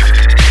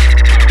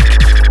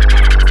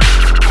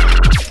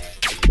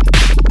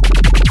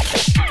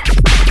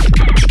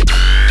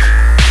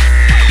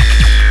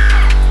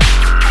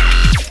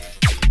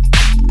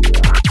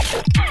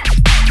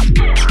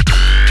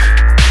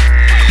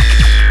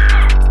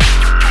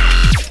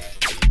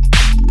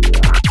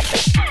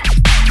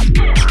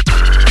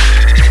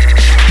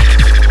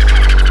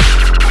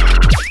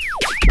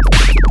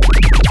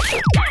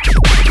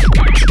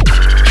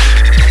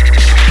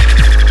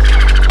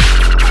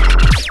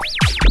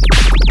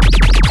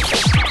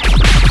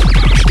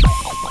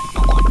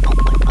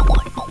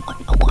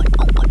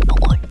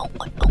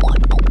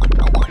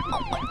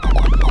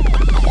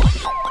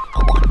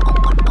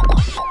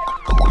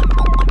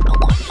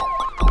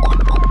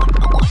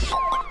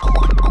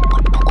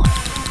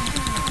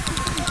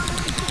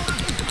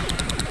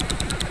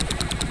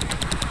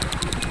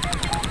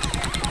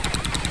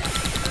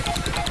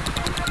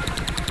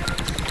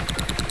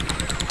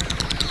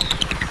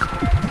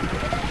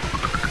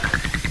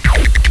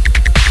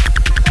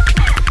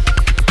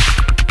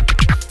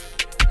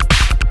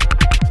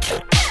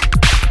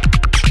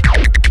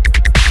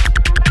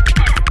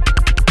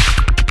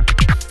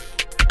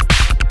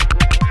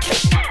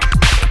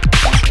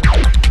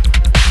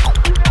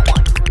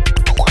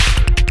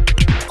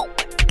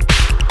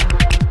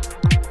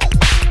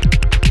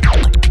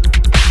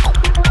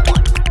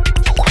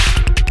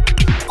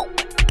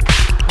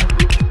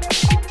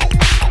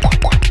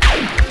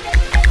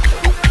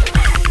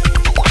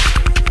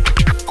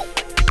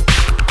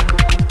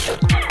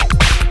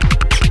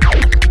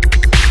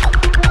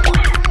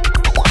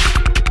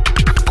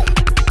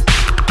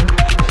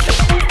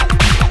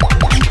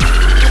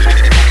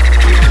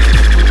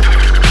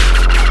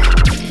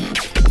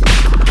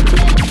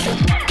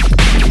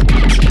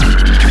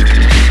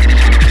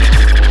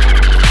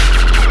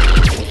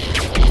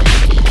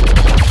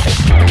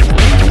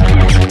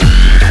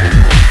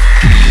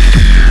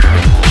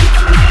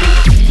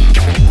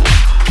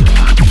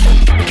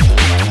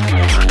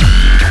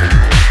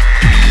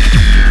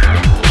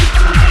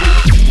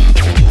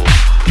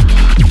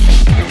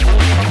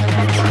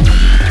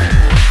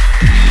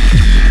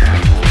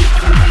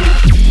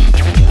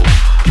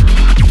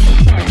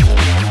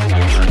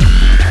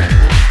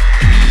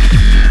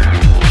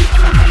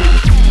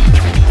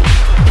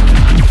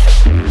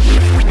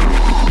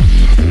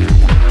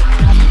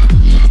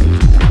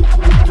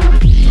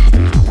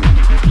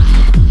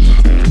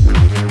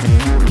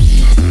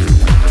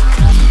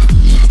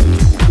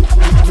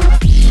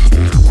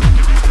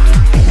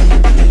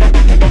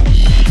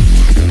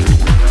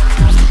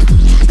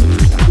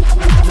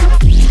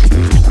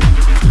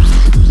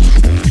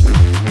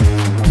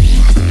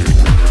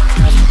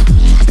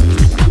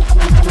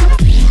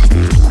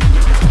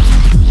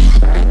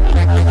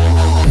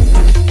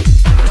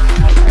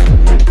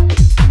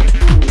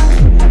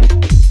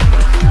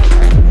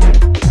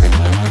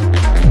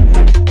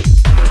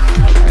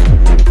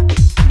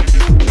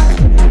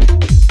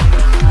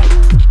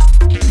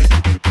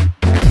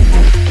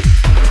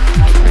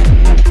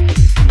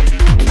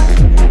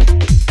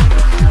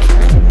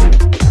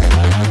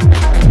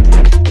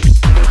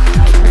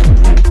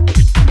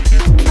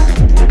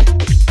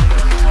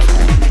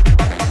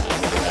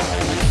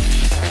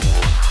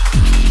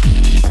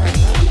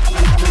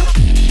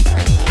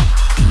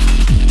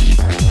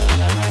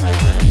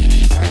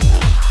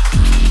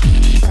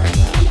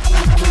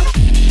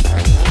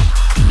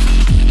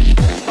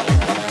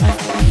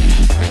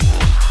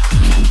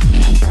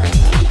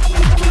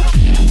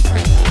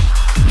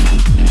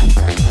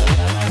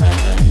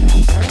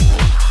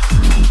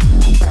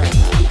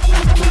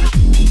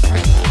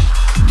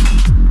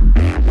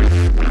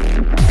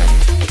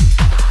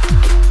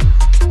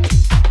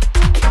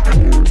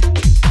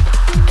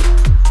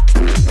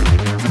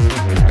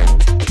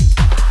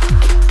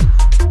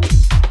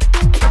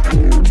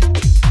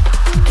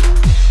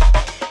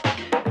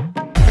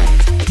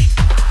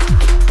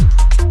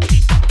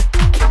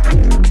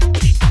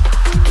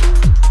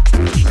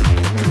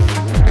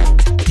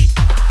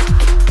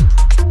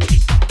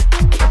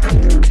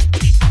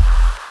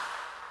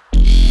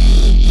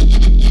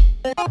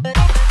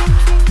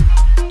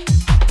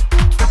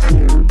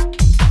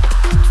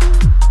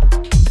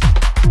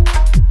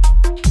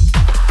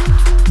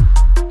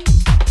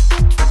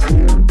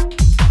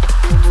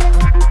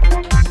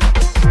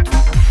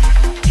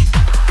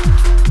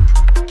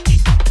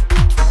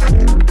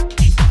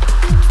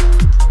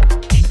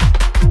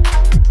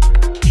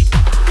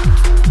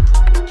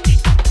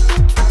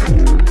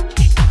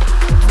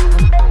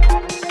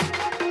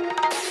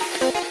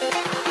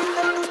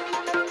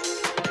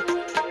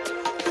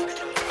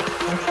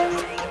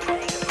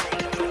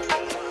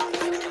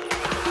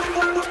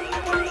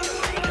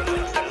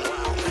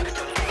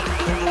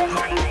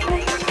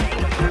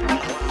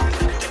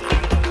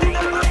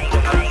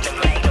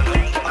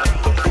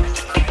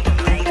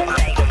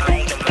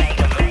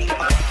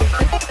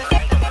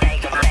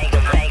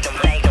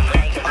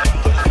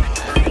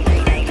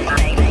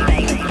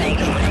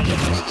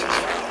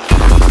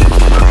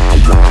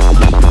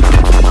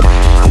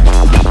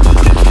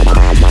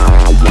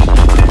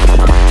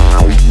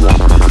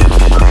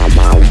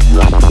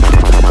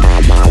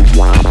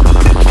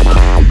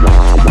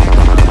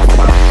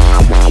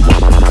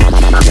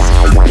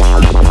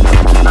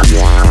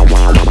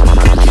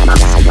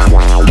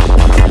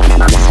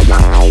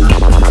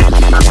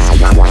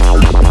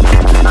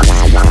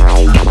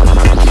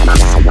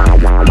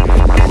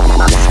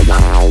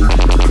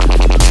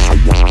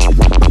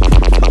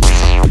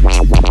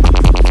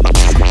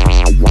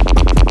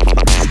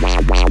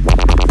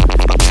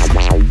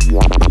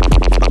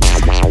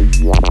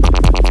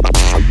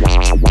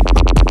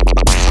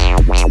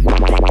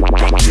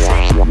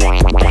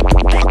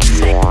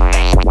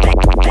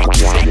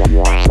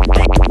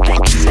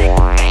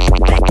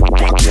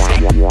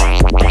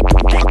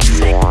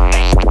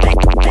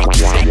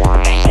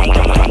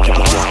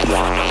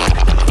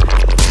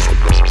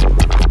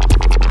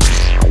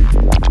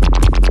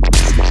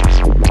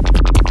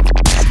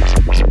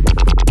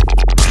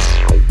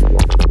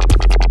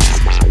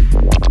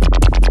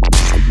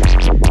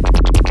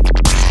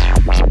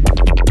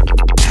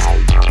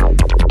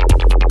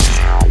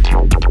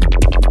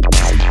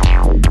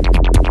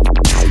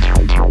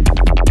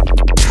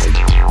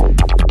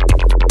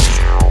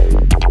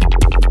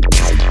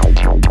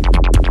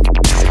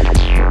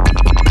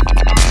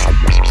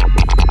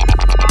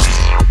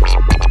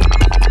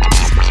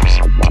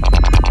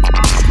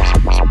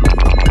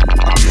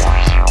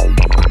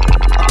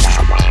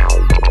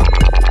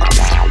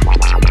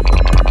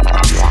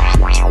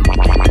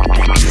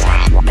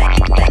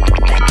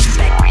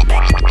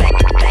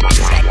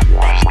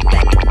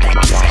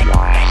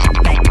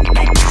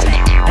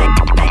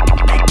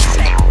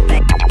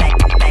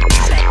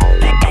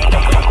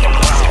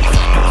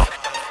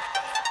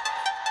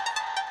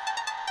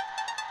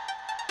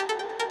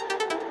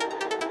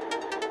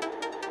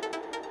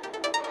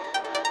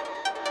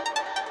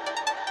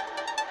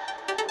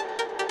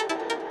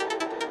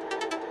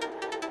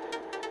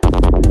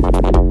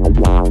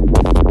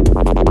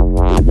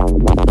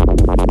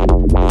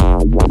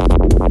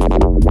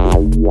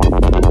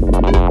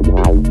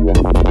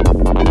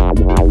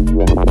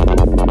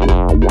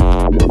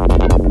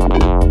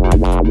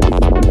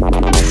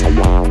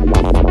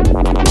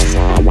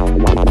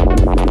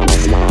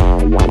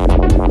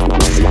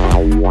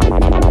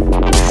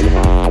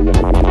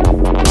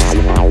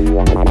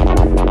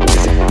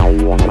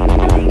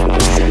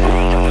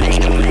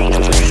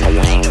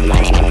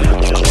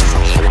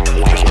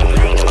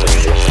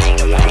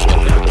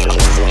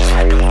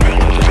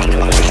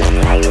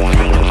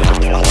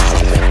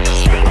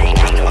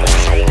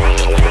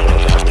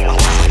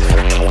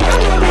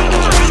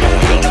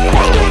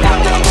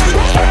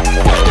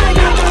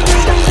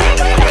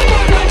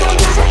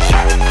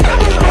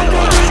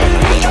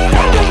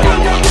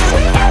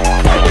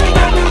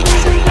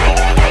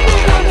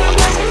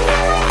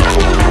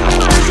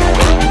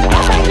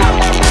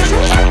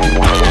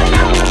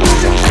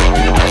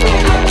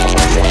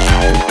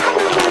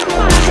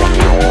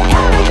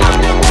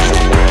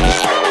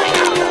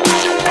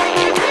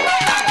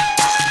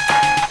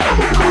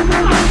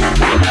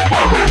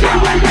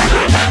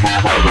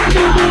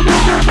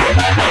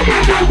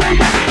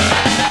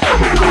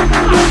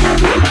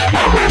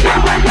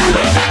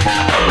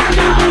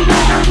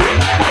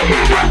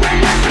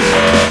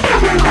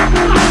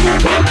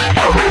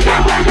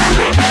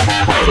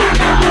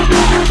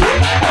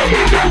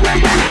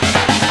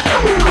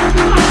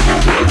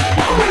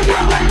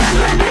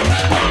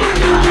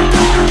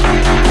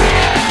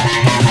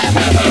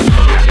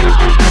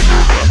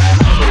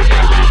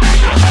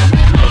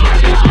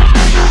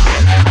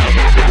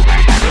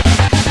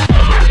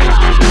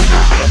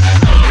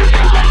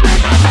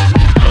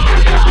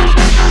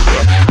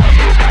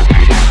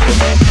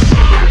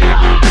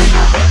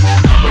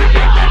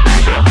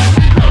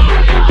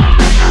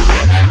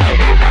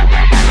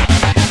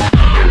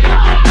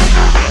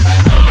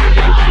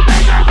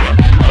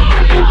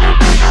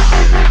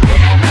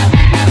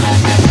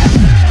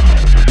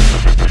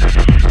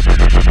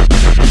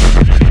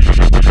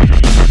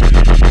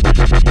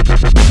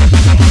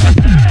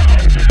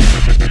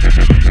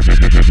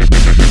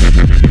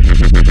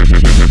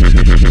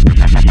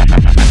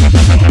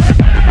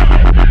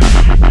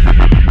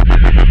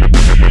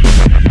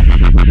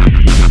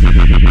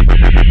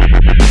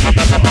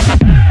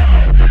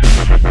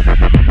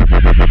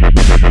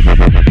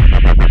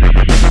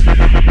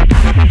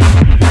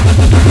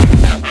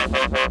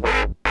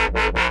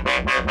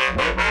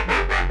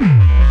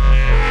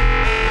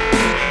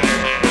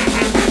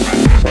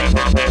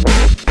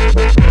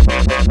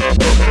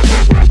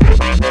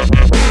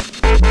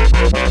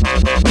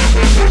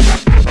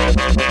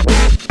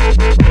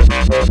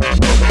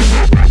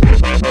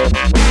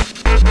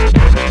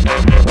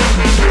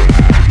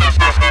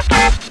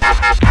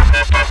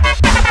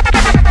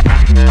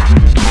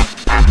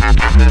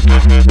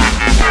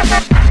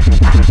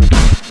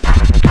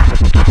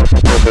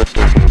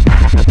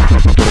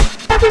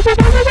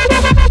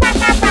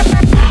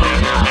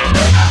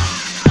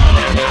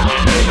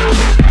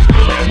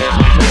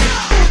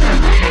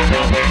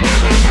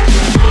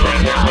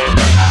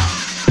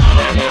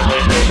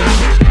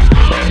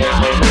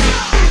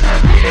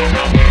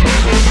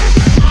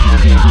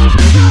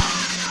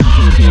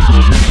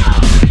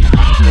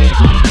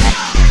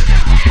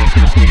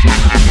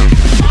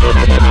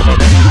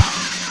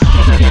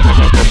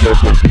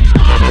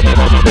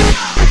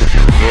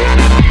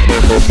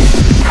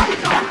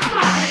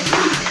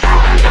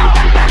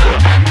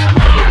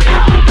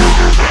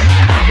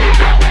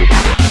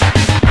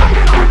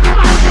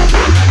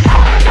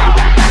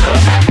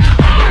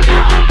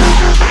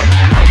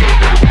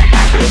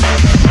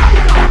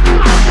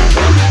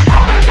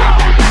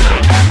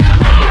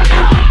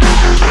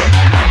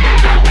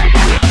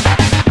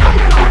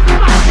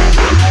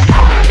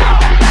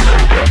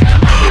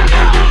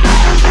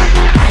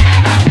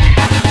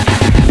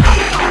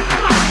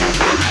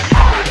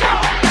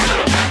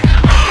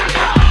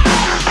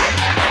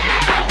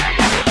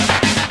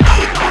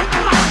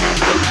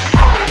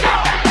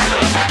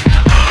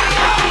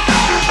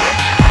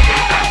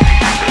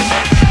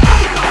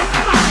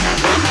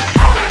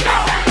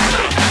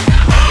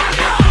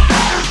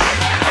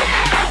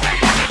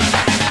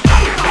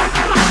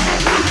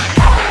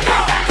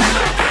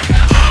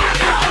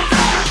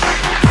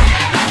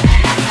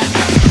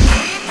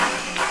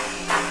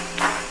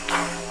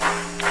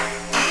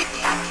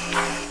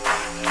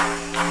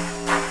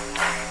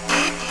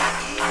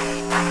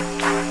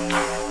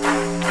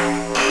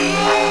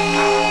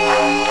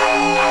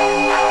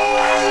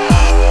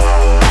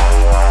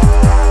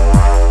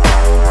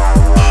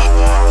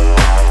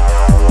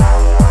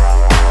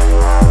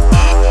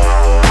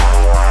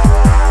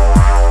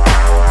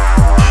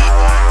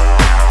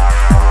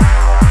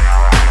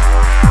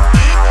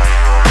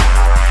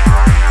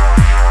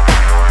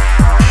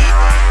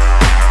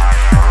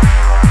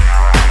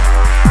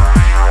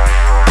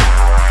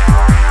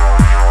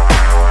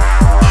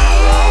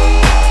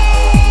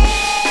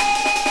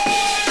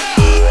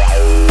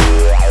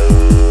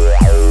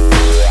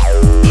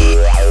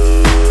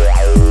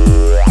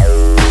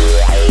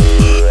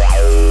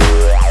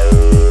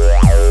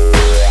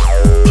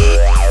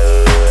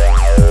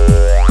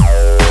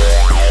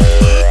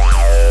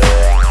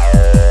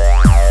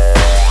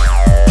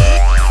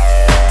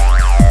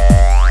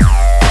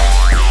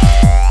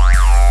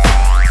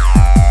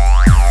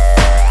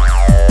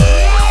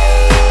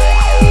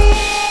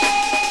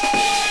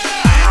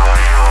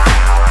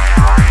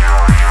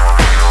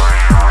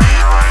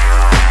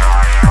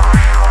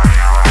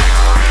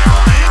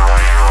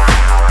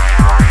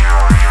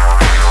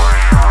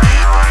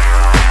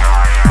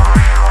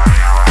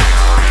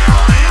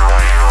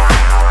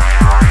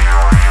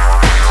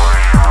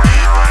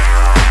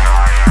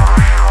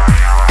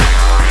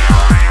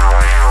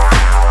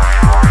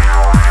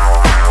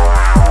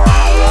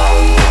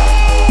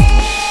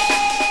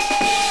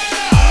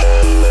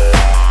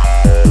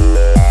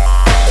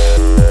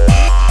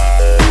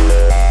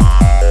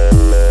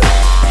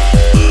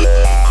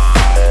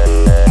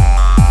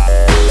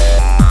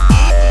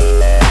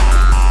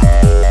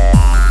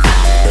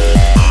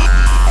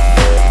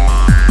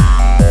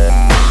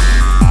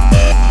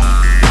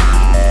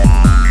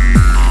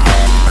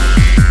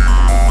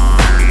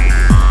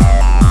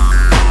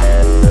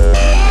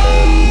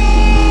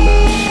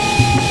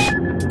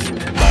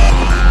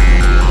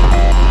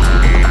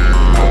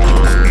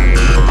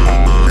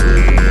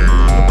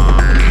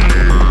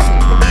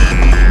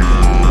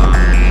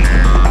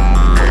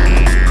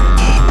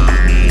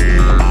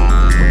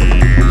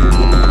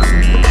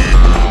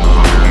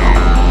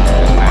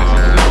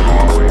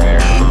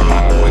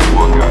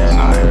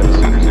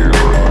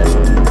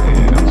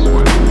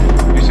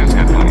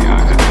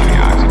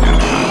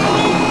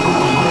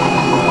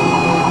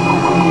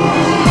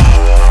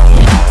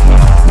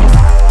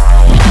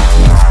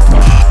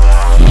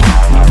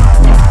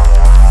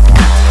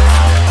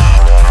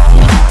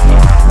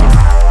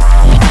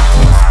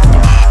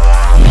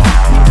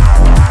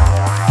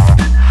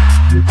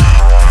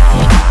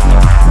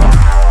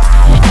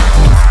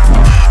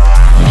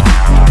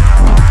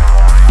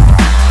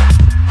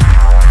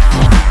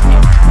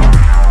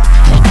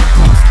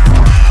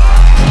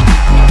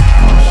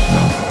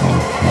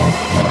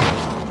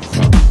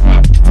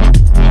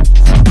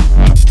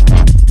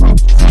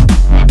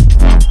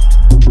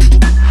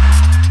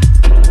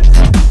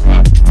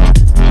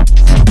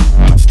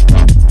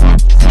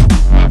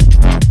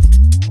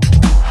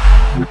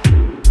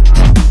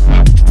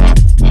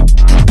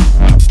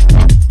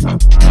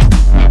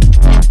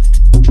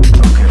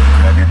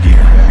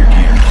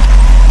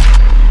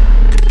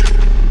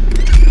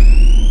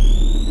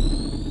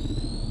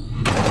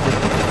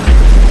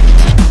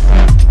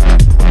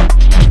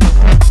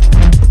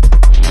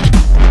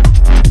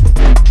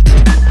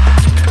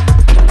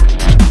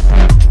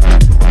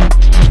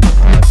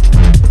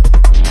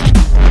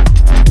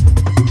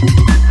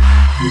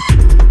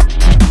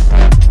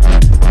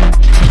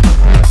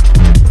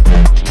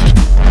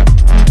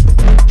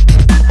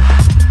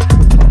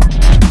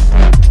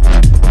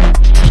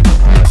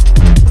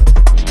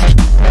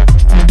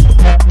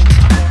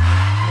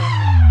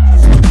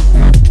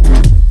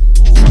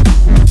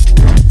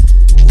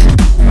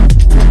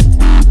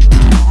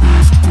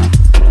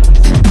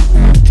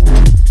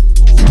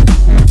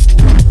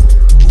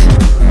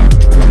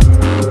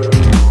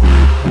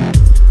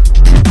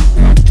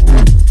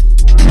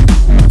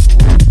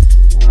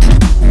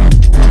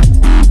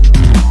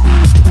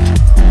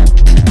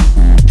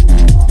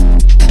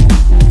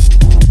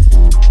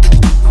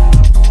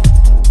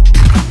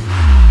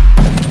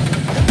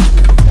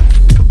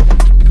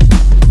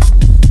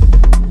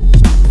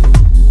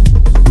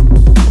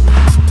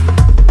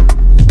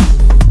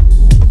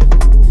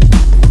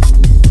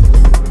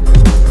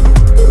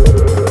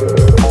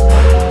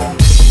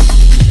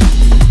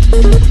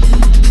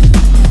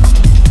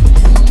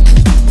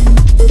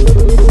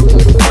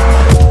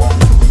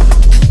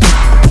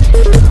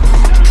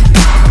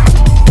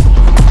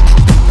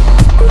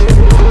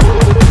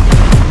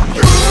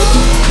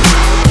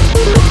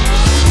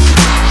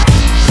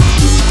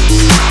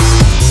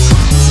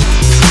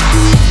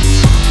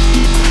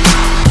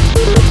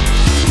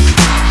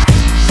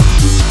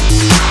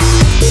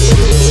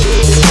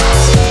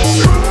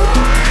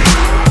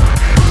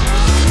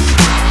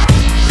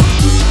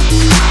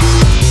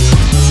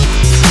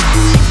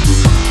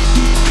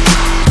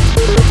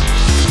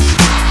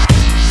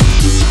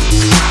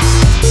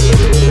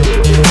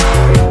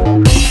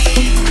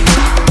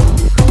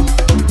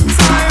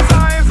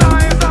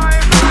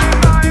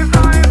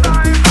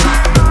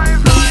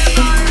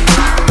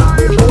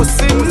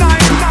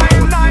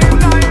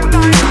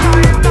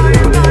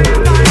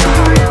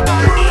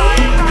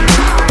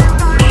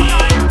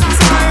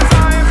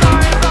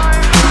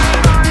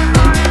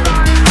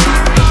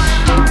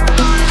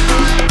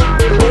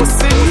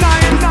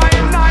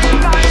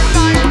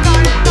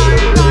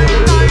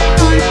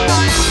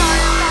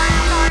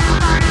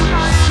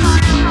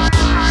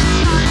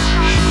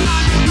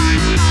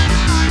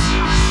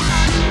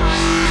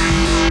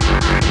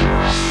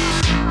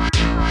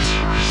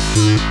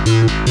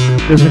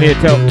 This one here,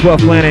 12th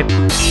Planet.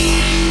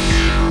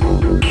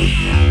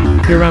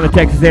 Here around the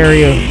Texas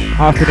area,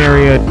 Austin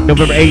area,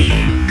 November 8th,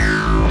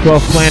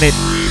 12th Planet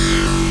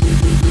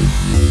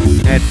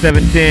at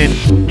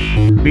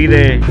 7:10. Be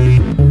there.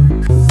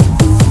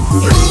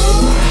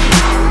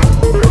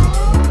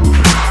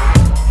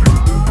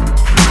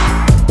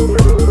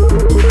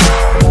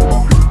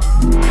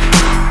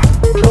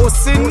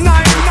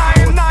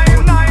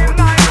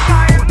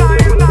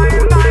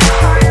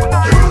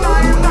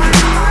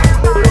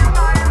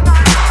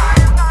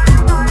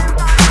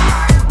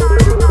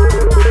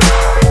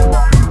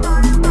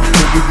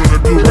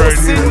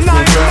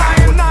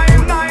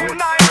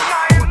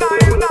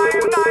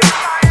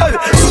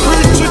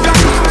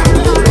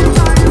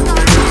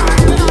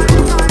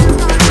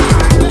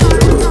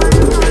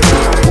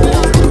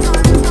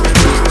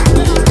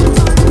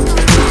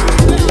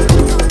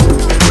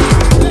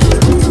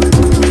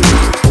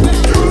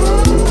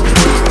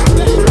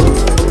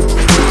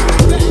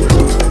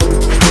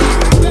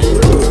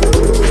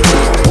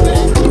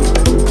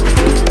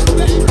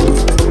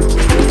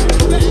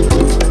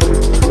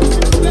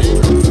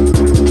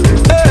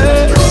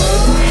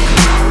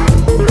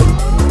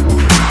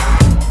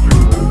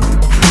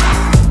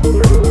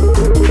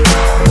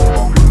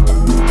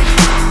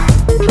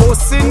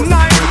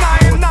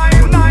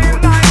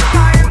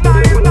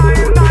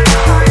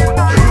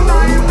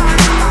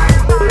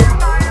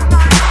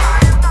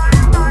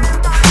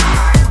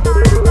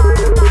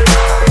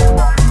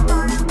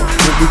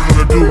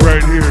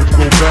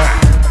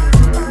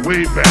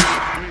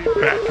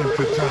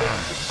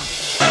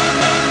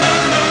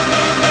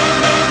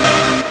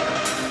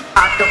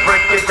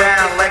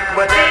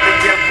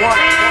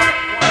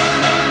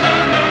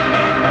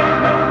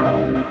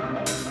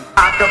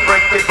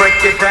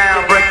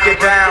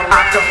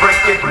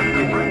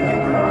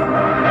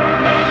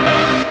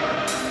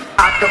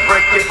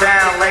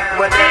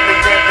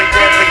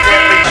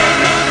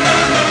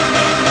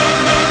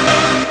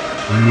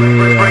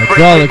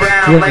 Hydraulics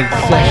drinking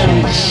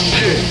session.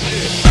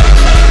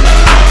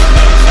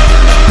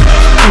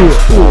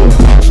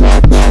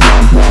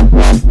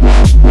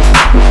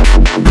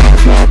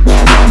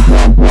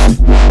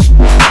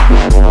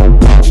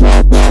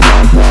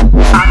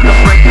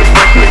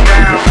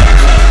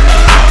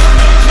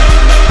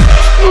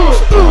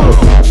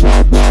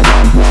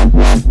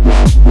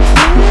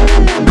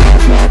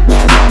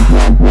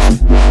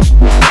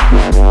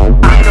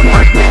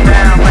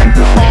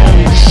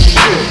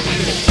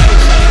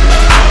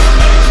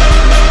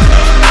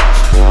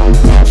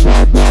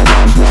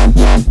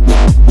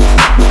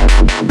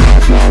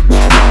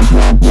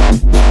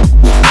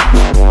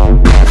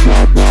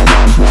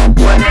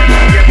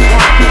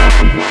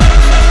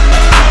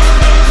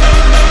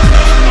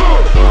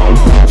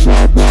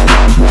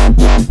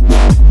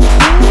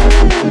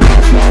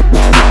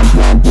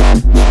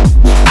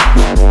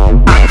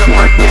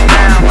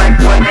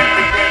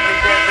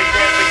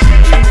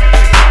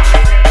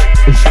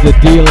 The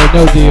deal or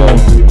no deal.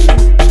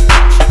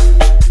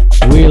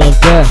 Wheel of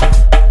Death.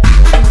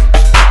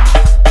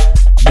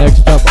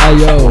 Next up,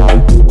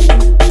 IO.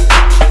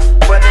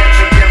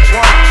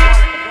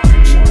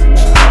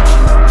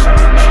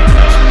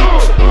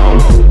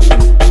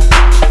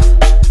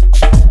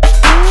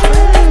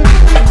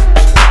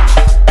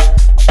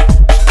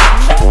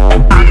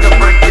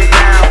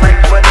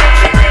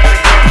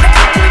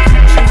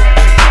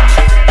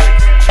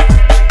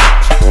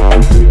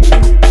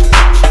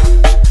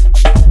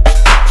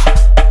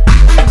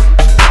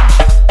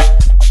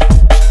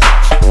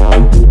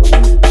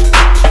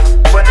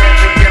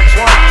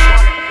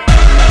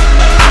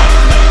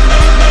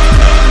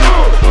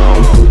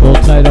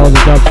 All the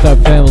Dubstep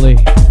family,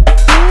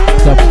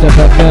 Dubstep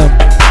FM,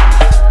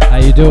 how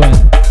you doing?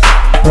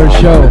 First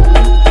show,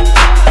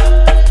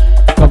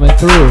 coming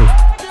through.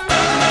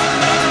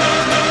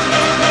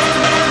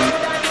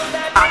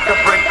 I can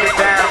break it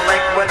down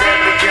like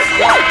whatever you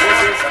want.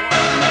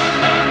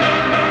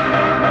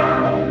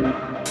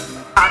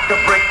 I can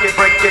break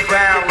it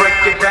down,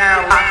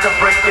 I can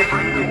break it.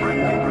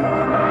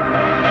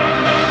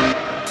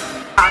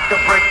 I can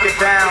break it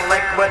down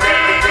like whatever.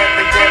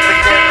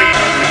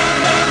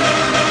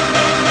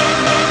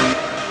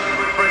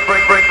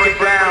 Break it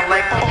down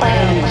like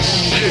oh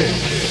shit.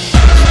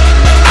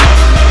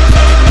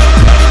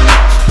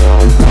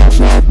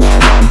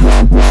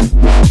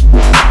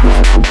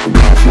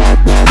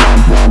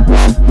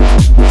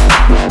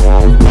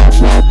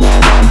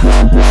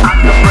 I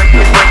can break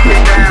it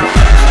down. Like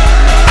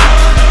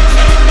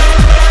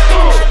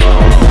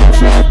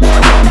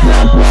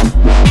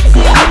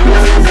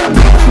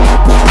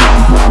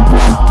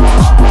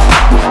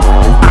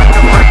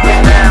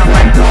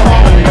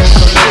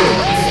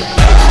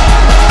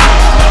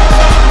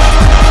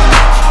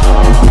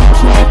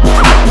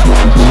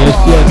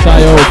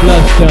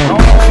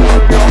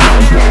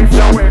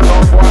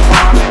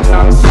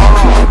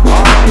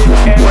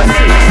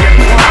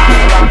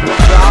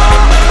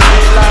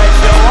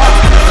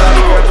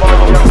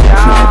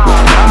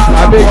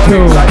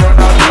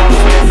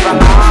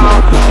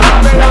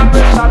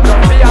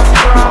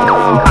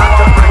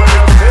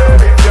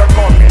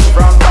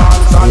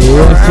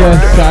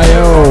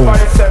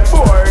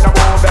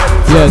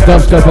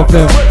Dubstep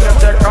FM.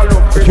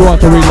 If you want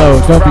to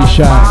reload, don't be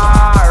shy.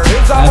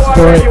 Ask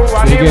for it, you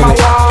get it.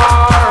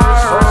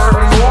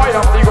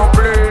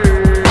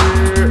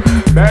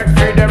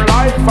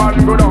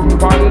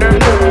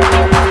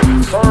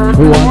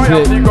 Who wants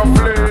it?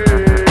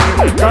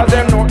 Cause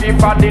them know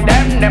if I did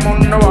them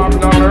won't know have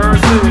no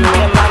mercy.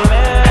 Them a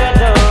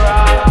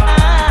murderer,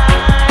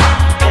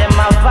 them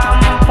a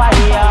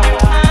vampire.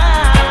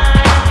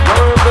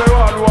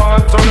 Everyone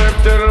want to live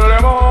till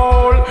them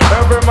all.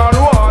 Every man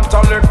want a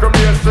little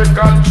basic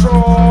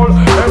control.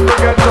 Every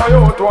ghetto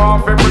youth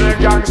want to play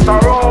gangster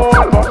role.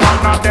 But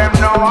none of them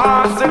know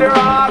how to see the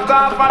heart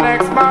of an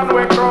next man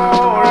we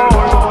crawl.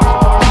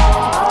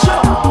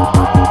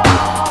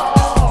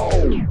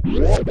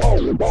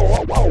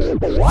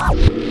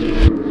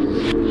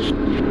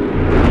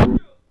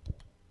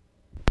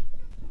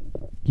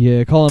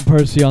 Yeah, Colin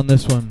Percy on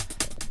this one.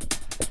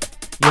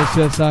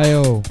 Yes,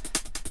 I.O.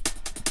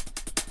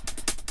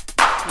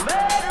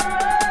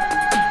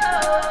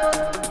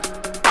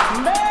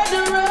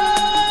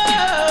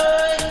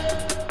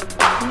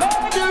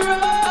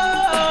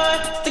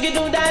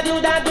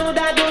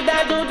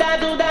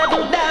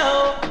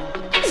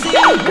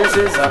 This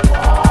is a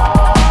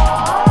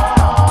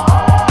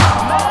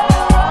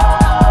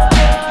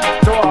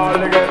to all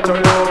the ghetto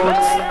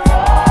youths.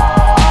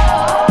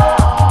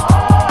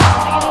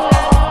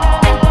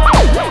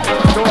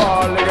 To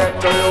all the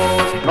ghetto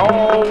youths.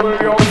 How will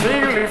you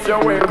feel if you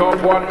wake up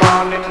one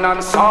morning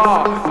and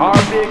saw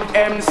our big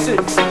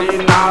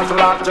M16 has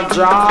locked your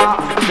jaw?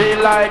 Feel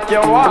like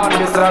you want to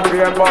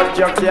disappear but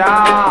you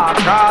can't.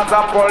 Cause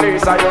the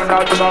police are you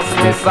not just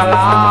miss a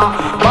law.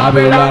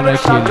 Babylon will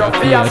shut your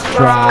face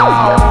straw.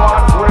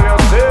 What will you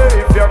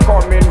say if you're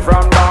coming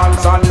from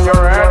dance on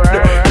your head?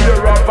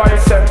 You're a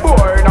vice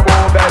boy, no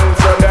more bells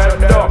you're dead.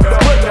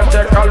 When you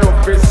take a look,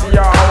 we see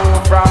your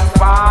home from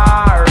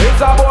far.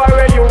 It's a boy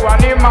where you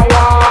and him a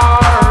war.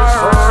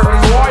 Certain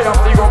boy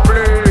have to go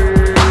play.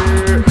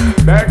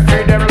 Beg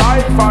for them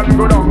life and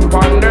go down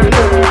on them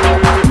day.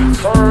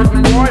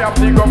 Certain boy have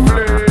to go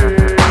play.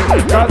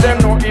 Cause them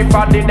know if I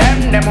did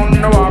them won't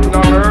know have no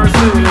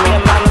mercy.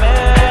 Them a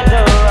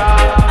murderer,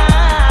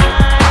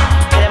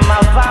 them a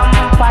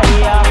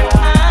vampire.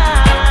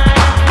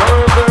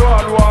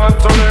 Everyone want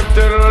to live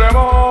till them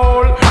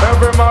all.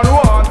 Every man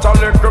want a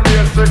little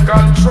basic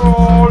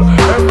control.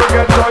 Every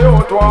ghetto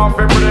youth want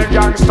to play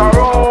gangster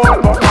role.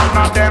 But none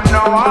of them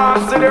know how to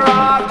see the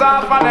heart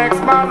of an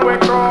next man we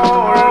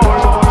crawl.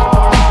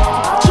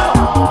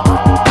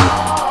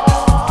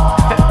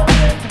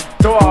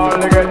 To all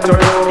the ghetto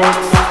youths.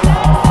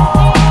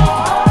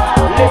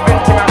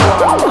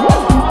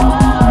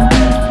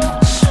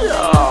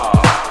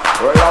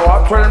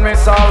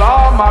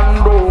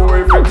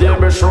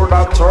 Should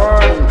have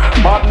turned.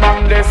 Bad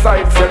man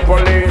decides the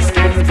police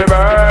skin to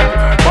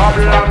burn.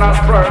 Babylon has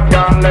spread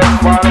gun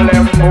left while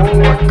them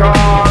boot.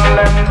 Call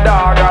them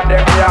dog and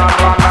them yard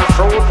and a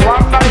shoot.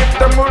 Wonder if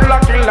them will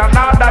kill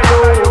another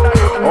youth.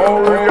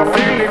 How will you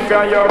feel if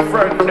you're your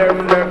friend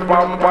them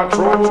on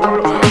patrol?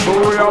 So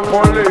your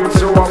police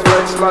you a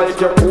flex like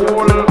you're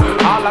cool.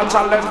 All a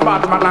challenge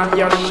bad man and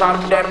you shot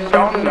them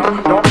down.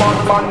 No bad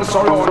man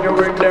surround you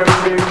with them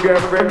big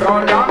every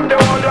gun. And the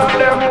one of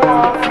them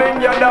want fling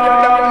you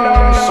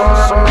down.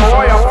 Certain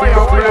boy have to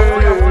go play.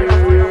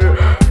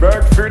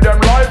 Beg for them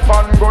life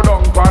and go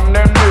down on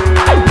them day.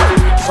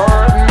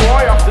 Certain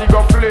boy have to go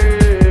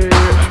play.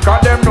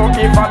 Cause them no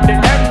give at the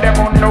end, them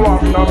on no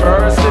have no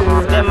mercy.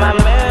 Them a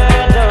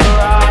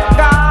murderer,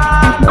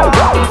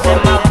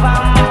 them a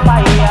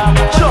vampire.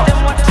 Them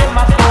what them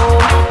a fool.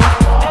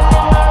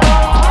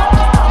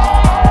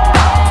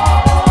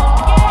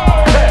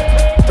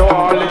 To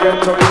all the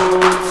ghetto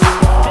youths.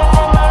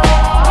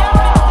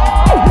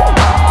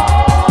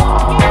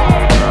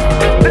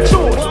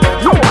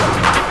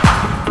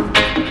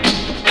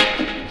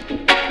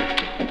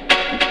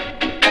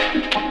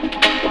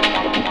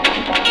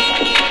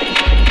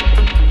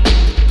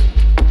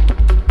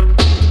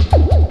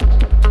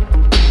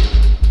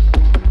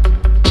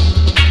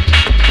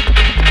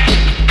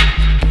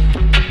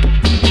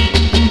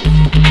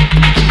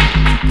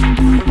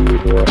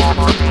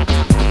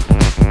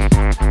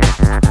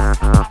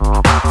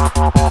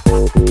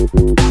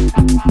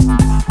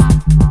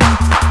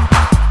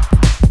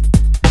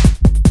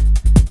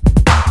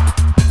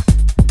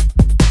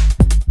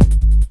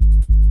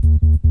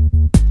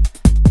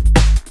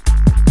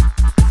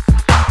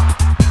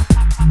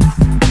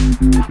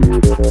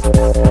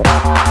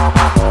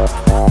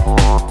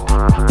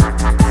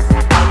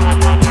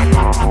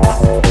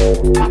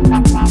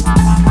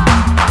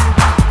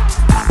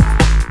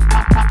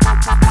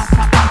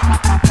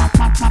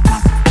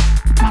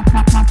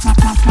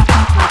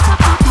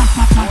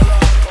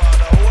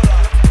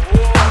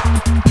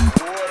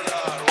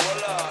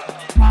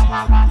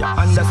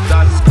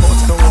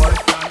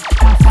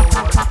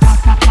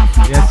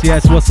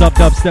 Yes, what's up,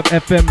 Dubstep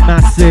FM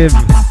Massive?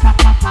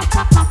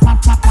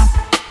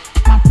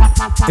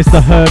 It's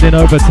the Herd in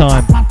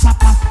overtime.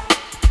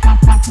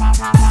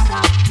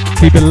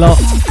 Keep it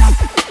locked.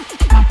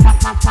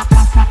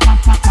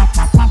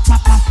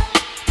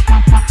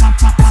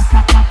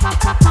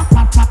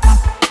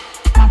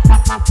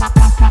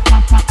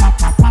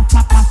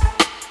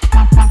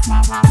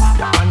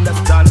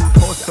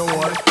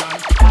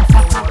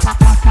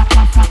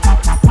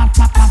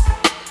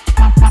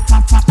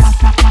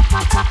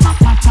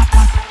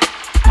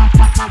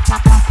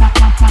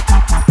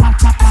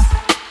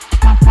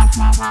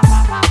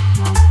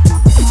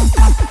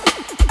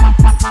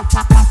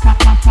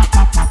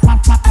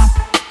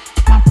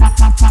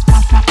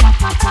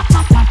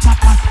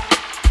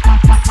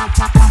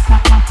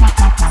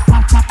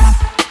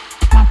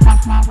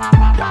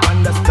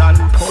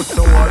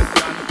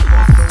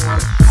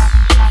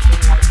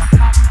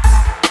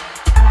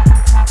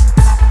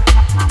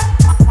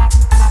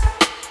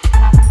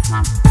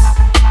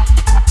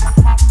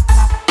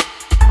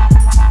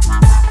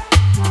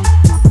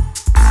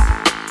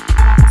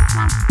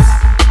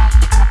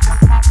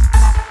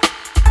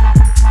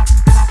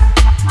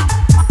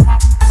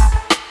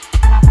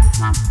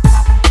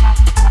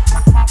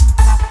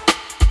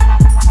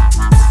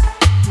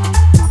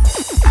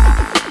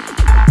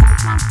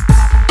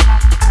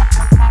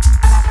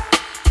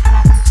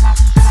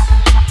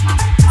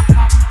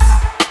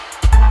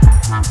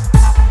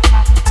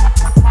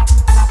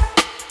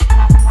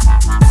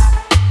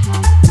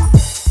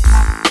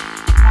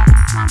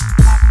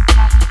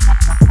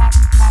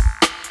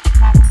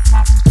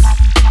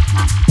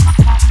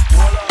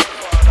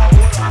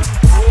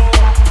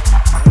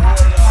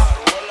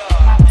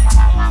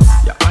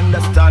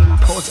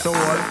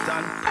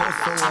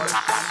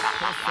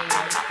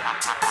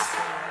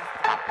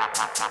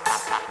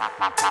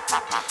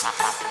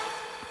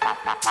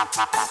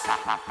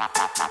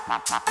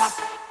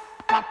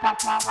 You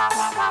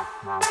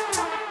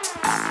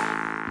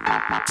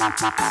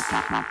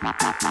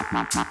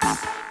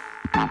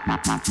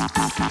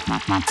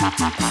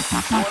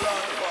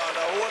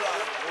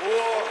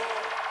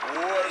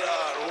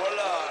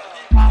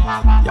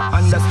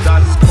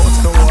understand?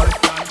 Post the word.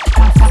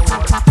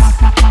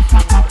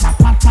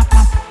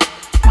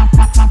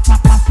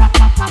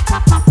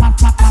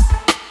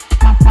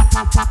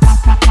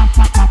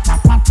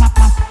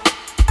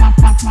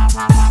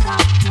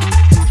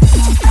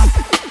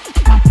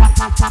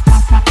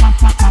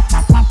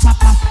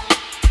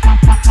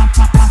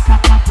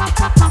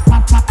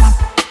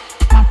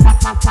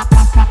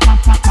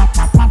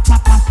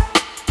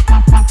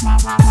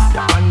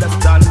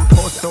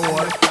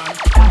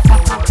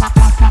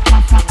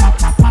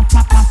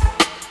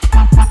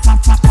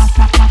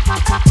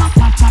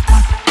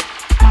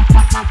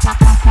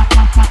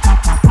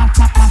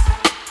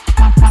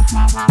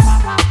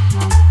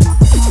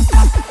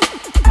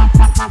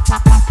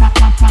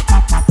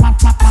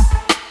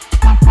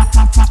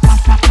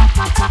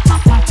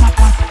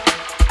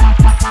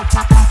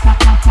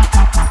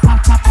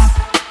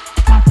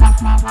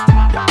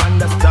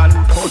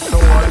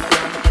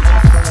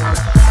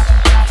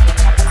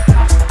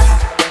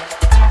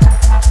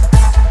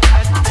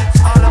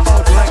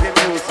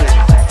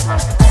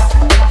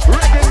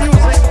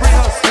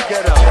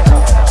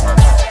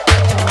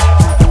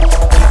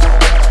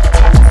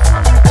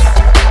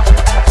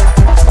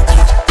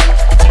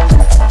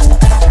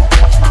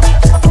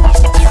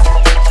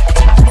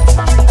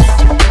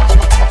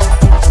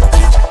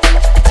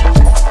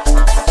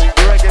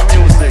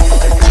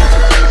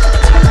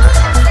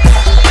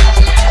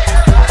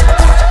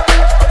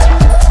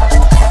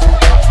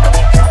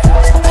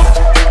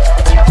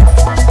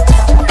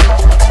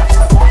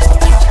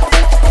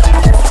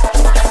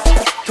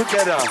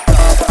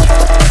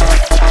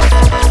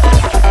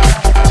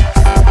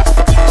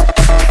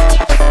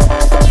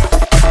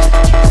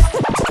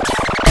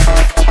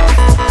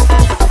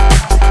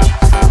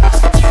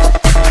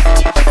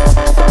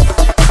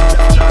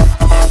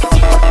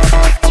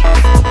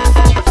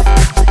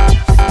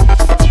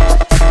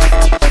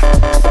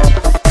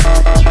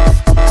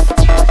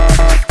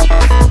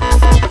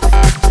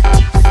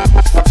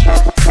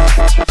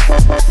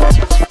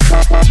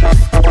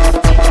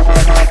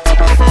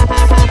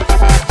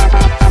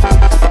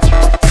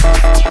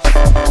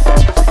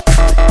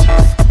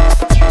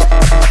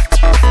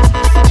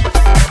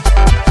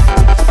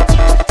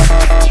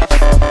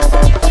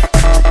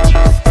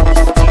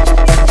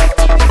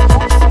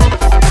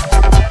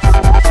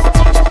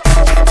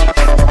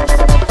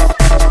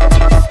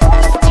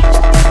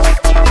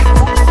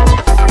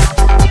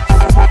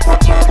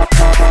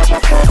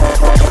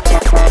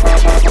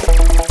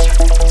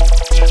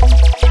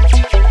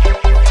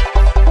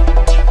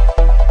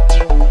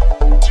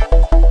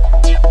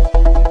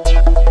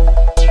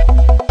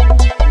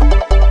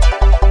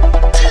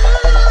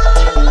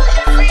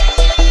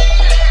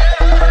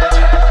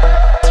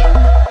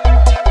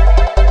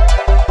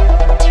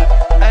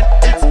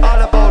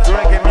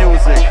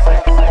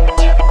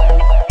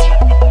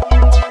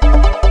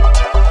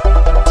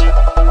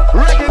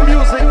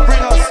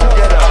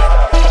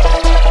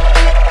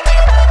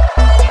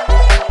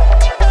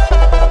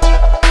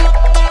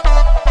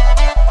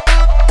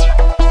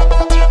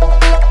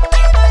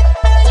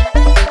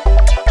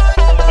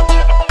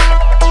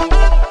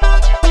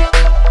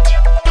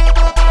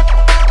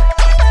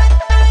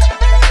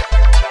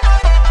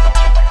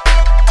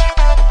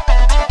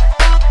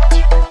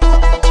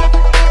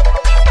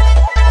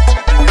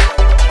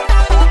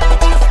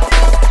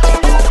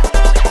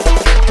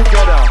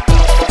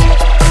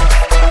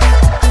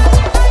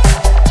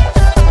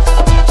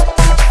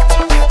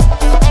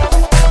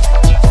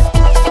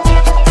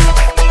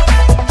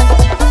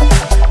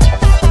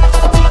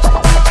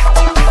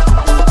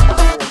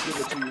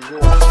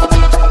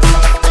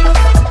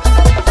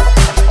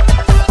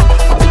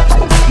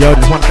 Yo,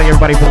 just want to thank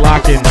everybody for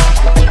locking.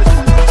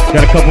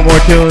 Got a couple more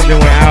tunes and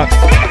we're out.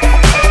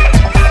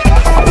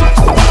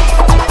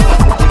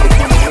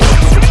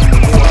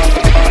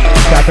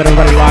 Shout out to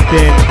everybody locked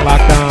in,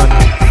 locked on.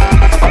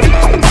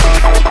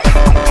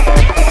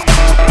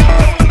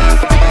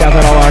 Shout out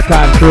to all our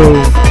time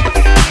crew.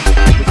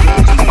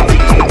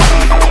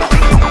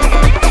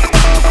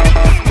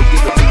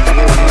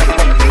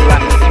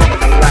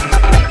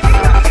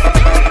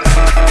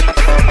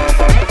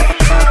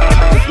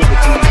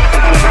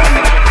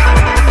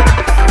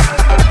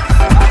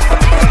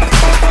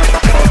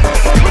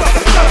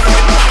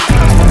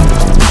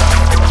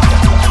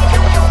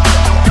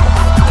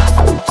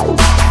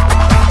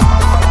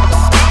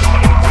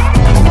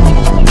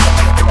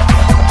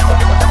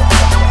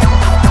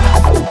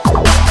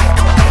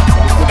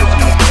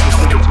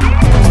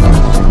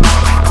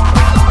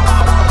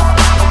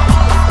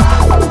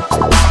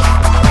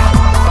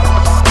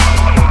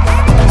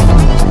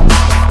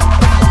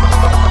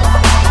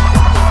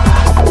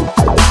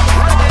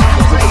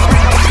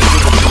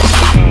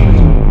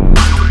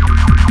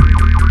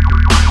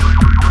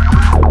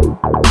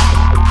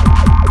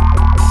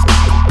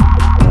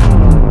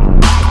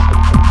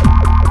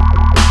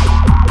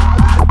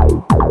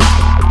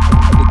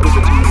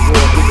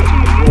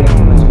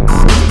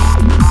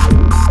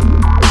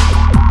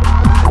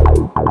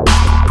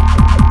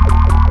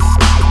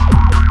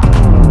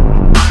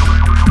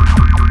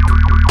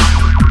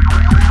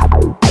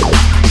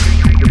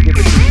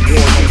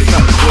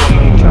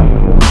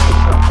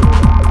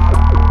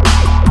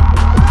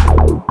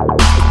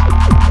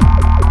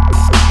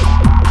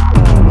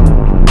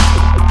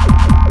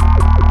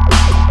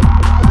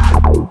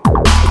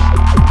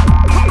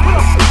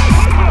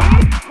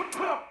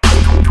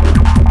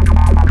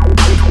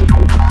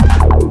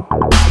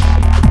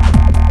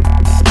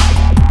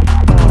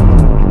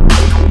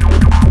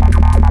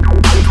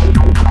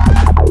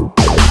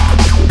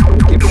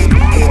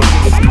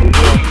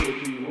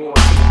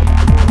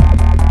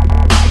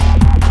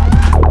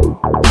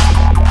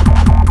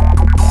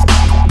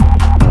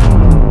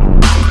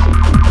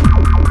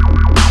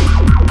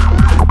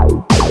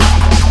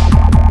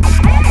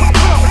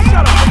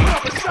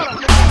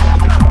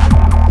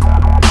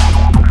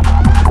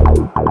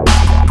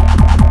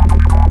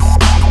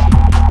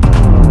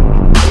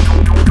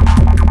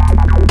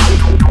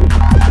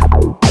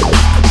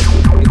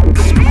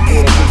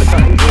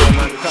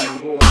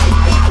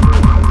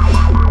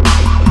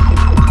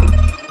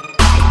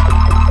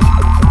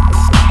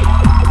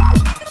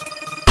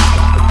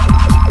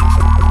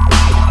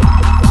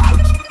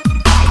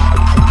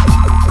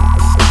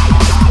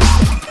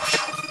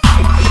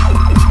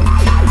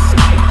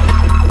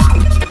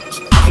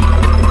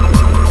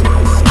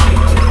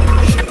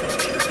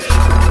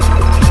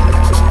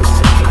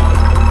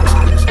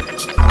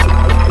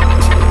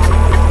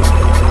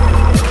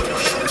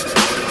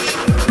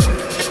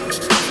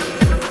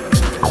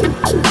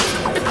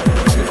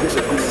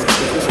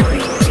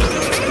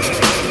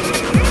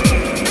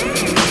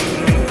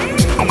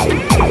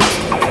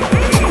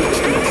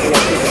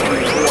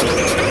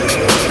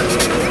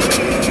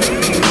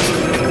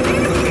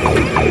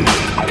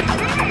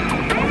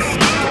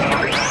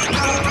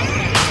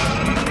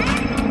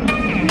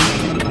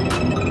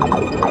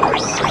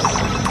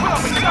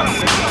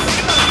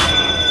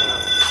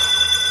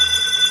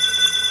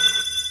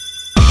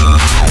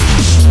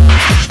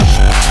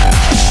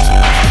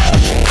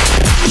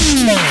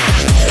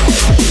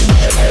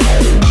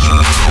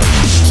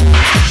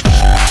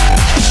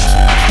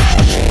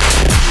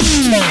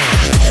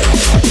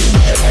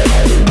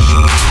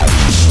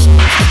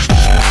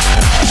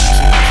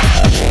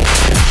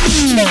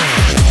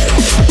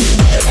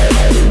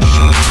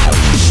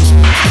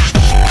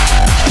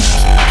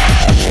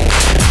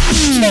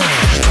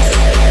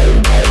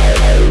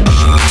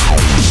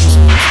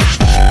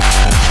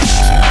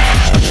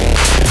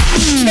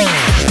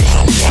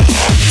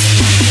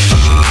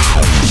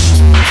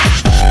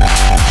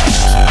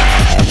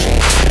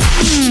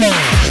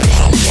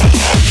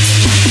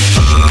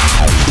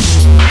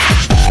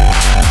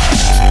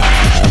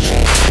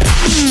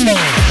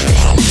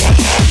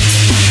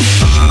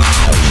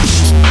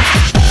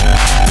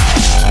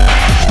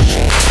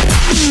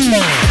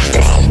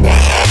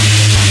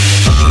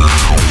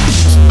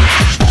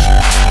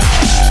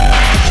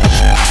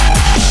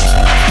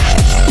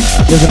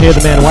 Listen here,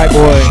 the man, White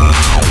Boy.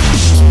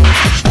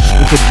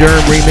 It's a Germ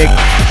remix.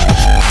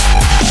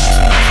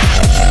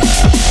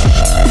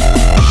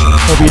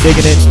 Hope you're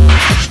digging it.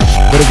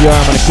 But if you are,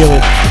 I'm gonna kill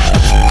it.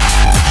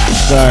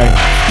 Sorry.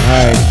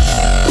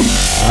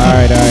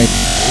 Alright.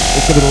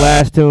 This will be the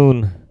last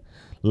tune.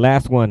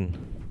 Last one.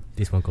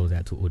 This one goes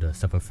out to all the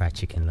Southern Fried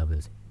Chicken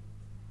lovers.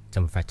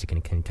 Southern Fried Chicken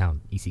in Kenny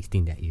Town,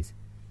 E16 that is.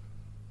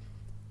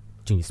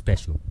 Junior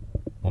Special,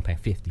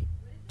 £1.50.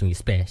 Junior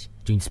Special.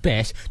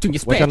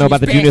 What y'all know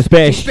about the Junior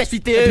Special?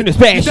 Junior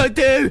Special. You don't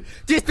do.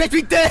 Junior Special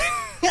we do.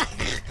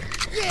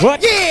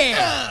 What?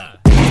 Yeah.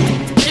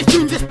 It's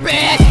Junior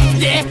Special.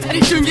 Yeah, and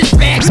it's Junior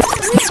Special.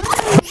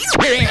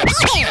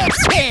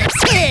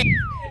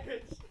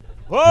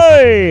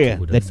 Oi!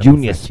 The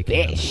Junior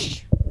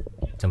Special.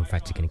 Southern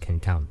Fried Chicken in Kenny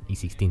Town,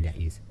 E16 that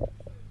is.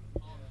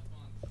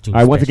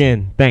 Alright, once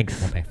again, thanks.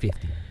 £1.50.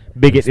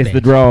 Bigot is the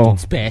draw.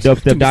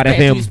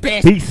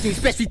 Dubstep.fm. Peace. Junior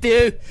Special we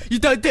do. You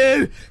don't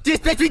do. Junior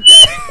Special we do.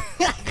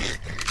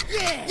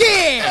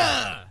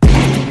 Yeah.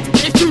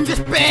 It's Junior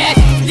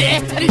Special. Yeah,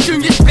 and it's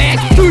Junior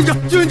Special. Junior.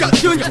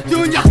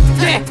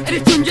 Yeah, and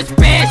it's Junior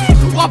Special.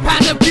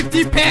 £1 and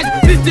 50 pence.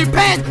 50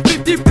 pence.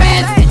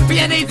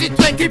 BNA's is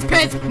 20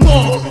 pence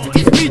more.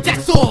 It's me, Jack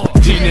Saw.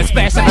 Junior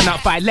Special, 7 up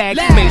 5 legs.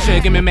 Make sure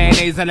you give me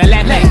mayonnaise and a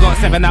leg. Ain't got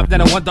 7 up,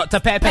 then I want Dr.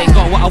 Pepper. Ain't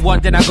got what I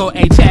want, then I go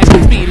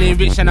HF. Feeling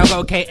rich and I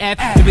go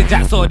KF. If it's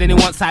Jack Saw, then he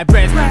wants side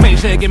breast. Make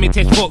sure you give me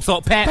taste fork,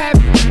 salt, pep.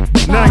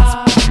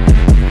 Nice.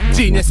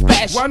 Junior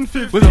Special,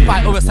 150 with a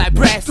bite or a side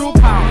breast. £2.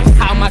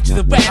 How much is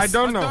the rest? I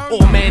don't know.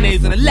 Or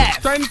mayonnaise on the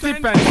left. 20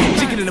 pence.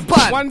 Chicken in the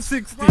bun.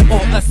 160.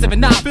 Or a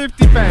 7 up.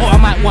 50 pence. Or I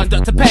might want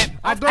Dr. Pep.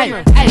 I don't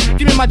know. Hey,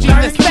 give me my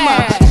Junior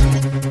Special.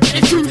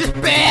 It's Junior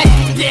Special.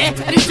 Yeah,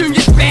 and it's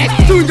Junior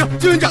Special. Junior.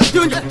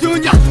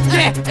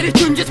 Yeah, and it's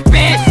Junior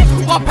Special.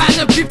 £1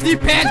 and 50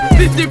 pence.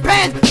 50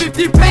 pence.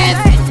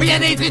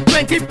 BNA's is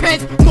 20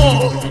 pence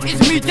more.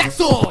 It's me, Jack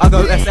Saw. I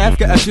go SF,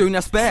 get a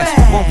Junior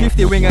Special.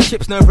 150 wing and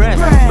chips, no bread.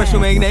 Special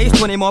mayonnaise,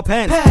 20 more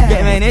pence.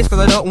 Get mayonnaise cause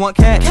I don't want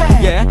catch.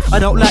 Yeah, I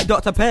don't like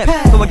Dr. Pep,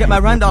 so I get my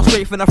Randall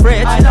straight from the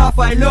fridge. I laugh,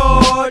 I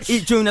Lord.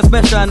 Eat Junior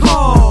Special and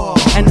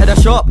enter the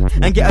shop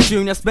and get a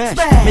Junior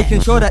Special.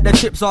 Making sure that the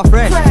chips are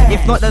fresh.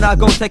 If not, then I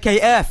go to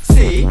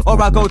KFC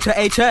or I go to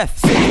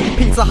HF.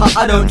 Pizza Hut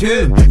I don't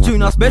do.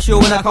 Junior Special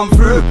when I come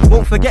through.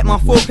 Won't forget my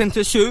fork and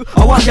tissue.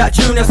 I want that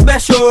Junior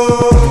Special.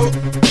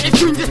 It's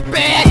Junior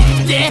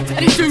Special, yeah,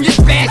 and it's Junior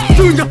Special.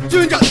 Junior,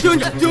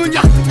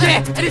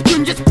 yeah, and it's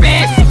Junior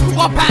Special.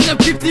 £1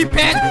 and 50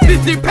 pence.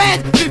 50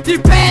 pence.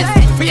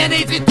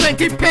 BNA's is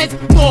 20 pence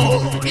more.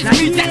 It's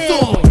me, Jack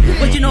Saw.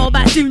 What you know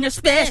about Junior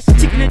Special?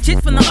 Chicken and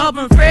chips from the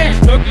oven fresh.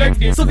 Look like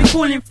this, so we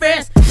callin'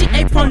 fresh. Shit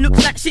apron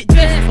looks like shit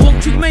dress. I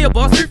won't treat mayo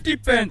boss, 50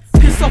 pence.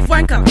 Piss off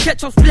wanker,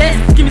 catch off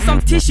bless. Give me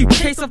some tissue,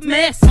 case of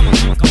mess. Come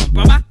on,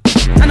 brother.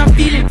 And I'm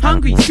feeling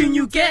hungry, soon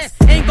you guess.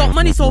 Ain't got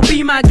money, so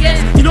be my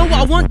guest. You know what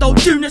I want though,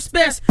 Junior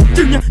Special.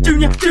 Junior.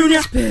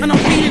 And I'm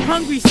feeling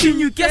hungry, soon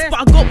you guess.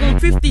 But I got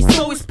 150,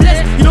 so it's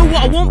blessed. You know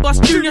what I want, boss,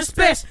 Junior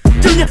Special.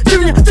 Junior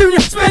Special.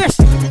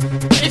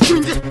 It's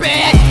Junior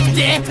Special,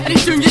 yeah, and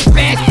it's Junior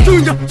Special.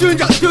 Junior,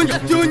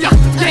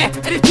 yeah,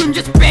 and it's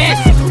Junior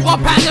Special.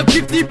 £1 and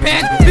 50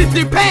 pence.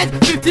 50 pence.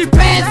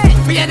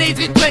 BNA's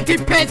is 20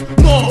 pence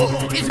more.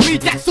 It's me,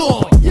 Jack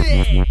Saw.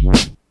 Yeah.